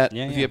the internet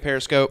via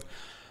Periscope.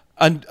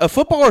 A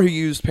footballer who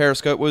used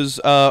Periscope was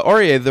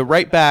Aurier, the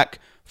right back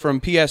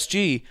from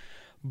PSG,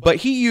 but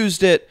he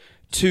used it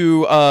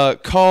to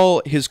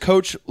call his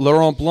coach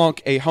Laurent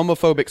Blanc a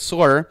homophobic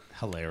slur.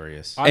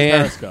 Hilarious. On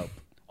Periscope.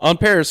 On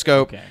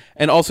Periscope, Okay.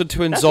 and also to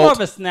That's insult. more of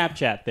a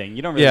Snapchat thing.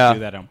 You don't really do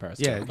that on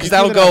Periscope. Yeah, because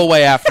that'll go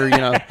away after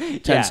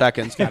 10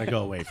 seconds. Gotta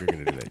go away if you're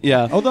gonna do that.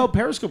 Yeah. Although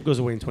Periscope goes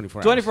away in 24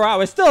 hours. 24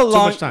 hours. Still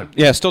long. Too much time.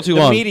 Yeah, still too The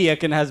long. media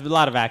has a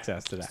lot of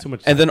access to that. Too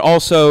much time. And then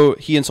also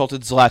he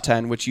insulted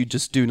Zlatan, which you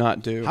just do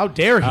not do. How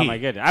dare he? Oh my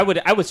goodness!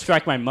 I would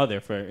strike my mother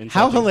for insulting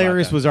How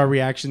hilarious Zlatan. was our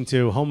reaction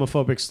to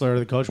homophobic slur to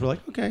the coach? We're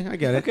like, okay, I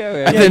get it.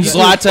 Okay, And then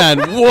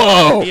Zlatan,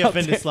 whoa! He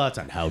offended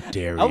Zlatan. How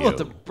dare you? I want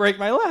to break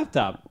my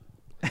laptop.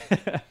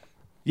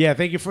 Yeah,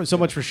 thank you so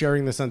much for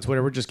sharing this on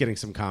Twitter. We're just getting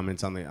some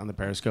comments on the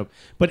Periscope.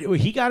 But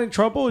he got in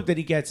trouble? Did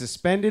he get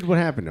suspended? What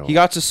happened to him? He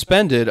got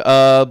suspended.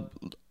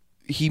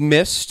 He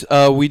missed.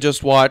 We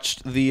just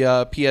watched the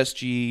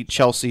PSG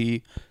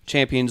Chelsea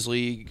Champions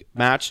League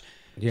match.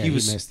 Yeah, he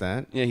missed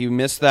that. Yeah, he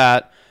missed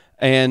that,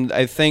 and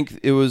I think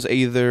it was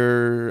a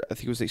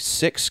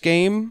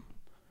 6-game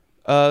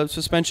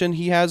suspension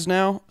he has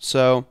now.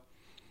 So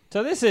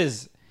this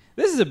is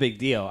a big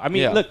deal. I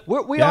mean, Yeah. look,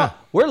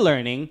 we're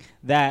learning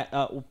that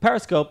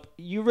Periscope,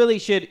 you really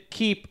should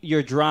keep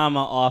your drama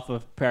off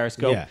of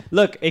Periscope. Yeah.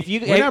 Look,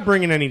 We're not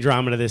bringing any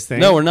drama to this thing.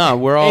 no, we're not.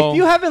 We're all. If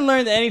you haven't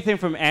learned anything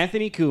from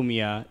Anthony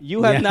Cumia,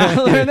 you have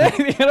not learned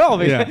anything at all.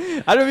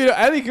 Because I don't know.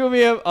 Anthony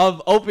Cumia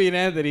of Opie and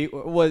Anthony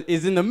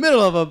is in the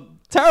middle of a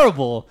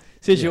terrible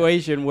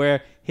situation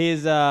where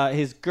his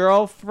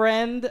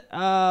girlfriend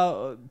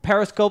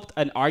periscoped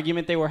an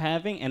argument they were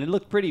having, and it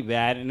looked pretty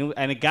bad,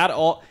 and it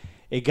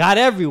got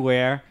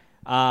everywhere,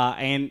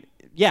 and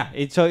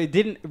so it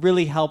didn't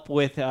really help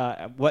with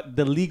what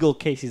the legal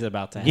case he's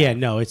about to have. Yeah,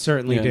 no, it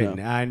certainly didn't.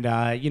 no.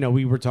 And,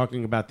 we were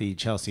talking about the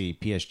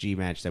Chelsea-PSG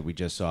match that we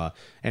just saw.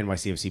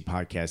 NYCFC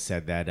podcast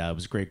said that it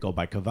was a great goal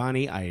by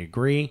Cavani. I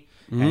agree.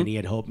 Mm-hmm. And he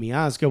had hoped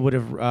Miazga would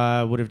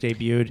have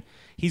debuted.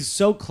 He's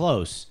so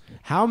close.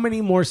 How many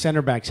more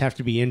center backs have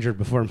to be injured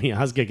before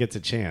Miazga gets a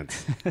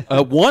chance?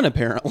 One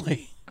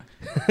apparently.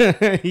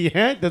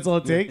 Yeah, that's all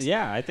it takes?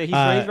 Yeah, I think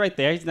he's right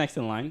there. He's next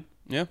in line.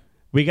 Yeah.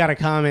 We got a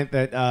comment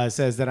that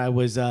says that I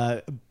was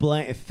thumb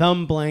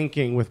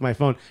blanking with my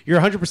phone. You're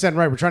 100%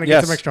 right. We're trying to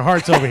get some extra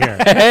hearts over here.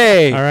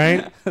 Hey. All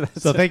right.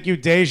 So thank you,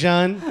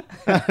 Dejan.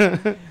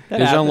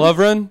 Dejan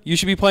Lovren, you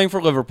should be playing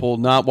for Liverpool,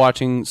 not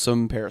watching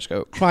some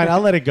Periscope. Fine, I'll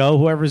let it go.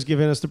 Whoever's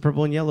giving us the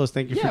purple and yellows,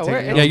 thank you for taking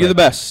it. Yeah, you're the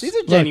best. These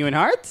are genuine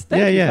hearts.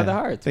 Thank you for the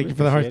hearts. Thank We you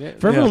for the hearts. appreciate it.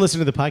 For everyone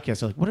listening to the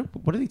podcast, they're like,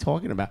 what are they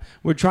talking about?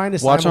 We're trying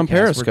to Watch on simulcast.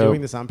 Periscope. We're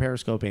doing this on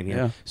Periscope in here.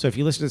 Yeah. So if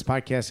you listen to this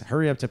podcast,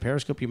 hurry up to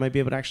Periscope. You might be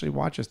able to actually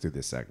watch us through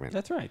this segment.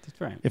 That's right.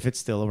 That's right. If it's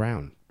still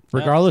around.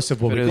 Regardless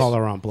of what we call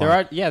our own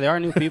blog. There are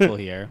new people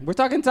here.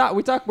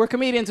 We're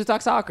comedians who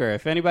talk soccer.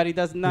 If anybody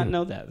does not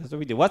know that, that's what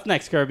we do. What's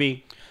next,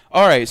 Kirby?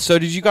 All right, so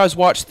did you guys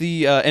watch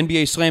the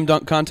NBA Slam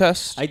Dunk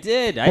Contest? I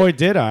did. Boy,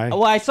 did I.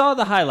 Well, I saw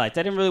the highlights.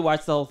 I didn't really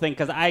watch the whole thing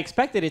because I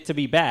expected it to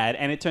be bad,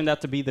 and it turned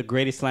out to be the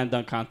greatest slam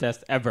dunk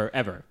contest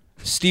ever.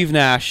 Steve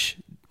Nash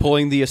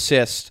pulling the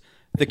assist,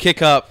 the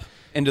kick up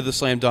into the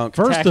slam dunk.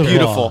 First of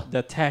beautiful. all,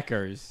 The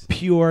Techers.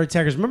 Pure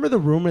Techers. Remember the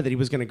rumor that he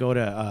was going to go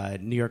to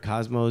New York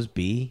Cosmos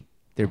B?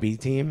 Their B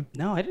team?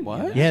 No, I didn't.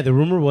 What? Yeah, the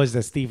rumor was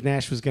that Steve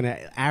Nash was going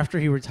to, after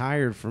he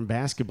retired from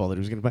basketball, that he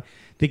was going to play.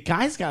 The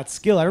guy's got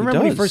skill. I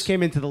remember when he first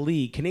came into the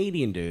league,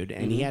 Canadian dude,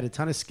 and he had a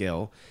ton of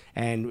skill.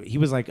 And he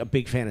was like a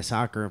big fan of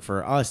soccer. And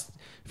for us,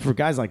 for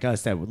guys like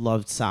us that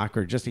loved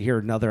soccer, just to hear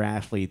another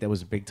athlete that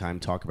was a big time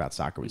talk about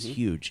soccer was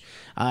huge.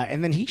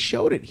 And then he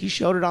showed it. He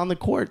showed it on the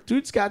court.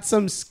 Dude's got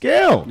some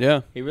skill.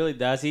 Yeah, he really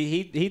does.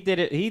 He did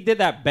it. He did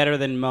that better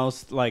than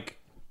most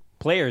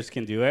players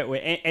can do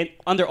it, and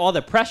under all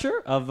the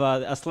pressure of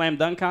a slam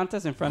dunk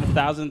contest in front of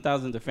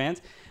thousands of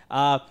fans.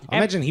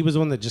 Imagine he was the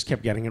one that just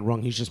kept getting it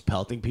wrong. He's just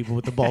pelting people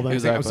with the ball.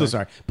 Exactly. I'm so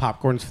sorry.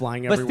 Popcorn's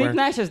flying But everywhere. Steve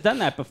Nash has done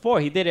that before.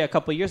 He did it a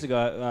couple of years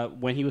ago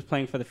when he was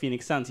playing for the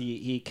Phoenix Suns.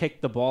 He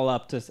kicked the ball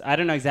up to I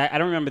don't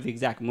remember the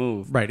exact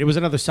move. Right. It was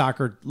another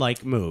soccer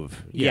like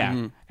move. Yeah.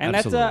 Mm-hmm. And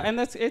Absolutely.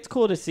 that's it's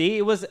cool to see.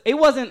 It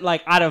wasn't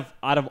like out of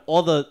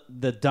all the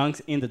dunks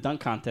in the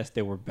dunk contest,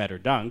 there were better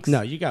dunks.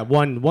 No, you got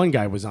one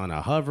guy was on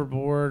a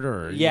hoverboard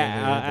or the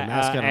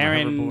mascot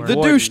Aaron on a hoverboard. the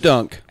douche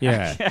dunk.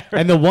 Yeah.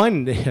 And the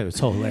one, it was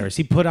so hilarious.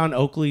 He put on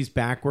Oakley's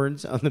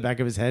backwards on the back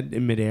of his head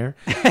in midair.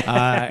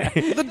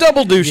 The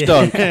double douche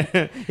dunk.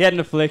 He had an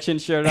affliction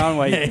shirt on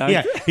while he dunked.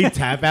 Yeah, he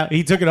tap out.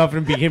 He took it off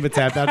and became a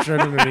tap out shirt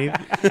underneath.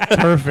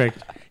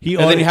 Perfect. And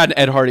then he had an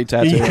Ed Hardy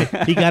tattoo.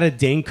 He got a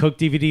Dane Cook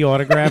DVD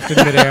autographed in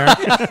midair.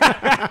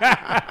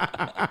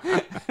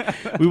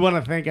 We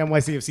want to thank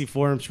NYCFC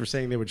Forums for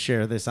saying they would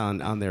share this on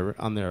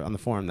the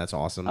forum. That's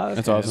awesome.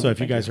 That's awesome. So if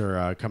you guys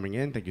are coming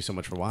in, thank you so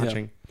much for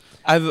watching.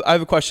 Yeah. I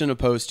have a question to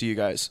pose to you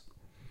guys.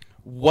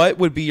 What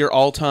would be your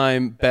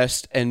all-time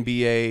best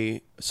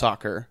NBA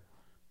soccer?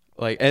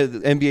 Like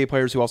NBA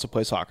players who also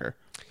play soccer.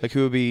 Like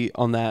who would be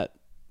on that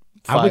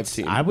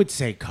team? I would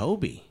say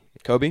Kobe.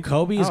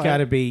 Kobe's got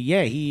to be.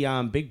 Yeah, he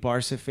big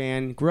Barca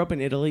fan. Grew up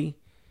in Italy.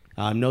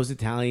 Knows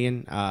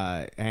Italian.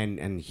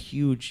 And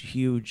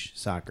huge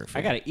soccer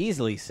fan. I gotta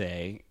easily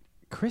say,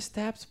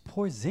 Kristaps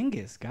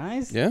Porzingis,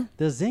 guys. Yeah,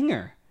 the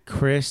zinger.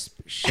 Crisp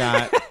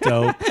shot,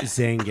 dope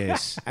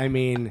Zingis. I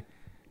mean.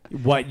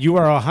 What, you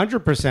are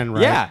 100%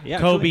 right. Yeah.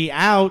 Kobe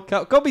out.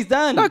 Kobe's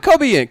done. Not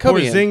Kobe in.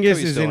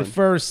 Porzingis is in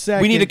first,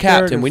 second. We need a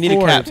captain. We need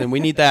fourth. a captain. We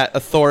need that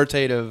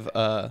authoritative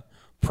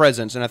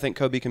presence, and I Think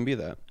Kobe can be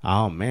that.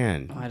 Oh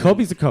man,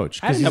 Kobe's the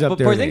coach because he's up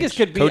there. Porzingis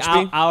could be Coach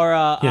B?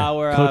 our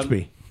Coach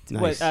B.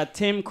 Nice.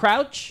 Tim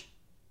Crouch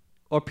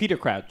or Peter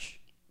Crouch.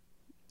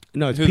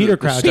 No, it's Peter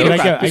Crouch. But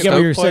I get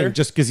what you're saying.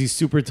 Just because he's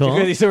super tall.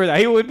 Because he's super,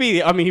 he would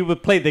be. I mean, he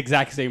would play the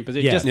exact same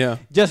position.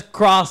 Just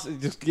cross.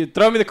 Just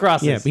throw me the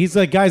crosses. Yeah, but he's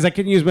like, guys, I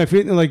can use my feet.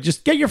 And they're like,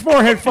 just get your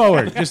forehead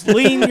forward. Just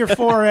lean your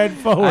forehead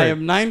forward. I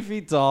am 9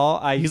 feet tall.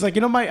 He's like,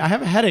 I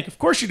have a headache. Of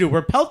course you do.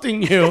 We're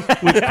pelting you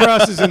with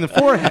crosses in the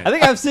forehead. I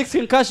think I have 6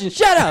 concussions.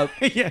 Shut up.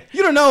 Yeah.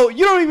 You don't know.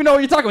 You don't even know what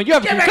you're talking about. You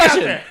have a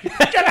concussion.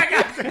 Get back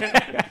out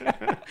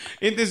there.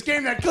 In this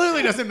game that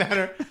clearly doesn't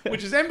matter,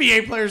 which is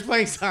NBA players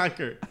playing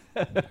soccer.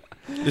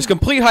 It's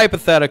complete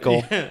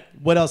hypothetical. Yeah.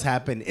 What else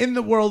happened in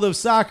the world of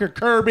soccer,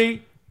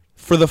 Kirby?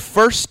 For the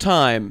first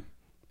time,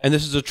 and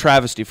this is a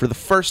travesty, for the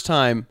first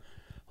time,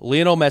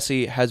 Lionel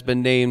Messi has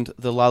been named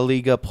the La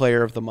Liga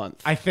Player of the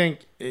Month. I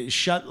think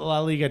shut La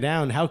Liga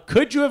down. How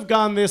could you have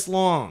gone this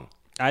long?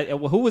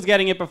 Who was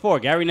getting it before?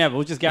 Gary Neville. It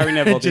was just Gary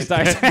Neville. Just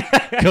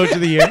Coach of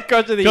the year.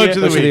 Coach of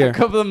the year.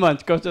 Couple of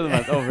months. Coach of the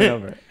month. Over and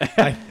over.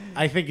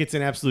 I think it's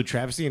an absolute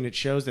travesty, and it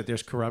shows that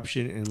there's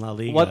corruption in La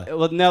Liga.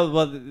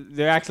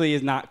 There actually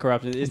is not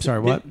corruption. I'm sorry,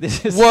 what?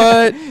 This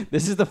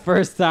is the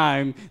first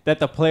time that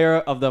the Player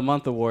of the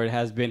Month award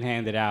has been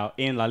handed out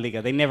in La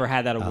Liga. They never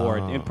had that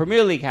award. And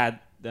Premier League had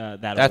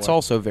that That's award.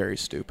 also very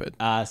stupid.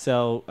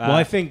 Well,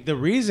 I think the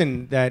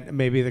reason that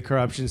maybe the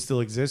corruption still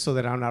exists, so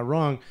that I'm not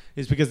wrong,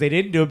 is because they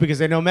didn't do it because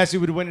they know Messi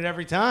would win it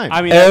every time.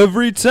 I mean,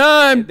 every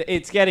time.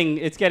 It's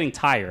getting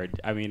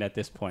tired. I mean, at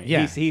this point,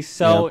 yeah, he's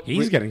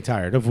getting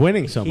tired of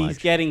winning so much. He's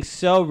getting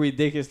so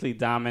ridiculously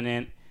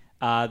dominant.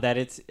 that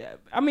it's.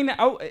 I mean,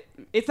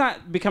 it's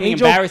not becoming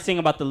Angel- embarrassing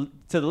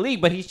to the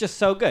league, but he's just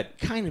so good.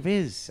 Kind of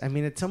is. I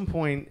mean, at some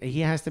point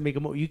he has to make a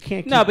move. You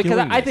can't. No, keep because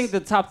doing I this. think the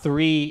top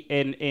three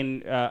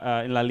in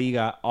La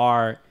Liga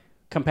are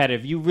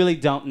competitive. You really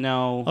don't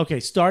know. Okay,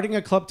 starting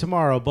a club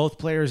tomorrow, both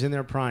players in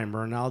their prime,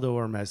 Ronaldo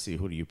or Messi.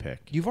 Who do you pick?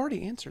 You've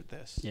already answered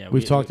this. Yeah,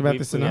 We've talked about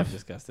this we enough? have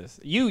discussed this.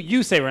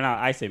 You say Ronaldo,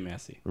 I say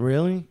Messi.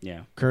 Really?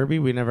 Yeah. Kirby,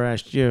 we never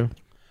asked you.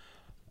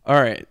 All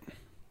right.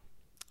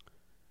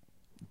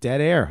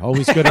 Dead air.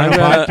 Always good on a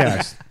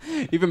podcast.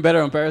 Even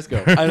better on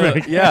Periscope. I know.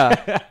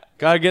 Yeah.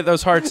 Got to get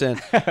those hearts in.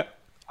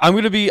 I'm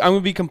gonna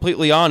be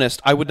completely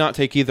honest. I would not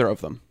take either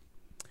of them.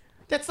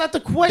 That's not the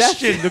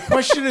question. The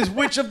question is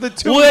which of the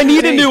two. Well, I would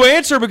you need a take? new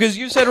answer because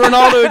you said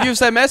Ronaldo and you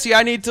said Messi.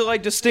 I need to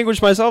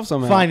distinguish myself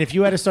somehow. Fine. If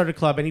you had to start a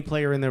club, any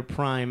player in their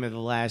prime of the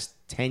last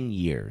 10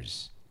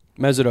 years.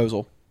 Mesut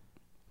Ozil.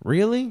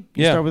 Really? You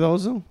Yeah. start with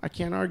Ozil? I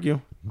can't argue.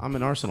 I'm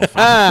an Arsenal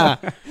fan.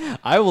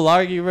 I will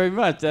argue very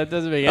much. That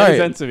doesn't make any All right.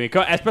 sense to me,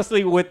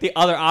 especially with the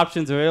other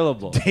options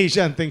available.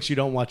 Dejan thinks you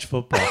don't watch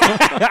football.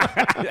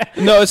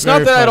 No, it's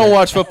not Very that I don't funny.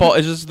 watch football.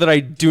 It's just that I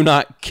do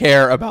not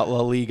care about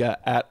La Liga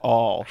at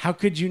all. How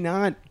could you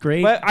not?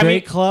 Great, But, I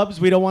great mean-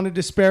 clubs. We don't want to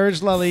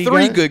disparage La Liga.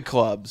 3 good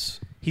clubs.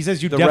 He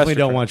says you The definitely rest are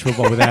don't crap. watch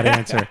football with that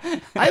answer.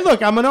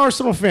 I'm an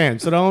Arsenal fan,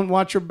 so don't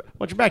watch your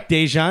back,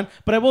 Dejan.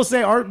 But I will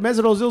say,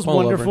 Mesut Ozil's All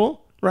over.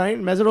 wonderful, right?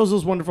 Mesut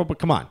Ozil's wonderful, but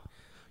come on,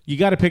 you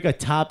got to pick a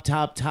top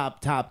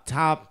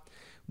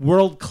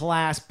world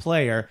class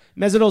player.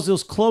 Mesut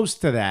Ozil's close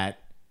to that,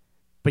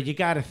 but you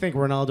got to think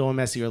Ronaldo and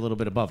Messi are a little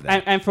bit above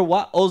that. And for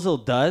what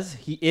Ozil does,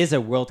 he is a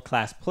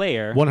world-class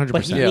player. 100%.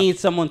 But he Yeah. needs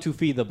someone to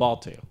feed the ball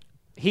to.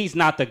 He's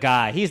not the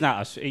guy. He's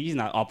not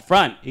up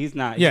front. He's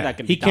not. He's Yeah, not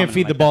gonna he be can't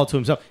feed dominant the like ball to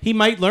himself. He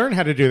might learn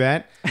how to do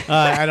that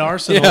at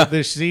Arsenal Yeah.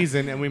 this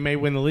season, and we may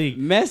win the league.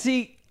 that.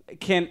 Messi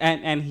can,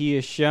 and he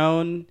has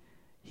shown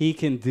he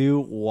can do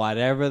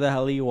whatever the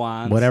hell he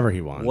wants, Whatever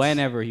he wants.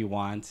 whenever he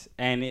wants.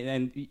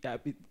 And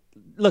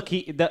look,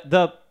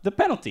 the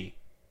penalty.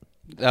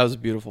 That was a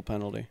beautiful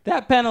penalty.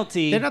 That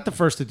penalty. They're not the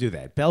first to do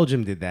that.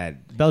 Belgium did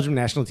that. Belgium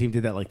national team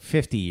did that like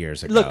 50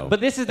 years ago. Look,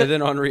 but this is And the.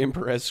 then Henri and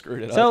Perez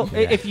screwed it So up.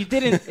 if you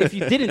didn't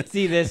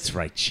see this, that's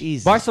right.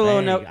 Jesus,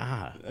 Barcelona- dang.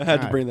 I had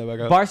to God. bring that back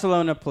up.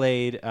 Barcelona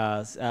played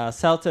Celta Vigo.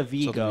 Celta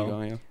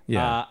Vigo, yeah.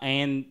 Yeah.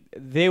 And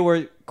they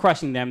were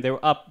crushing them. They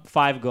were up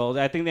 5 goals.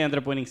 I think they ended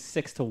up winning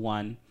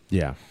 6-1.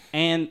 Yeah.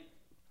 And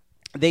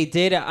they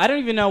did. I don't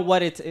even know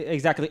what it's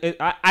exactly.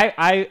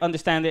 I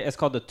understand it as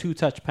called the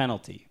 2-touch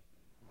penalty.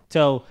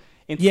 So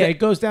Yeah, it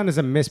goes down as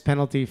a missed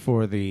penalty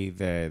for the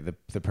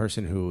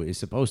person who is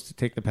supposed to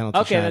take the penalty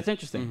okay, shot. that's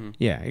interesting. Mm-hmm.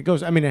 Yeah, it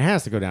goes. I mean, it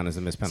has to go down as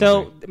a missed penalty.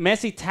 So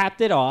Messi tapped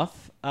it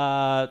off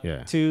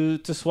to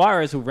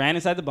Suarez, who ran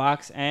inside the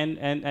box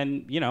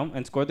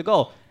and scored the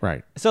goal.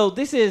 Right. So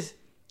this is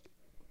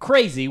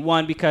crazy.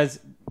 One, because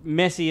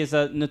Messi is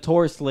a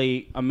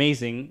notoriously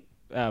amazing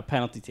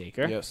penalty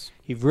taker. Yes.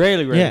 He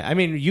rarely. Yeah, I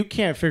mean, you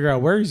can't figure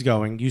out where he's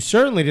going. You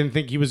certainly didn't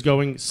think he was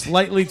going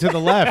slightly to the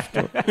left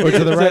or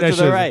to the right. I to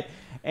should the say. right.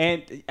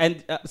 And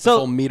Full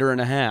so meter and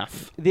a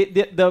half.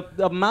 the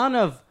amount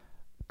of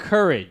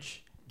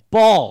courage,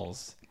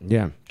 balls,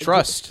 Yeah.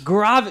 Trust.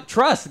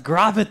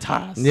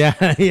 gravitas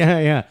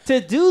Yeah. to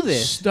do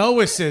this.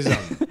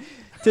 Stoicism.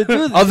 To do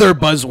this. Other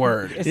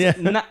buzzword.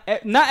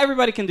 It's not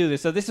everybody can do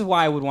this. So this is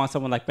why I would want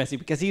someone like Messi,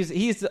 because he's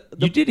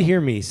You did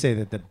hear me say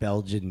that the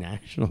Belgian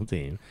national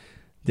team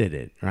did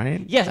it,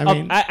 right? yes. I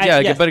mean,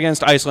 yes. but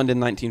against Iceland in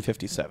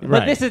 1957. Right.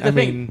 But this is the I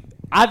thing. mean-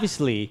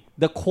 Obviously,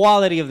 the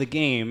quality of the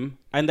game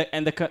and the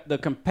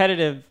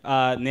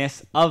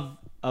competitiveness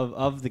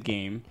of the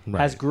game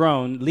has Right.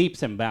 grown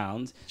leaps and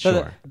bounds. So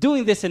Sure.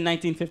 doing this in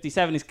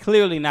 1957 is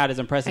clearly not as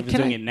impressive as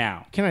doing it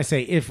now. Can I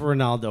say, if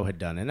Ronaldo had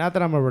done it, not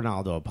that I'm a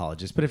Ronaldo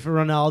apologist, but if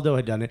Ronaldo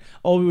had done it,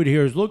 all we would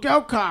hear is, look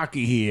how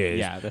cocky he is.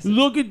 Yeah, that's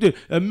look at the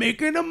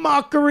making a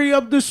mockery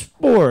of the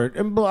sport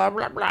and blah,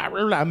 blah, blah,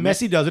 blah, blah.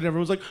 Messi does it, and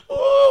everyone's like,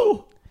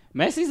 oh,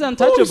 Messi's oh,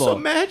 untouchable. he's so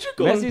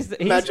magical. He's-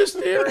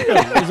 Magisterium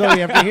is all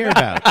you have to hear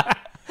about.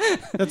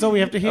 That's all we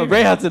have to hear.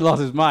 Ray Hudson lost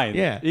his mind.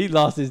 Yeah. He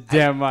lost his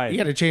damn mind. You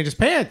got to change his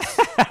pants.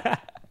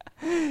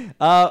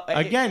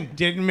 Again,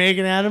 didn't make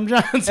an Adam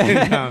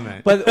Johnson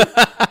comment. But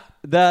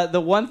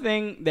the one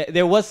thing that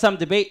there was some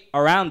debate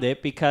around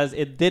it, because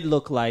it did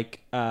look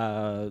like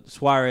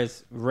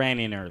Suarez ran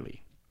in early.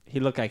 He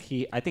looked like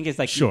I think it's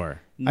like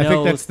Sure. I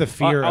think that's the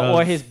fear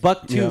or of- his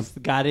buck tooth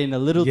got in a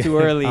little too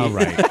early. All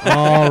right.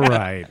 All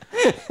right.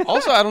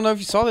 Also, I don't know if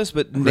you saw this,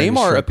 but Greatest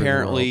Neymar striker in the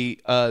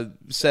apparently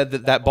said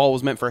that ball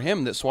was meant for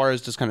him, that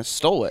Suarez just kind of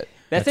stole it.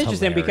 That's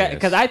interesting hilarious.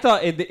 because I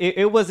thought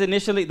it was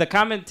initially, the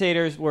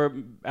commentators were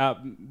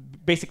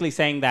basically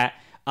saying that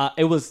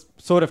it was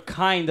sort of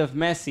kind of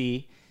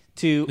Messi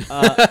to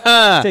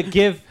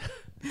give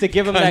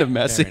him Kind that of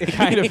messy.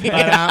 kind of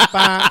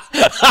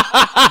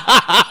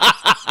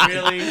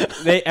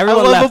Really?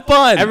 everyone love left. a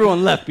pun.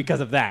 Everyone left because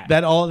of that.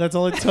 That's all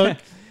it took?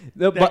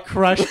 The- That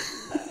crush.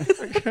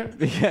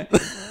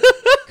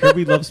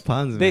 Kirby loves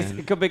puns,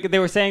 man. They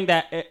were saying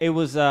that it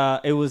was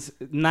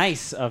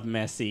nice of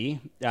Messi,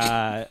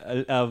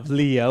 of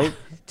Leo,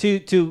 to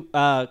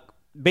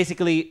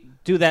basically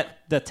do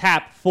the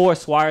tap for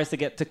Suarez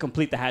to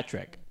complete the hat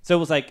trick. So it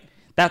was like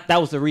that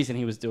was the reason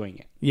he was doing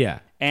it. Yeah.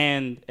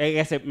 And I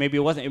guess maybe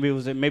it wasn't.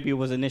 Maybe it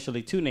was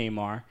initially to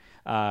Neymar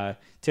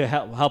to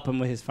help him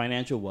with his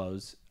financial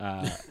woes.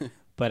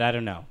 But I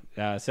don't know.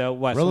 So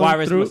what? Rolling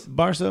Suarez through was,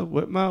 Barca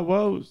with my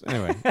woes.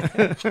 Anyway.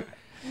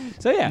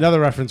 So yeah, another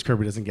reference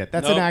Kirby doesn't get.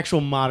 That's Nope. an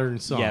actual modern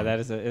song. yeah, that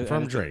is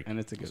from Drake. and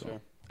it's a good one.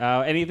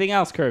 Anything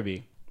else,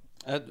 Kirby?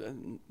 I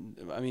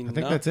mean, I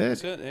think that's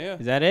it. Yeah.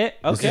 Is that it?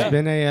 This Okay. has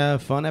been a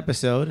fun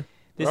episode.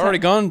 We've already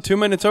gone 2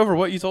 minutes over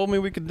what you told me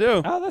we could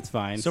do. Oh, that's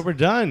fine. So we're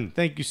done.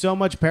 Thank you so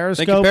much, Periscopers.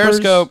 Thank you,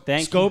 Periscope.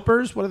 Thank you.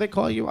 Scopers, what do they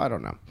call you? I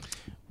don't know.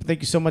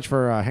 Thank you so much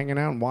for hanging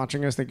out and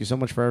watching us. Thank you so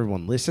much for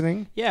everyone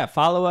listening. Yeah,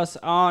 follow us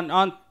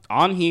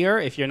on here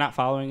if you're not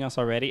following us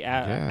already.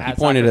 At He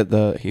pointed at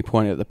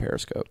the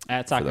Periscope.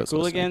 At for Soccer those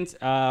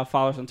Cooligans.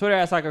 Follow us on Twitter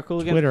at Soccer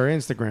Cooligans. Twitter,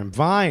 Instagram,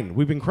 Vine.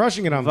 We've been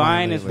crushing it on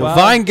Vine Vine as lately. well.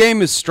 The Vine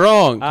game is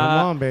strong. Come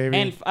on, baby.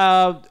 And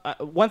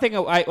one thing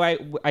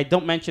I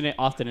don't mention it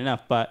often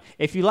enough, but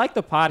if you like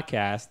the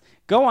podcast,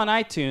 go on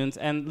iTunes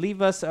and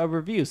leave us a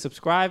review.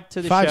 Subscribe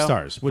to the show. 5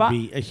 stars would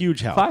be a huge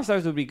help. 5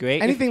 stars would be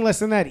great. Anything less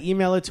than that,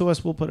 email it to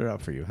us. We'll put it up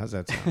for you. How's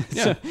that sound?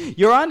 So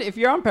if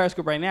you're on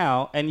Periscope right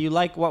now and you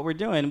like what we're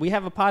doing, we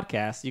have a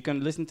podcast. You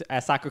can listen to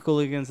at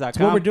soccercooligans.com. That's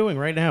what we're doing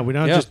right now. We're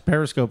not just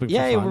periscoping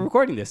Yeah, for fun. we're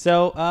recording this.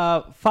 So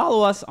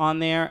follow us on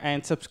there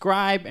and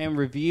subscribe and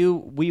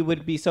review. We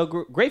would be so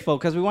grateful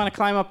because we want to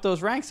climb up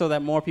those ranks so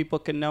that more people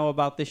can know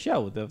about the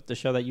show, the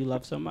show that you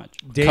love so much.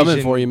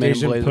 Coming for you, man.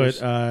 Dejan Blazers.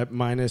 put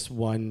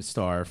 -1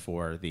 star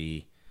for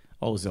the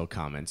Ozil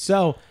comment.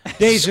 So,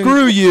 Dejan,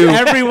 Screw you.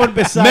 Everyone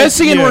besides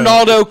Messi and you.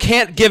 Ronaldo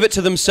can't give it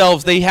to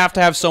themselves. They have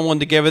to have someone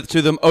to give it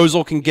to them.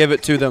 Ozil can give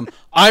it to them.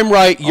 I'm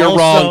right. You're Also-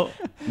 wrong.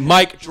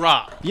 Mic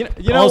drop. You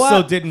know also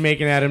what? didn't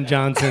make an Adam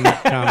Johnson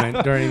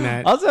comment during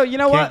that. Also, you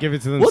know Can't what? give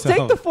it to We'll themselves.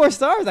 take the 4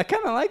 stars. I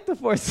kind of like the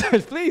 4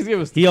 stars. Please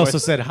give us. He the also 4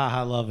 said,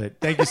 haha, love it.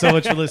 Thank you so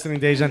much for listening,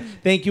 Dejan.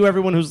 Thank you,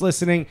 everyone who's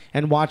listening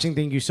and watching.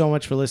 Thank you so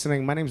much for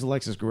listening. My name is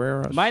Alexis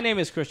Guerrero. My name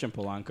is Christian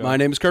Polanco. My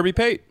name is Kirby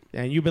Pate.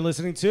 And you've been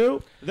listening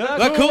to The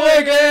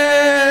Cooligans.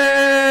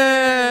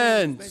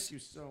 Thank you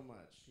so much.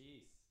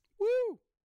 Woo.